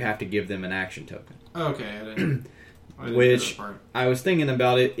somebody, you have to give them an action token. Okay, I didn't which I was thinking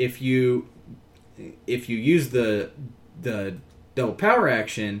about it. If you use the double power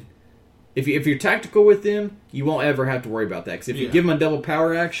action, if you're tactical with them, you won't ever have to worry about that. Because if you give them a double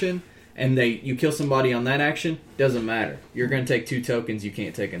power action and you kill somebody on that action, doesn't matter. You're going to take 2 tokens. You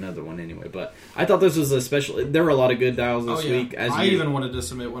can't take another one anyway. But I thought this was there were a lot of good dials this week. I even wanted to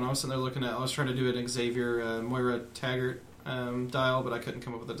submit when I was sitting there looking at. I was trying to do an Xavier Moira Taggart dial, but I couldn't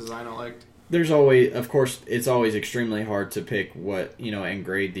come up with a design I liked. There's always, of course, it's always extremely hard to pick what and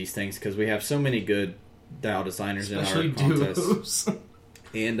grade these things because we have so many good dial designers especially in our contests.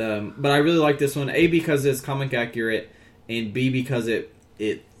 And but I really like this one. A, because it's comic accurate, and B, because it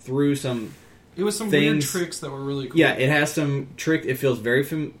threw some. It was some weird tricks that were really cool. Yeah, it has some trick. It feels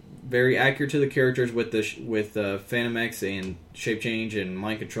very accurate to the characters with Phantom X and shape change and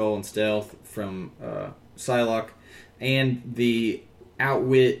mind control and stealth from Psylocke, and the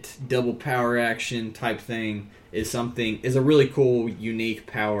outwit double power action type thing is a really cool, unique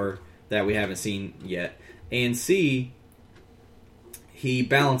power that we haven't seen yet. And C, he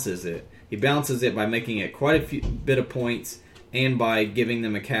balances it. He balances it by making it quite a bit of points, and by giving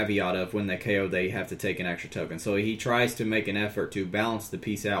them a caveat of when they KO, they have to take an extra token. So he tries to make an effort to balance the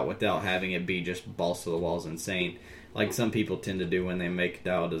piece out without having it be just balls to the walls insane, like some people tend to do when they make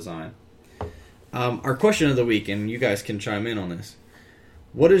dial design. Our question of the week, and you guys can chime in on this.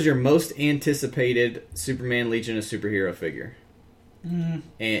 What is your most anticipated Superman Legion of Superhero figure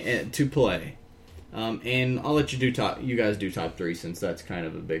and to play? And I'll let you guys do top 3 since that's kind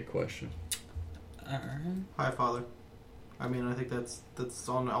of a big question. Hi, Father. I mean, I think that's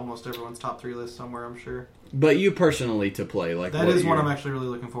on almost everyone's top 3 list somewhere, I'm sure. But you personally to play, like that is one I'm actually really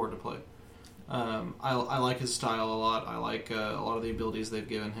looking forward to play. I like his style a lot. I like a lot of the abilities they've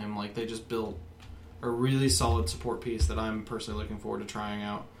given him. Like, they just built a really solid support piece that I'm personally looking forward to trying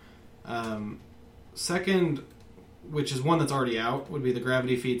out. Second, which is one that's already out, would be the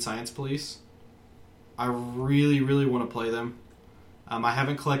Gravity Feed Science Police. I really, really want to play them. I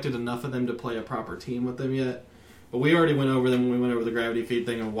haven't collected enough of them to play a proper team with them yet. But we already went over them when we went over the Gravity Feed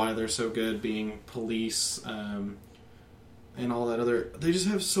thing of why they're so good, being police and all that other... They just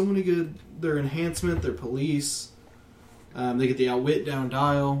have so many good... Their enhancement, their police. They get the Outwit down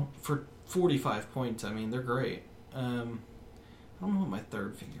dial for 45 points. I mean, they're great. I don't know what my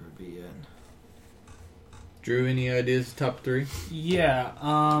third figure would be yet. Drew, any ideas? Top 3?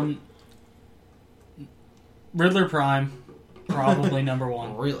 Yeah. Riddler Prime, probably number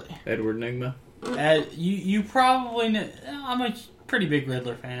 1. Really? Edward Nygma? You probably know, I'm a pretty big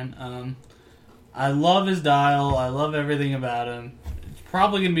Riddler fan. I love his dial. I love everything about him. It's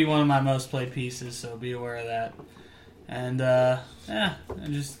probably going to be one of my most played pieces, so be aware of that. And, I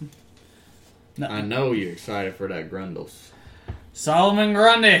know you're excited for that Grundles. Solomon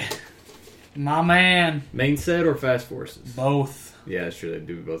Grundy, my man. Main set or Fast Forces? Both. Yeah, sure, they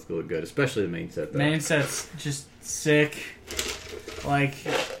do both look good, especially the main set, though. Main set's just sick. Like,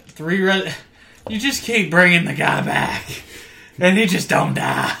 3 you just keep bringing the guy back, and he just don't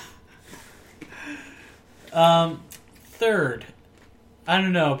die. Third, I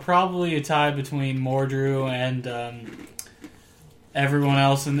don't know, probably a tie between Mordrew and everyone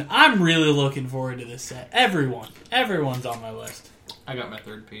else, and I'm really looking forward to this set. Everyone's on my list. I got my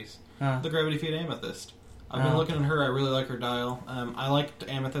third piece. Huh. The Gravity Feed Amethyst. I've been looking at her. I really like her dial. I liked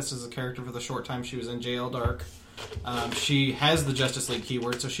Amethyst as a character for the short time she was in JL Dark. She has the Justice League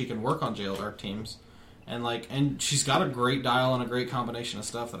keyword, so she can work on JL Dark teams, and she's got a great dial and a great combination of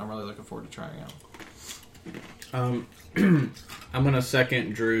stuff that I'm really looking forward to trying out. I'm gonna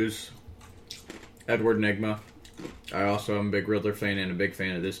second Drew's Edward Nygma. I also am a big Riddler fan and a big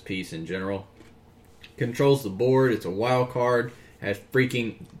fan of this piece in general. Controls the board. It's a wild card. Has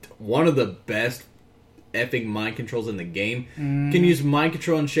freaking one of the best effing mind controls in the game. Can use mind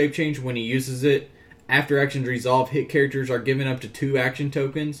control and shape change when he uses it. After actions resolve, hit characters are given up to 2 action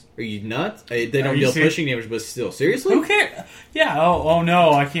tokens. Are you nuts? They don't deal pushing damage, but still. Seriously? Who cares? Yeah, oh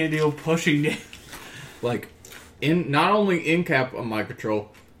no, I can't deal pushing damage. Like, not only in-cap on mind control,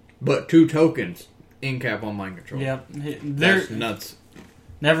 but 2 tokens in-cap on mind control. Yep. That's nuts.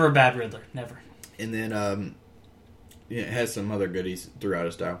 Never a bad Riddler. Never. And then it has some other goodies throughout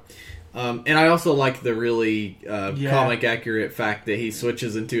his style. And I also like the really comic accurate fact that he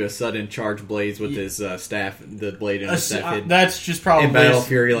switches into a sudden charge blades with his staff, the blade in his staff hidden. That's just probably in Battle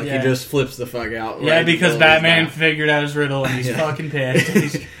Fury, he just flips the fuck out. Yeah, because Batman figured out his riddle and he's fucking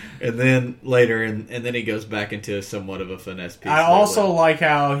pissed. And then later, and then he goes back into somewhat of a finesse piece. I also like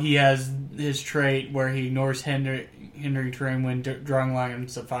how he has his trait where he ignores hindering terrain when drawing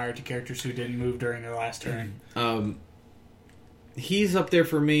lines of fire to characters who didn't move during their last turn. He's up there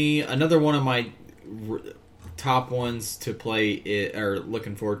for me. Another one of my top ones to play or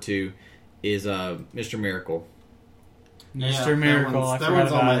looking forward to is Mr. Miracle. Mr. Miracle, that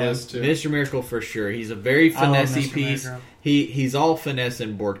one's on my list too. Mr. Miracle for sure. He's a very finessey piece. Miracle. He's all finesse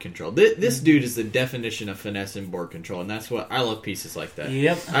and board control. This dude is the definition of finesse and board control, and that's what I love pieces like that.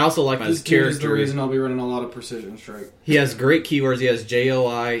 Yep. I also like his This character. is the reason I'll be running a lot of Precision Strike. He has great keywords. He has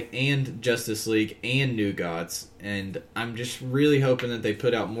JLI and Justice League and New Gods, and I'm just really hoping that they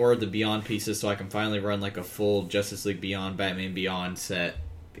put out more of the Beyond pieces so I can finally run like a full Justice League Beyond, Batman Beyond set,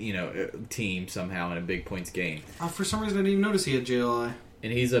 team somehow in a big points game. For some reason, I didn't even notice he had JLI.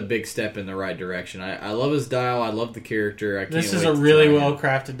 And he's a big step in the right direction. I love his dial. I love the character. This is a really well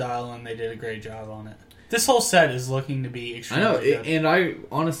crafted dial, and they did a great job on it. This whole set is looking to be extremely good. And I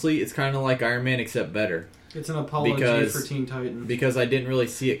honestly, it's kind of like Iron Man except better. It's an apology for Teen Titans. Because I didn't really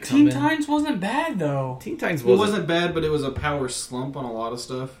see it coming. Teen Titans wasn't bad, though. Teen Titans wasn't bad, but it was a power slump on a lot of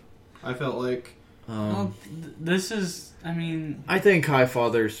stuff. I felt like This is, I mean... I think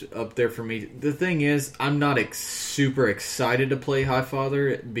Highfather's up there for me. The thing is, I'm not super excited to play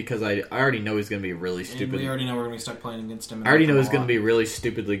Highfather because I already know he's going to be really stupid. And we already know we're going to be stuck playing against him. I already know he's going to be really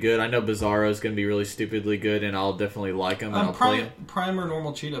stupidly good. I know Bizarro's going to be really stupidly good, and I'll definitely like him, and I'll play him. Prime or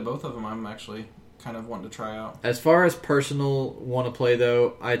Normal Cheetah, both of them I'm actually kind of wanting to try out. As far as personal want to play,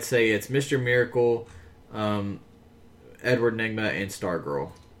 though, I'd say it's Mr. Miracle, Edward Nigma, and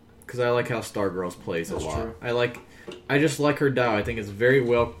Stargirl. Because I like how Stargirl plays a lot. True. I just like her Dow. I think it's very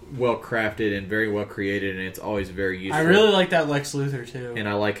well crafted and very well created, and it's always very useful. I really like that Lex Luthor, too. And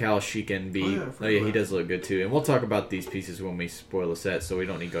I like how she can be... he does look good, too. And we'll talk about these pieces when we spoil the set, so we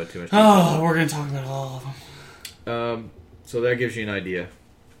don't need to go too much detail. We're going to talk about all of them. So that gives you an idea.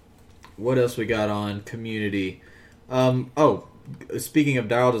 What else we got on Community? Speaking of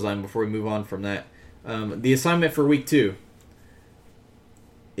dial design, before we move on from that, the assignment for week 2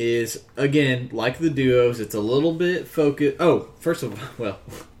 is, again, like the duos, it's a little bit focused. Oh, first of all, well,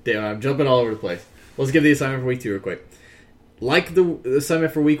 damn, I'm jumping all over the place. Let's give the assignment for week 2 real quick. Like the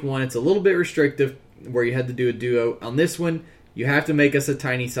assignment for week 1, it's a little bit restrictive where you had to do a duo. On this one, you have to make us a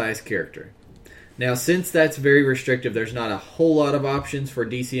tiny size character. Now, since that's very restrictive, there's not a whole lot of options for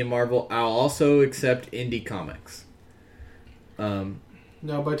DC and Marvel. I'll also accept indie comics.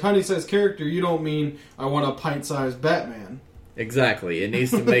 Now, by tiny size character, you don't mean I want a pint-sized Batman. Exactly. It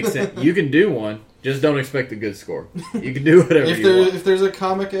needs to make sense. You can do one, just don't expect a good score. You can do whatever you want. If there's a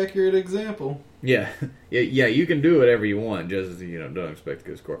comic-accurate example. Yeah, you can do whatever you want, just don't expect a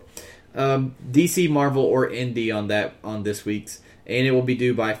good score. DC, Marvel, or indie on this week's, and it will be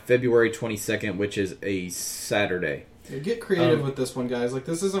due by February 22nd, which is a Saturday. Yeah, get creative with this one, guys.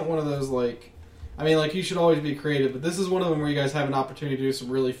 This isn't one of those, you should always be creative, but this is one of them where you guys have an opportunity to do some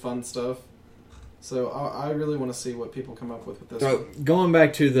really fun stuff. So I really want to see what people come up with this one. Going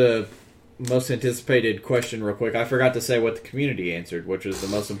back to the most anticipated question real quick, I forgot to say what the community answered, which was the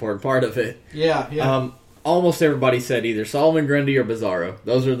most important part of it. Yeah. Almost everybody said either Solomon Grundy or Bizarro.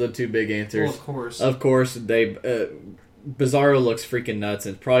 Those are the two big answers. Well, of course. Of course, Bizarro looks freaking nuts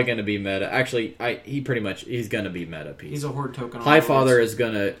and probably going to be meta. Actually, he's going to be meta piece. He's a horde token. Highfather is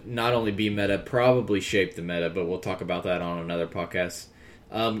going to not only be meta, probably shape the meta, but we'll talk about that on another podcast.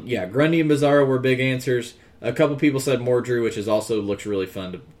 Grundy and Bizarro were big answers. A couple people said Mordru, which also looks really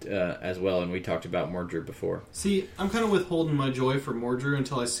fun as well, and we talked about Mordru before. See, I'm kind of withholding my joy for Mordru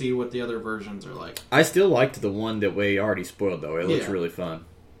until I see what the other versions are like. I still liked the one that we already spoiled, though. It looks really fun.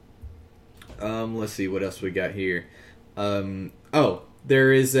 Let's see what else we got here.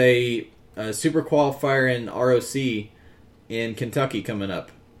 There is a super qualifier in ROC in Kentucky coming up.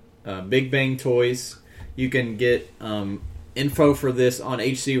 Big Bang Toys. You can get info for this on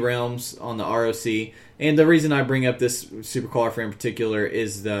HC Realms on the ROC. And the reason I bring up this super qualifier in particular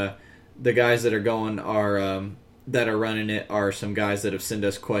is the guys that are going that are running it are some guys that have sent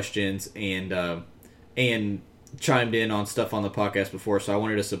us questions and chimed in on stuff on the podcast before, so I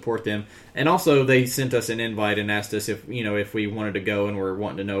wanted to support them. And also, they sent us an invite and asked us if we wanted to go, and we're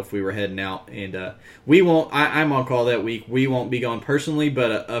wanting to know if we were heading out. And we won't. I'm on call that week. We won't be going personally,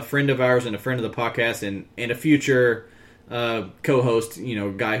 but a friend of ours and a friend of the podcast and a future co-host,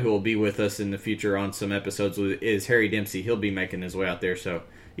 guy who will be with us in the future on some episodes is Harry Dempsey. He'll be making his way out there, so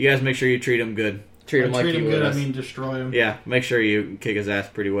you guys make sure you treat him good. Treat him like you would us. I mean, destroy him. Yeah, make sure you kick his ass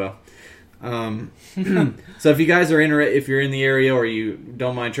pretty well. So if you guys are if you're in the area or you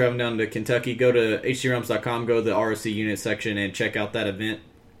don't mind traveling down to Kentucky, go to hcrealms.com, go to the ROC unit section, and check out that event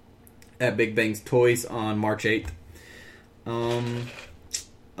at Big Bang's Toys on March 8th.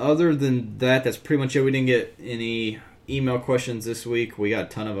 Other than that, that's pretty much it. We didn't get any email questions this week. We got a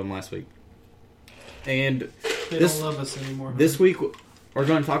ton of them last week. And they don't love us anymore. This week, we're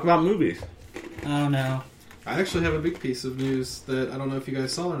going to talk about movies. Oh, no. I actually have a big piece of news that I don't know if you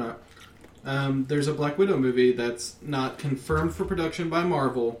guys saw or not. There's a Black Widow movie that's not confirmed for production by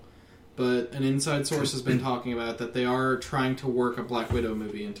Marvel, but an inside source has been talking about that they are trying to work a Black Widow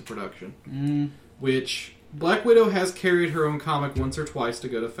movie into production. Which, Black Widow has carried her own comic once or twice to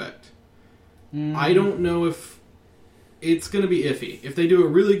good effect. I don't know if it's going to be iffy. If they do a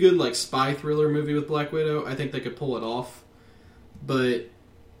really good spy thriller movie with Black Widow, I think they could pull it off. But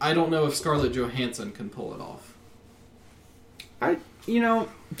I don't know if Scarlett Johansson can pull it off.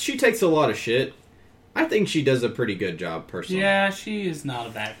 She takes a lot of shit. I think she does a pretty good job, personally. Yeah, she is not a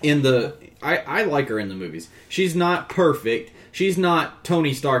bad one. I like her in the movies. She's not perfect. She's not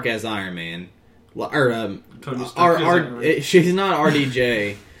Tony Stark as Iron Man. Tony Stark as Iron Man. She's not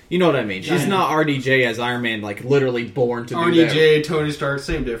RDJ. You know what I mean? She's not RDJ as Iron Man, literally born to do that. RDJ, Tony Stark,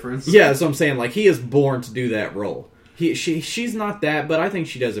 same difference. Yeah, that's what I'm saying. He is born to do that role. She's not that, but I think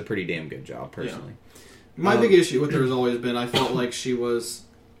she does a pretty damn good job personally. My big issue with her has always been I felt like she was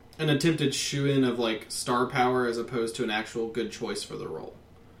an attempted shoe-in of like star power as opposed to an actual good choice for the role.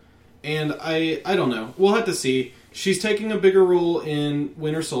 And I don't know. We'll have to see. She's taking a bigger role in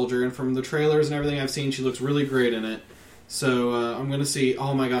Winter Soldier, and from the trailers and everything I've seen, she looks really great in it. So I'm going to see.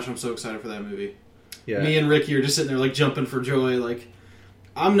 Oh my gosh, I'm so excited for that movie. Yeah. Me and Ricky are just sitting there like jumping for joy. Like,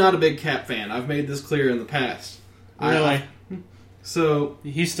 I'm not a big Cap fan. I've made this clear in the past. Really? So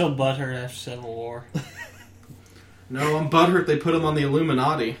He's still butthurt after Civil War. no, I'm butthurt they put him on the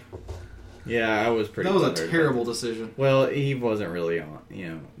Illuminati. Yeah, I was pretty. That was a bothered. terrible decision. Well, he wasn't really on.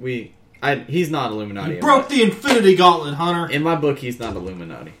 He's not Illuminati. He broke the Infinity Gauntlet, Hunter. In my book, he's not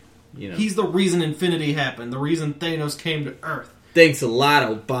Illuminati. He's the reason Infinity happened. The reason Thanos came to Earth. Thanks a lot,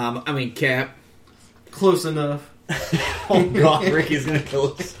 Obama. I mean, Cap. Close enough. Oh God, Ricky's gonna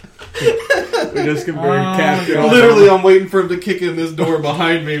kill us. We just compared Cap to Obama. Literally, I'm waiting for him to kick in this door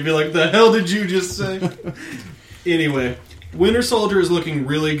behind me and be like, "The hell did you just say?" Anyway, Winter Soldier is looking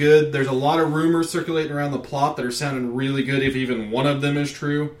really good. There's a lot of rumors circulating around the plot that are sounding really good, if even one of them is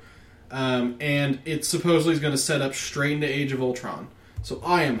true. And it supposedly is going to set up straight into Age of Ultron. So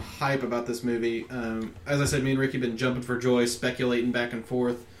I am hype about this movie. As I said, me and Ricky have been jumping for joy, speculating back and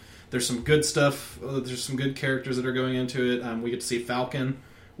forth. There's some good stuff. There's some good characters that are going into it. We get to see Falcon,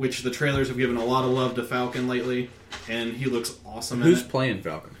 which the trailers have given a lot of love to Falcon lately, and he looks awesome Who's in it. playing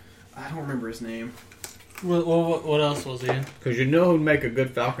Falcon? I don't remember his name. What else was he in? Because you know who'd make a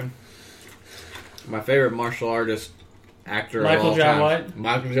good Falcon? My favorite martial artist actor Michael of all Jai time. White?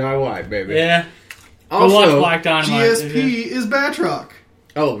 Michael Jai White, baby. Yeah. Also, Go watch Black Dynamite. GSP is Batroc.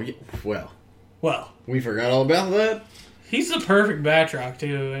 well, Well, we forgot all about that. he's the perfect Batroc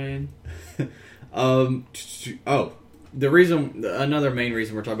too. Another main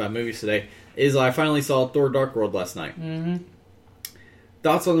reason we're talking about movies today is I finally saw Thor: Dark World last night. Mm-hmm.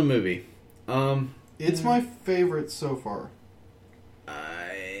 Thoughts on the movie? It's my favorite so far.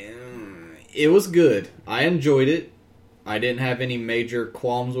 It was good. I enjoyed it. I didn't have any major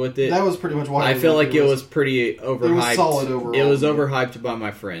qualms with it. That was pretty much why I feel like it was pretty overhyped. It was solid overall. It was overhyped by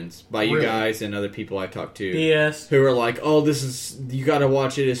my friends, by you Really? guys and other people I talked to, Yes. who were like, "Oh, you got to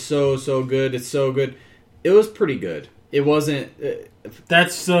watch it. It's so good. It's so good." It was pretty good. It wasn't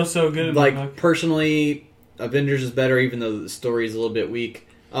That's so good in my book. like personally, Avengers is better, even though the story is a little bit weak.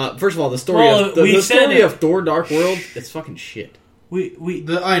 First of all, the story of Thor: Dark World, it's fucking shit.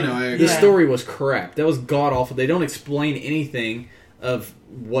 I know. I agree. The story was crap. That was god awful. They don't explain anything of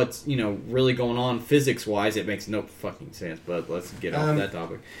what's really going on physics wise. It makes no fucking sense. But let's get off that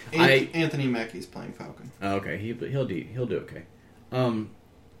topic. Anthony Mackie's playing Falcon. Okay, he'll do okay.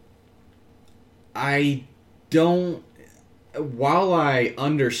 I don't. While I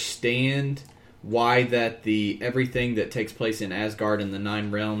understand why that everything that takes place in Asgard and the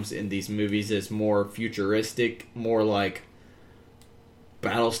Nine Realms in these movies is more futuristic, more like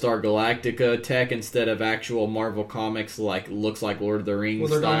Battlestar Galactica tech instead of actual Marvel comics, looks like Lord of the Rings Well,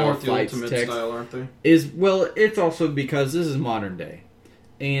 they're going style more with the fights Ultimate text. style, aren't they? It's also because this is modern day,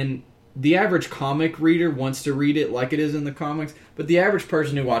 and the average comic reader wants to read it like it is in the comics, but the average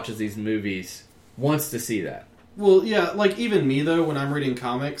person who watches these movies wants to see that. Well, yeah, like even me though, when I'm reading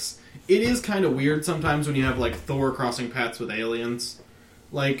comics, it is kind of weird sometimes when you have like Thor crossing paths with aliens.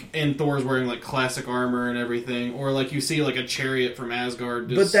 Like, and Thor's wearing, like, classic armor and everything. Or, like, you see, like, a chariot from Asgard.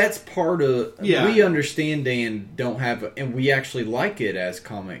 But that's part of... Yeah. We understand and don't have... And we actually like it as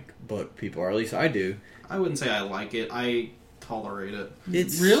comic book people, or at least I do. I wouldn't say I like it. I tolerate it.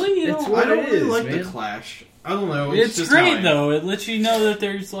 It's Really? It's I what don't it really is, like man. the Clash. I don't know. It's just how I great am. though. It lets you know that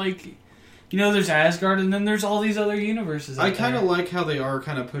there's like, there's Asgard and then there's all these other universes. I out kind of there. like how they are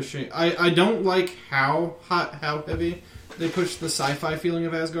kind of pushing... I don't like how heavy they push the sci-fi feeling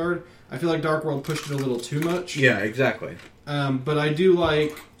of Asgard. I feel like Dark World pushed it a little too much. Yeah, exactly. But I do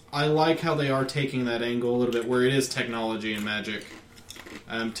like... I like how they are taking that angle a little bit, where it is technology and magic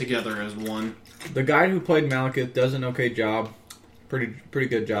together as one. The guy who played Malekith does an okay job. Pretty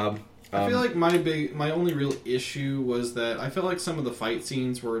good job. I feel like my only real issue was that I felt like some of the fight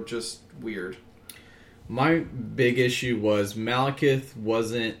scenes were just weird. My big issue was Malekith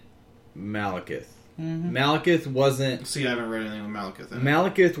wasn't Malekith. Mm-hmm. Malekith wasn't... See, I haven't read anything with Malekith.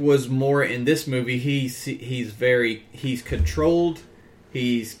 Malekith was more in this movie. He's controlled.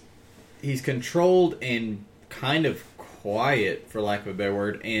 He's controlled and kind of quiet, for lack of a better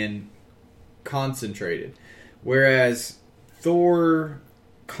word, and concentrated. Whereas Thor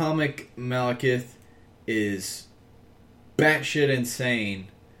comic Malekith is batshit insane,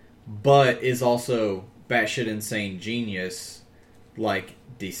 but is also batshit insane genius, like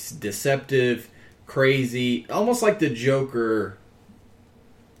deceptive, crazy, almost like the Joker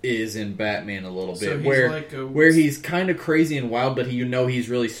is in Batman a little So bit, he's where he's kind of crazy and wild, but he's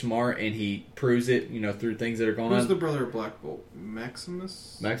really smart and he proves it, through things that are going Who's on. the brother of Black Bolt?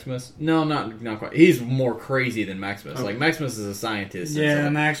 Maximus? Maximus? No, not quite. He's more crazy than Maximus. Okay. Like Maximus is a scientist. Yeah, and so,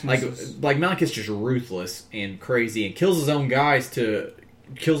 Maximus like is- like Malekith's just ruthless and crazy and kills his own guys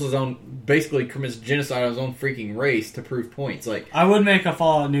basically commits genocide on his own freaking race to prove points. Like, I would make a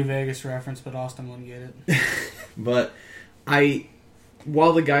Fallout New Vegas reference, but Austin wouldn't get it. but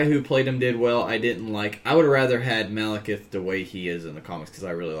while the guy who played him did well, I would have rather had Malekith the way he is in the comics because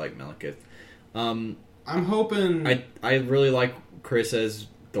I really like Malekith. I'm hoping... I really like Chris as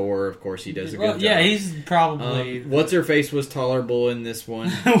Thor. Of course, he does a good job. Yeah, he's probably... What's her face was tolerable in this one.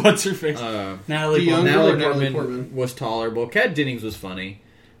 What's her face? Natalie The Portman. young- Natalie Natalie Portman Portman. was tolerable. Kat Dennings was funny.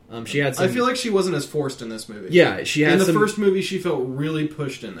 She had some, I feel like she wasn't as forced in this movie. yeah, she had In the some, first movie, she felt really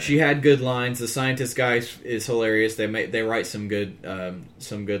pushed in there. She had good lines. The scientist guy is hilarious. They write some good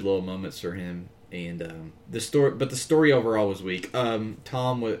little moments for him, and the story overall was weak. Tom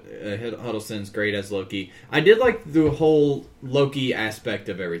Huddleston's great as Loki. I did like the whole Loki aspect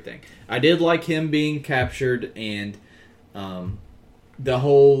of everything. I did like him being captured and the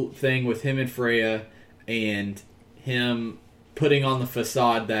whole thing with him and Freya and him putting on the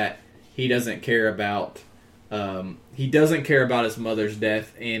facade that he doesn't care about. He doesn't care about his mother's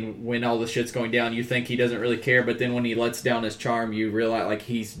death, and when all the shit's going down, you think he doesn't really care. But then when he lets down his charm, you realize like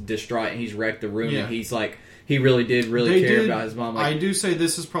he's distraught and he's wrecked the room, Yeah. and he's like he really did care about his mom. Like, I do say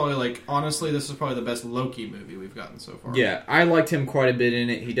this is probably honestly, this is probably the best Loki movie we've gotten so far. yeah, I liked him quite a bit in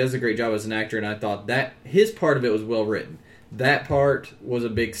it. He does a great job as an actor, and I thought that his part of it was well written. That part was a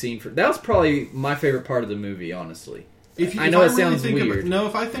big scene that was probably my favorite part of the movie, honestly. If Sounds think weird.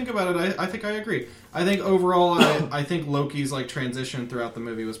 If I think about it, I think I agree. I think overall, I think Loki's transition throughout the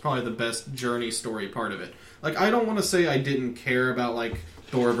movie was probably the best journey story part of it. I don't want to say I didn't care about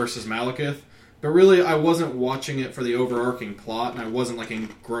Thor versus Malekith, but really I wasn't watching it for the overarching plot, and I wasn't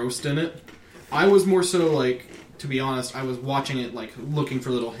engrossed in it. I was more so to be honest, I was watching it looking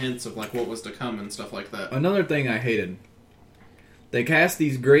for little hints of what was to come and stuff like that. Another thing I hated, they cast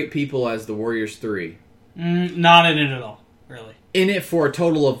these great people as the Warriors 3. Not in it at all, really. In it for a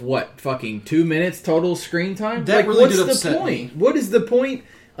total of fucking 2 minutes total screen time? That really what's did the upset point? me. What is the point?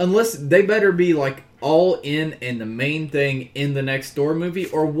 Unless they better be all in and the main thing in the next Thor movie,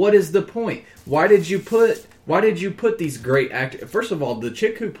 or what is the point? Why did you put these great actors? First of all, the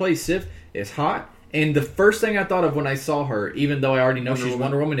chick who plays Sif is hot, and the first thing I thought of when I saw her, even though I already know she's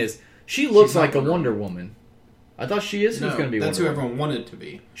Wonder Woman, is she looks She's not like a Wonder Wonder Woman. I thought she is who's going to be that's Wonder who Woman. everyone wanted to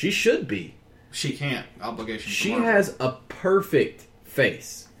be. She should be. She can't. Obligation. She to Marvel. has a perfect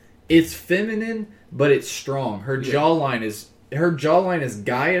face. It's feminine, but it's strong. Her jawline is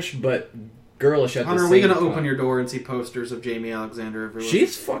guyish, but girlish at Hunter, the are same we going to time. open your door and see posters of Jamie Alexander everywhere?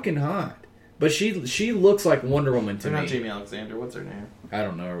 She's fucking hot, but she looks like Wonder Woman to They're me. not Jamie Alexander. What's her name? I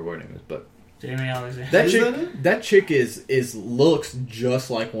don't know her name is, but Jamie Alexander. that Is chick, that it? that chick is looks just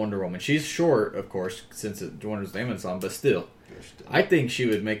like Wonder Woman. She's short, of course, since Wonder Woman's on, but still. I think she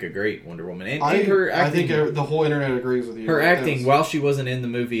would make a great Wonder Woman, and her acting. I think the whole internet agrees with you. Her acting, That was- while she wasn't in the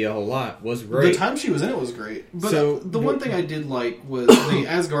movie a whole lot, was great. The time she was in it was great. But So, the one thing I did like was the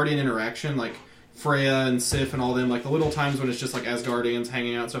Asgardian interaction, Freya and Sif and all them, the little times when it's just Asgardians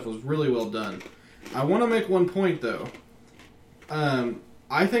hanging out and stuff was really well done. I want to make one point though.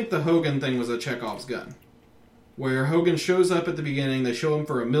 I think the Hogan thing was a Chekhov's gun, where Hogan shows up at the beginning, they show him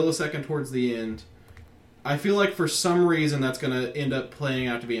for a millisecond towards the end. I feel like for some reason that's going to end up playing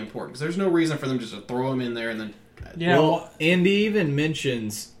out to be important, because there's no reason for them just to throw him in there and then. Yeah, well, and he even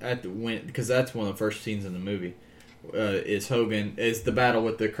mentions because that's one of the first scenes in the movie is the battle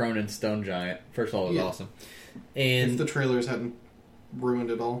with the Cronin Stone Giant. First of all, it was awesome. And If the trailers hadn't ruined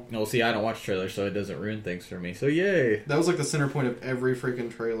it all. no, see, I don't watch trailers, so it doesn't ruin things for me. So yay! That was the center point of every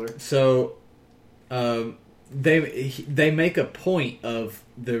freaking trailer. So they make a point of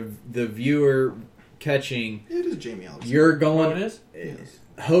the viewer catching. It is Jamie Alexander. You're Oh, going. it is? Yes.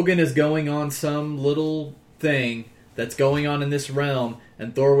 Hogan is going on some little thing that's going on in this realm,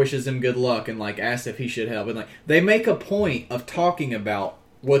 and Thor wishes him good luck and asks if he should help. And they make a point of talking about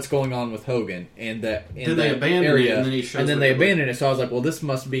what's going on with Hogan and that in Then they that abandon area, it, and then he shows and then what they it was. abandon it. So I was like, well, this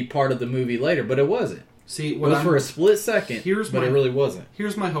must be part of the movie later, but it wasn't. See, It what was I'm, for a split second, but it really wasn't.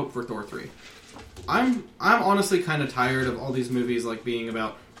 here's my hope for Thor 3. I'm honestly kind of tired of all these movies being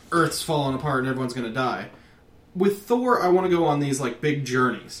about Earth's falling apart and everyone's going to die. With Thor, I want to go on these big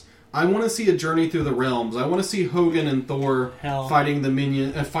journeys. I want to see a journey through the realms. I want to see Hogan and Thor Hell. fighting the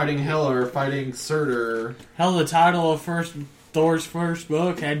minion, fighting Hela or fighting Surtur. Hell, the title of Thor's first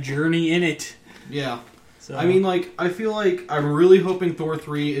book had Journey in it. Yeah. So, I mean, like, I feel like I'm really hoping Thor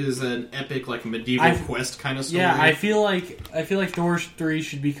 3 is an epic, like, medieval quest kind of story. yeah, I feel like Thor 3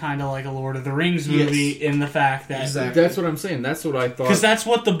 should be kind of like a Lord of the Rings movie in the fact that Exactly. That's what I'm saying. That's what I thought. because that's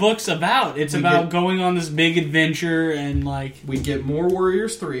what the book's about. It's about going on this big adventure and like We get more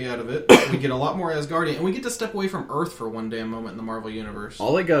Warriors 3 out of it. We get a lot more Asgardian. And we get to step away from Earth for one damn moment in the Marvel Universe.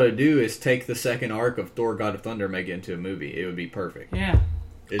 All I gotta do is take the second arc of Thor: God of Thunder and make it into a movie. It would be perfect. yeah.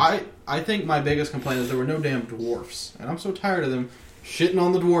 I think my biggest complaint is there were no damn dwarfs. And I'm so tired of them shitting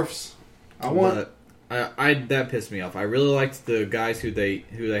on the dwarfs. But that pissed me off. I really liked the guys who they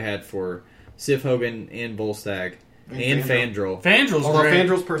had for Sif Hogan and Volstagg and Fandral. Fandrel's Although great.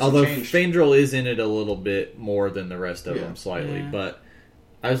 Fandrel's person Although changed. Fandral is in it a little bit more than the rest of Yeah. them slightly, Yeah. but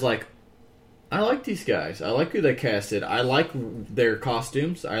I was like, I like these guys. I like who they casted. I like their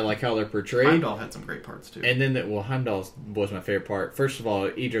costumes. I like how they're portrayed. Heimdall had some great parts too. And then, Heimdall was my favorite part. First of all,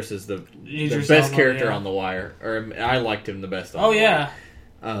 Idris is the Idris best Elba, character yeah. on The Wire. Or I liked him the best on Oh The yeah.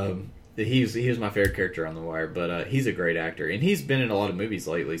 Wire. He was my favorite character on The Wire, but he's a great actor. And he's been in a lot of movies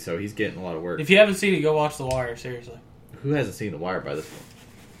lately, so he's getting a lot of work. If you haven't seen it, go watch The Wire. Seriously. Who hasn't seen The Wire by this point?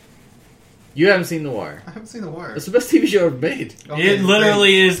 You haven't seen The Wire. I haven't seen The Wire. It's the best TV show ever made. Okay, It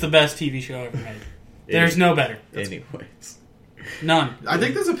literally is the best TV show ever made. There's no better. Anyways. None. I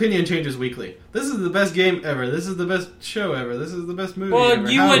think this opinion changes weekly. This is the best game ever. This is the best show ever. This is the best movie Well, ever.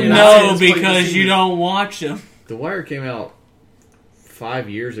 you How wouldn't did I say know this played because this you season? don't watch them. The Wire came out 5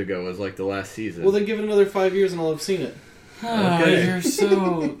 years ago as like the last season. Well, then give it another 5 years and I'll have seen it. Oh, Okay. you're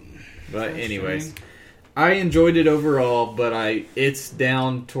so. But anyways, I enjoyed it overall, but it's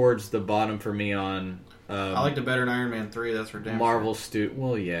down towards the bottom for me on I liked it better than Iron Man 3, that's for damn Marvel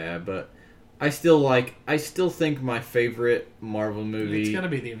Well, yeah, but I still think my favorite Marvel movie. It's got to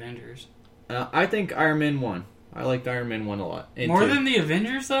be the Avengers. I think Iron Man 1. I liked Iron Man 1 a lot. And More 2. than the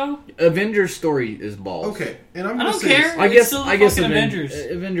Avengers, though? Avengers story is balls. Okay, and I'm I gonna don't say care. this. I It's guess still the I guess fucking Avengers.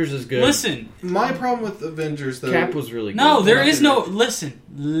 Avengers. Avengers is good. Listen. My problem with Avengers, though... Cap was really good. No, there Not is good. no...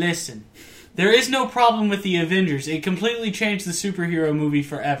 Listen. There is no problem with the Avengers. It completely changed the superhero movie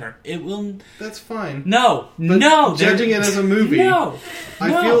forever. It will... That's fine. No. But no. judging it as a movie... No.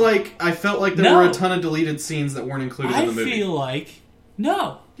 I felt like there No. were a ton of deleted scenes that weren't included in I the movie. feel like...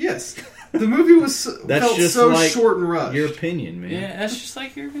 No. Yes. The movie was That's felt just so like short and rushed. Your opinion, man. Yeah, that's just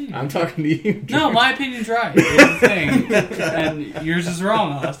like your opinion. I'm talking to you. No, my opinion's right. It's the thing. And yours is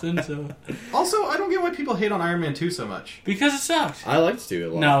wrong, Austin, so... Also, I don't get why people hate on Iron Man 2 so much. Because it sucked. I liked Stu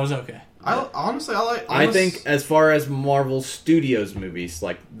a lot. No, it was okay. Honestly, I think as far as Marvel Studios movies,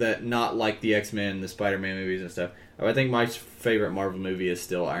 like that, not like the X-Men, the Spider-Man movies and stuff. I think my favorite Marvel movie is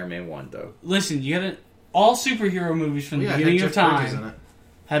still Iron Man 1, though. Listen, you gotta... All superhero movies from the Yeah, beginning Jeff of Bridges in time it.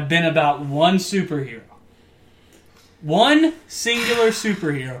 have been about one superhero. One singular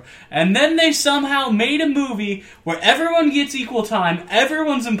superhero. And then they somehow made a movie where everyone gets equal time,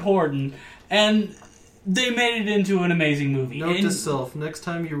 everyone's important, and they made it into an amazing movie. Note And- to self: next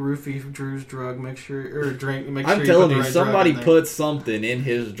time you roofie Drew's drug, make sure I'm you telling put the you, right somebody drug in there. put something in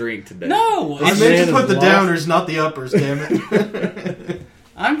his drink today. No! I This meant man to put is the lost. downers, not the uppers. Damn it!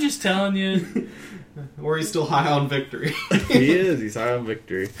 I'm just telling you. Or he's still high on victory. He is. He's high on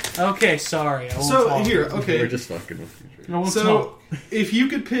victory. Okay, sorry. I won't So talk. here, okay. We're just fucking with you. I won't So, talk. if you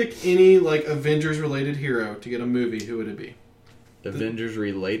could pick any like Avengers-related hero to get a movie, who would it be? Avengers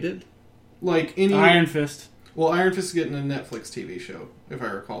related? Like any Iron Fist. Well, Iron Fist is getting a Netflix TV show, if I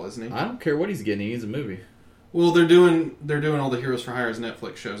recall, isn't he? I don't care what he's getting. He needs a movie. Well, they're doing all the Heroes for Hire as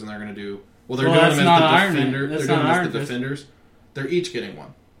Netflix shows, and they're going to do. Well, they're Well, doing that's them as not the Iron Man. Defender. That's They're doing not them Iron as the Fist. Defenders. They're each getting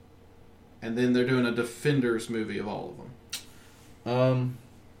one, and then they're doing a Defenders movie of all of them.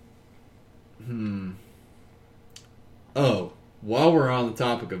 Oh, while we're on the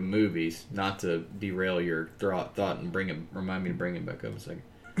topic of movies, not to derail your thought and remind me to bring it back up a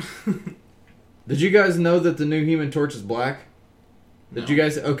second. Did you guys know that the new Human Torch is black? Did you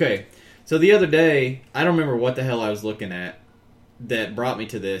guys? Okay, so the other day, I don't remember what the hell I was looking at that brought me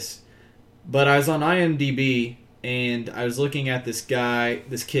to this, but I was on IMDb and I was looking at this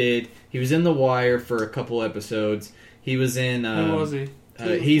kid. He was in The Wire for a couple episodes. He was in. Who was he?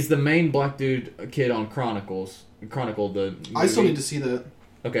 He's the main black kid on Chronicle. The I still movie. need to see that.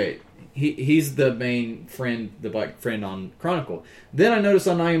 Okay, he's the main friend, the black friend on Chronicle. Then I noticed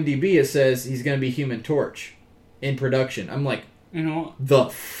on IMDb it says he's going to be Human Torch in production. I'm like, You know,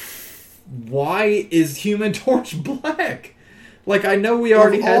 why is Human Torch black? Like, I know we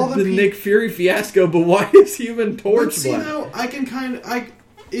already all had the the pe- Nick Fury fiasco, but why is Human Torch But see, black? now I can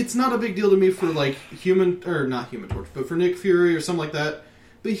it's not a big deal to me for like not Human Torch, but for Nick Fury or something like that.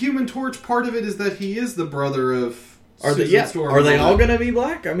 But Human Torch, part of it is that he is the brother of Are they? Susan Yeah. Storm Are they and all that. going to be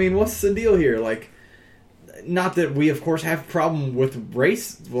black? I mean, what's the deal here? Like, not that we, of course, have a problem with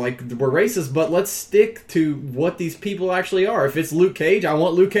race, like we're racist, but let's stick to what these people actually are. If it's Luke Cage, I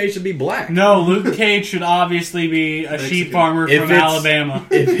want Luke Cage to be black. No, Luke Cage should obviously be a sheep Mexican. farmer If from it's- Alabama.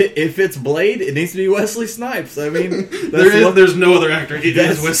 If it's Blade, it needs to be Wesley Snipes. I mean, that's There's no other actor he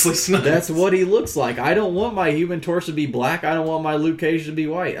that's- does Wesley Snipes. That's what he looks like. I don't want my Human Torch to be black. I don't want my Luke Cage to be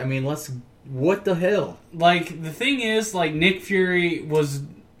white. I mean, what the hell? Like, the thing is, like, Nick Fury was,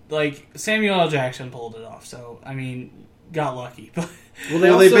 like, Samuel L. Jackson pulled it off, so, I mean, got lucky. But Well,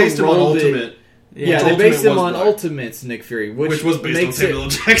 Well, they based him on rolled it- Ultimate, Yeah, they Ultimate based him was on black. Ultimate's Nick Fury, which was based on makes Samuel L.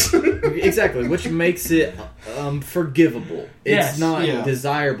 Jackson. exactly, which makes it forgivable. It's Yes, not yeah.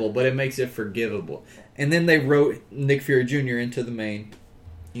 desirable, but it makes it forgivable. And then they wrote Nick Fury Jr. into the main,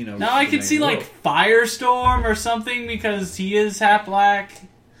 now I the could main see, role. like, Firestorm or something because he is half black.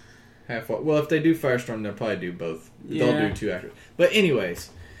 Well, if they do Firestorm, they'll probably do both. Yeah. They'll do two actors. But anyways,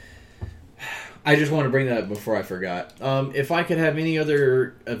 I just want to bring that up before I forgot. If I could have any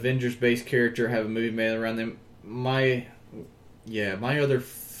other Avengers-based character have a movie made around them, my other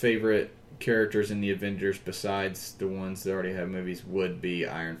favorite characters in the Avengers besides the ones that already have movies would be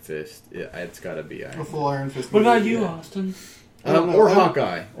Iron Fist. It's got to be Iron A Fist. full Iron Fist. What about movie, you, yeah. Austin? I don't know. Or I-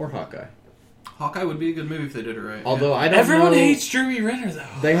 Hawkeye. Or Hawkeye. Hawkeye would be a good movie if they did it right. Although I don't Everyone know... hates Jeremy Renner, though.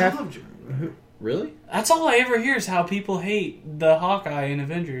 They I have... love Jeremy. Really? That's all I ever hear is how people hate the Hawkeye in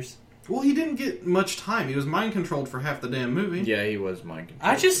Avengers. Well, he didn't get much time. He was mind controlled for half the damn movie. Yeah, he was mind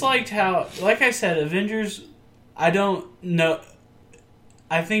controlled. I just liked how, like I said, Avengers, I don't know.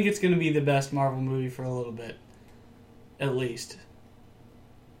 I think it's going to be the best Marvel movie for a little bit. At least.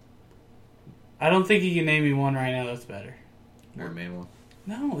 I don't think you can name me one right now that's better. Iron Man one.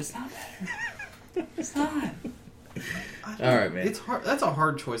 No, it's not better. It's not. All right, man. It's hard. That's a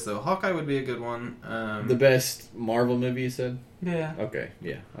hard choice, though. Hawkeye would be a good one. The best Marvel movie, you said? Yeah. Okay,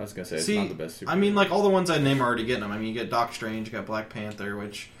 yeah. I was going to say it's See, not the best I mean, like all the ones I name are already getting them. I mean, you get Doctor Strange, you got Black Panther,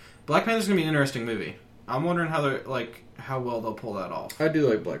 which Black Panther's gonna be an interesting movie. I'm wondering how well they'll pull that off. I do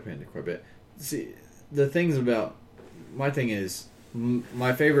like Black Panther quite a bit. See, the things about... My thing is,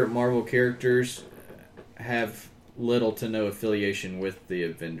 my favorite Marvel characters have little to no affiliation with the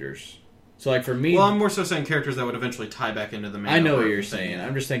Avengers. So, like, for me... Well, I'm more so saying characters that would eventually tie back into the main. I know what you're overarching thing, saying. yeah.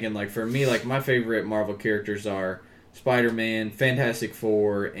 I'm just thinking, like, for me, like, my favorite Marvel characters are Spider-Man, Fantastic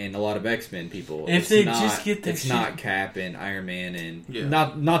Four, and a lot of X-Men people. If It's they not- just get their It's shit- not Cap and Iron Man, and Yeah.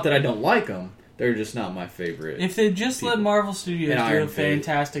 not that I don't like them. They're just not my favorite. If they just let People. Marvel Studios And do Iron a Fist.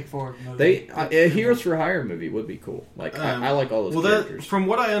 Fantastic Four movie. a Heroes for Hire movie would be cool. Like, I like all those Well, characters. from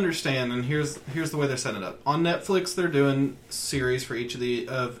what I understand, and here's the way they're setting it up. On Netflix, they're doing series for each of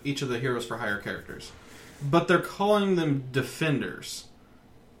the Heroes for Hire characters, but they're calling them Defenders.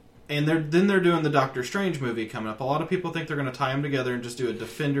 And they're doing the Doctor Strange movie coming up. A lot of people think they're going to tie them together and just do a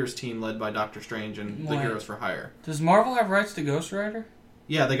Defenders team led by Doctor Strange and the Why? Heroes for Hire. Does Marvel have rights to Ghost Rider?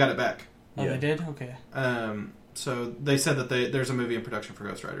 Yeah, they got it back. Oh, Yeah. they did? Okay. So they said that there's a movie in production for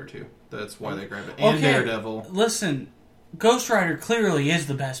Ghost Rider too. That's why they grabbed it. And Okay. Daredevil. Listen, Ghost Rider clearly is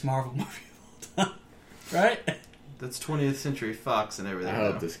the best Marvel movie of all time. Right? That's 20th Century Fox and everything. I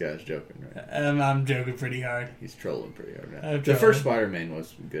hope now. this guy's joking, right? I'm joking pretty hard. He's trolling pretty hard now. I'm The trolling. first Spider-Man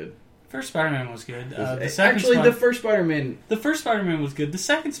was good. First Spider-Man was good. The second Actually, Spi- the first Spider-Man... the first Spider-Man was good. The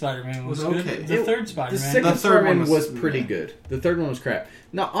second Spider-Man was Was good. okay. The third The Spider-Man. second The third Spider-Man one was was- pretty yeah. good. The third one was crap.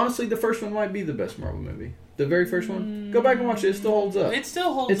 No, honestly, the first one might be the best Marvel movie. The very first one. Go back and watch it. It still holds up. It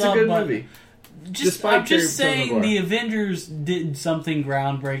still holds It's up. a good but movie. I'm Despite just Tobey saying Maguire. the Avengers did something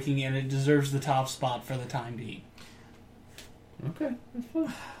groundbreaking and it deserves the top spot for the time being. Okay, that's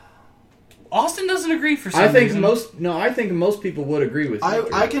fine. Austin doesn't agree for some I think reason. I think most people would agree with you.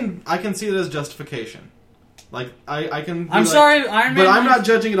 I can see it as justification. Like I can. be I'm like- sorry, Iron Man. but I'm not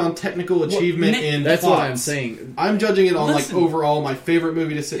judging it on technical achievement Nick- in That's plots. what I'm saying. I'm judging it on Listen. like overall my favorite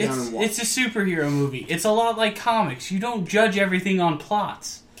movie to sit down and watch. It's a superhero movie. It's a lot like comics. You don't judge everything on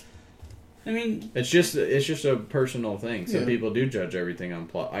plots. I mean, It's just a personal thing. Some Yeah. people do judge everything on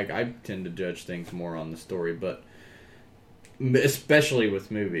plot. I tend to judge things more on the story, but especially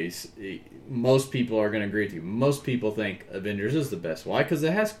with movies, most people are going to agree with you. Most people think Avengers is the best. Why? Because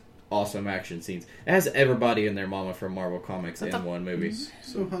it has awesome action scenes. It has everybody and their mama from Marvel Comics in one movie.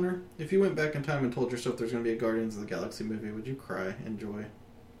 So Hunter, if you went back in time and told yourself there's going to be a Guardians of the Galaxy movie, would you cry in joy?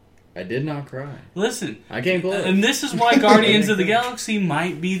 I did not cry. listen. I came close. And this is why Guardians of the Galaxy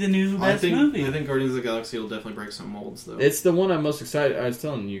might be the new best movie. I think Guardians of the Galaxy will definitely break some molds though. It's the one I'm most excited. I was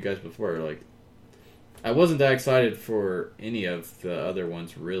telling you guys before, like, I wasn't that excited for any of the other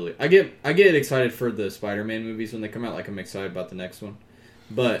ones, really. I get excited for the Spider-Man movies when they come out, like I'm excited about the next one.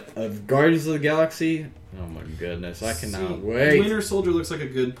 But of Guardians of the Galaxy, oh my goodness, I cannot wait. Winter Soldier looks like a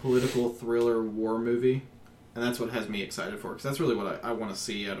good political thriller war movie, and that's what has me excited for, because that's really what I want to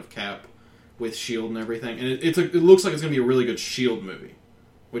see out of Cap with S.H.I.E.L.D. and everything. And it looks like it's going to be a really good S.H.I.E.L.D. movie,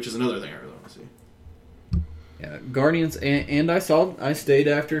 which is another thing I really want to see. Yeah, Guardians, and I stayed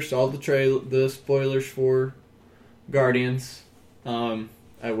after, saw the spoilers for Guardians,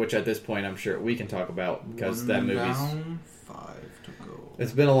 which at this point I'm sure we can talk about, because that movie's... Down, 5 to go.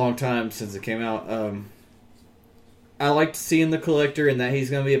 It's been a long time since it came out. I liked seeing the Collector and that he's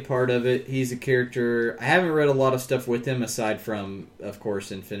going to be a part of it. He's a character. I haven't read a lot of stuff with him aside from, of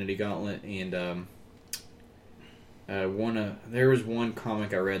course, Infinity Gauntlet. And there was one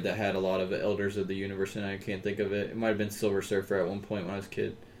comic I read that had a lot of Elders of the Universe, and I can't think of it. It might have been Silver Surfer at one point when I was a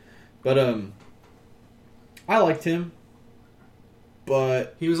kid. But I liked him.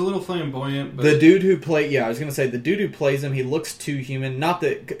 But he was a little flamboyant. But the dude who the dude who plays him, he looks too human. Not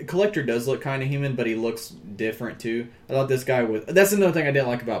that Collector does look kind of human, but he looks different too. I thought this guy was. That's another thing I didn't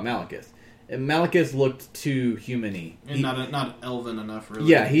like about Malekith. Malekith looked too human-y. And not elven enough, really.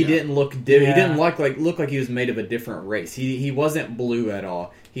 Yeah, he didn't look. He didn't look like he was made of a different race. He wasn't blue at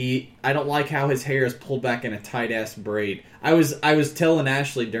all. I don't like how his hair is pulled back in a tight ass braid. I was telling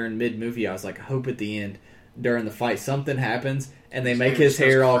Ashley during mid movie, I was like, I hope at the end during the fight something happens and they make his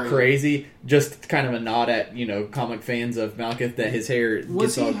hair all crazy. Just kind of a nod at, comic fans of Malekith that his hair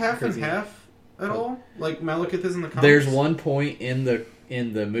was gets he all half crazy. and half at all? Like Malekith is in the comics? There's one point in the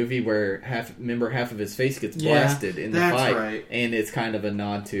movie where half of his face gets blasted in the fight, right. And it's kind of a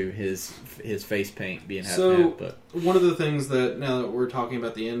nod to his face paint being half so, and half. But one of the things that, now that we're talking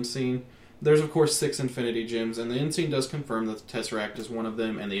about the end scene, there's of course 6 Infinity Gems, and the end scene does confirm that the Tesseract is one of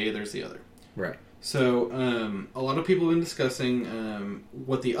them, and the Aether's the other. right. So, a lot of people have been discussing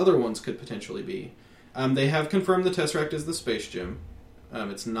what the other ones could potentially be. They have confirmed the Tesseract is the Space Gem.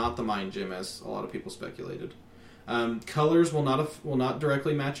 It's not the Mind Gem, as a lot of people speculated. Colors will not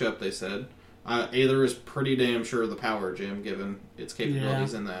directly match up, they said. Aether is pretty damn sure the Power Gem, given its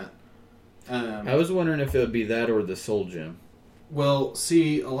capabilities in that. I was wondering if it would be that or the Soul Gem. Well,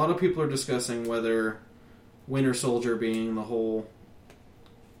 see, a lot of people are discussing whether Winter Soldier being the whole...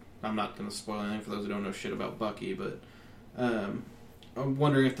 I'm not going to spoil anything for those who don't know shit about Bucky, but I'm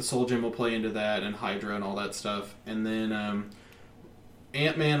wondering if the Soul Gem will play into that, and Hydra and all that stuff. And then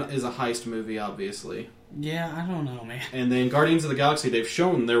Ant-Man is a heist movie, obviously. Yeah, I don't know, man. And then Guardians of the Galaxy, they've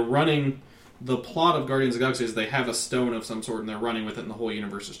shown they're running... The plot of Guardians of the Galaxy is they have a stone of some sort, and they're running with it, and the whole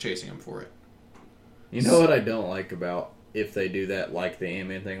universe is chasing them for it. You know what I don't like about if they do that, like the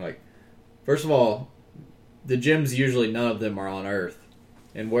Ant-Man thing? Like, first of all, the gems, usually none of them are on Earth.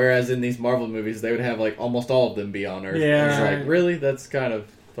 And whereas in these Marvel movies, they would have, like, almost all of them be on Earth. Yeah. It's like, really? That's kind of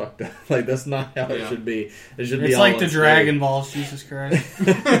fucked up. Like, that's not how it should be. It should be It's all like the in Dragon Balls, Jesus Christ.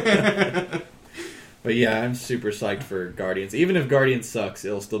 But yeah, I'm super psyched for Guardians. Even if Guardians sucks,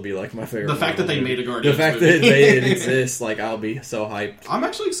 it'll still be, like, my favorite The fact that they movie. made a Guardians The fact movie. that it exists, like, I'll be so hyped. I'm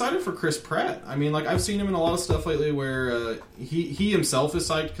actually excited for Chris Pratt. I mean, like, I've seen him in a lot of stuff lately where he himself is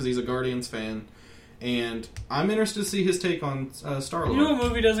psyched because he's a Guardians fan. And I'm interested to see his take on Star-Lord. You know what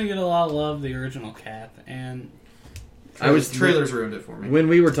movie doesn't get a lot of love? The original Cap. And Trailers ruined it for me. When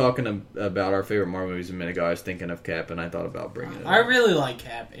we were talking about our favorite Marvel movies a minute ago, I was thinking of Cap, and I thought about bringing it up. I really like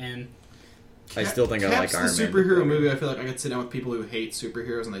Cap, and I still think I like Cap's Iron Man. the superhero movie I feel like I could sit down with people who hate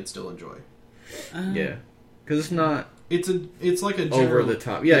superheroes and they'd still enjoy. Yeah. Because it's not... It's like a over general, the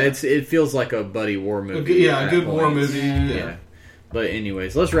top. Yeah, it feels like a buddy war movie. a good war movie. Yeah. But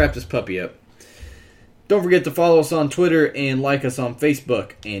anyways, let's wrap this puppy up. Don't forget to follow us on Twitter and like us on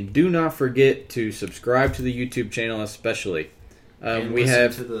Facebook. And do not forget to subscribe to the YouTube channel especially. We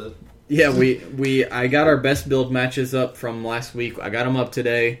have... I got our best build matches up from last week. I got them up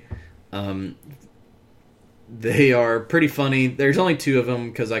today. They are pretty funny. There's only 2 of them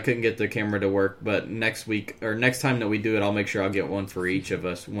because I couldn't get the camera to work. But next time that we do it, I'll make sure I'll get one for each of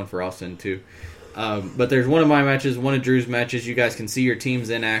us. One for Austin too. But there's one of my matches, one of Drew's matches. You guys can see your teams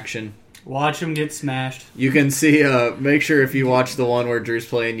in action. watch them get smashed. You can see, make sure if you watch the one where Drew's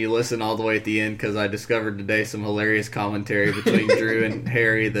playing, you listen all the way at the end, because I discovered today some hilarious commentary between Drew and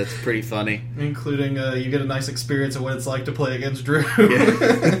Harry that's pretty funny. Including, you get a nice experience of what it's like to play against Drew.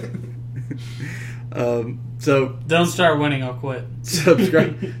 Yeah. So don't start winning, I'll quit.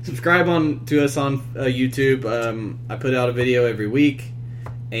 subscribe to us on YouTube. I put out a video every week,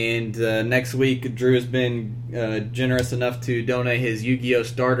 and next week Drew has been generous enough to donate his Yu-Gi-Oh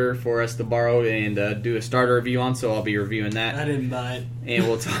starter for us to borrow and do a starter review on. So I'll be reviewing that. I didn't buy it, and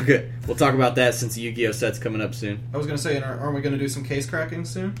we'll talk about that since the Yu-Gi-Oh set's coming up soon. I was going to say, aren't we going to do some case cracking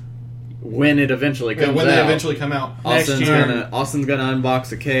soon? when it eventually comes when out. they eventually come out. Next year. Austin's gonna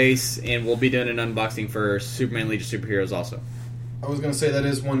unbox a case, and we'll be doing an unboxing for Superman Legion of Superheroes also. I was going to say that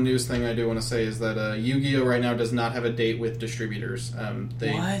is one news thing I do want to say is that Yu-Gi-Oh! Right now does not have a date with distributors.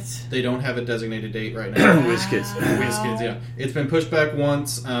 What? They don't have a designated date right now. WizKids. WizKids, yeah. It's been pushed back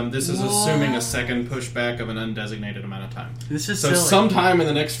once. This is What? assuming a second pushback of an undesignated amount of time. This is So silly. sometime in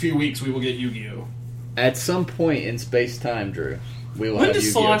the next few weeks we will get Yu-Gi-Oh! At some point in space-time, Drew, we will When have does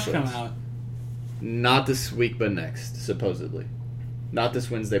Yu-Gi-Oh! Slosh come books. out? Not this week, but next, supposedly. Not this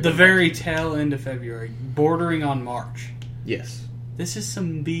Wednesday. The but very next. tail end of February, bordering on March. Yes. This is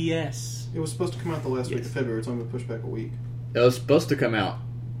some BS. It was supposed to come out the last week Yes. of February. It's only been pushed back a week. It was supposed to come out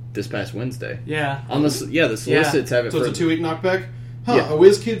this past Wednesday. Yeah. On the solicits have it So for it's a 2-week knockback? Huh, Yeah. a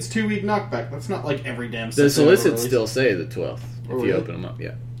WizKids 2-week knockback. That's not like every damn the set they ever solicits release. still say the 12th if Oh, you really? open them up.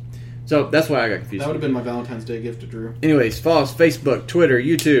 Yeah. So that's why I got confused. That would have been my Valentine's Day gift to Drew. Anyways, follow us Facebook, Twitter,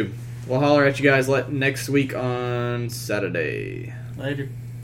 YouTube. We'll holler at you guys next week on Saturday. Later.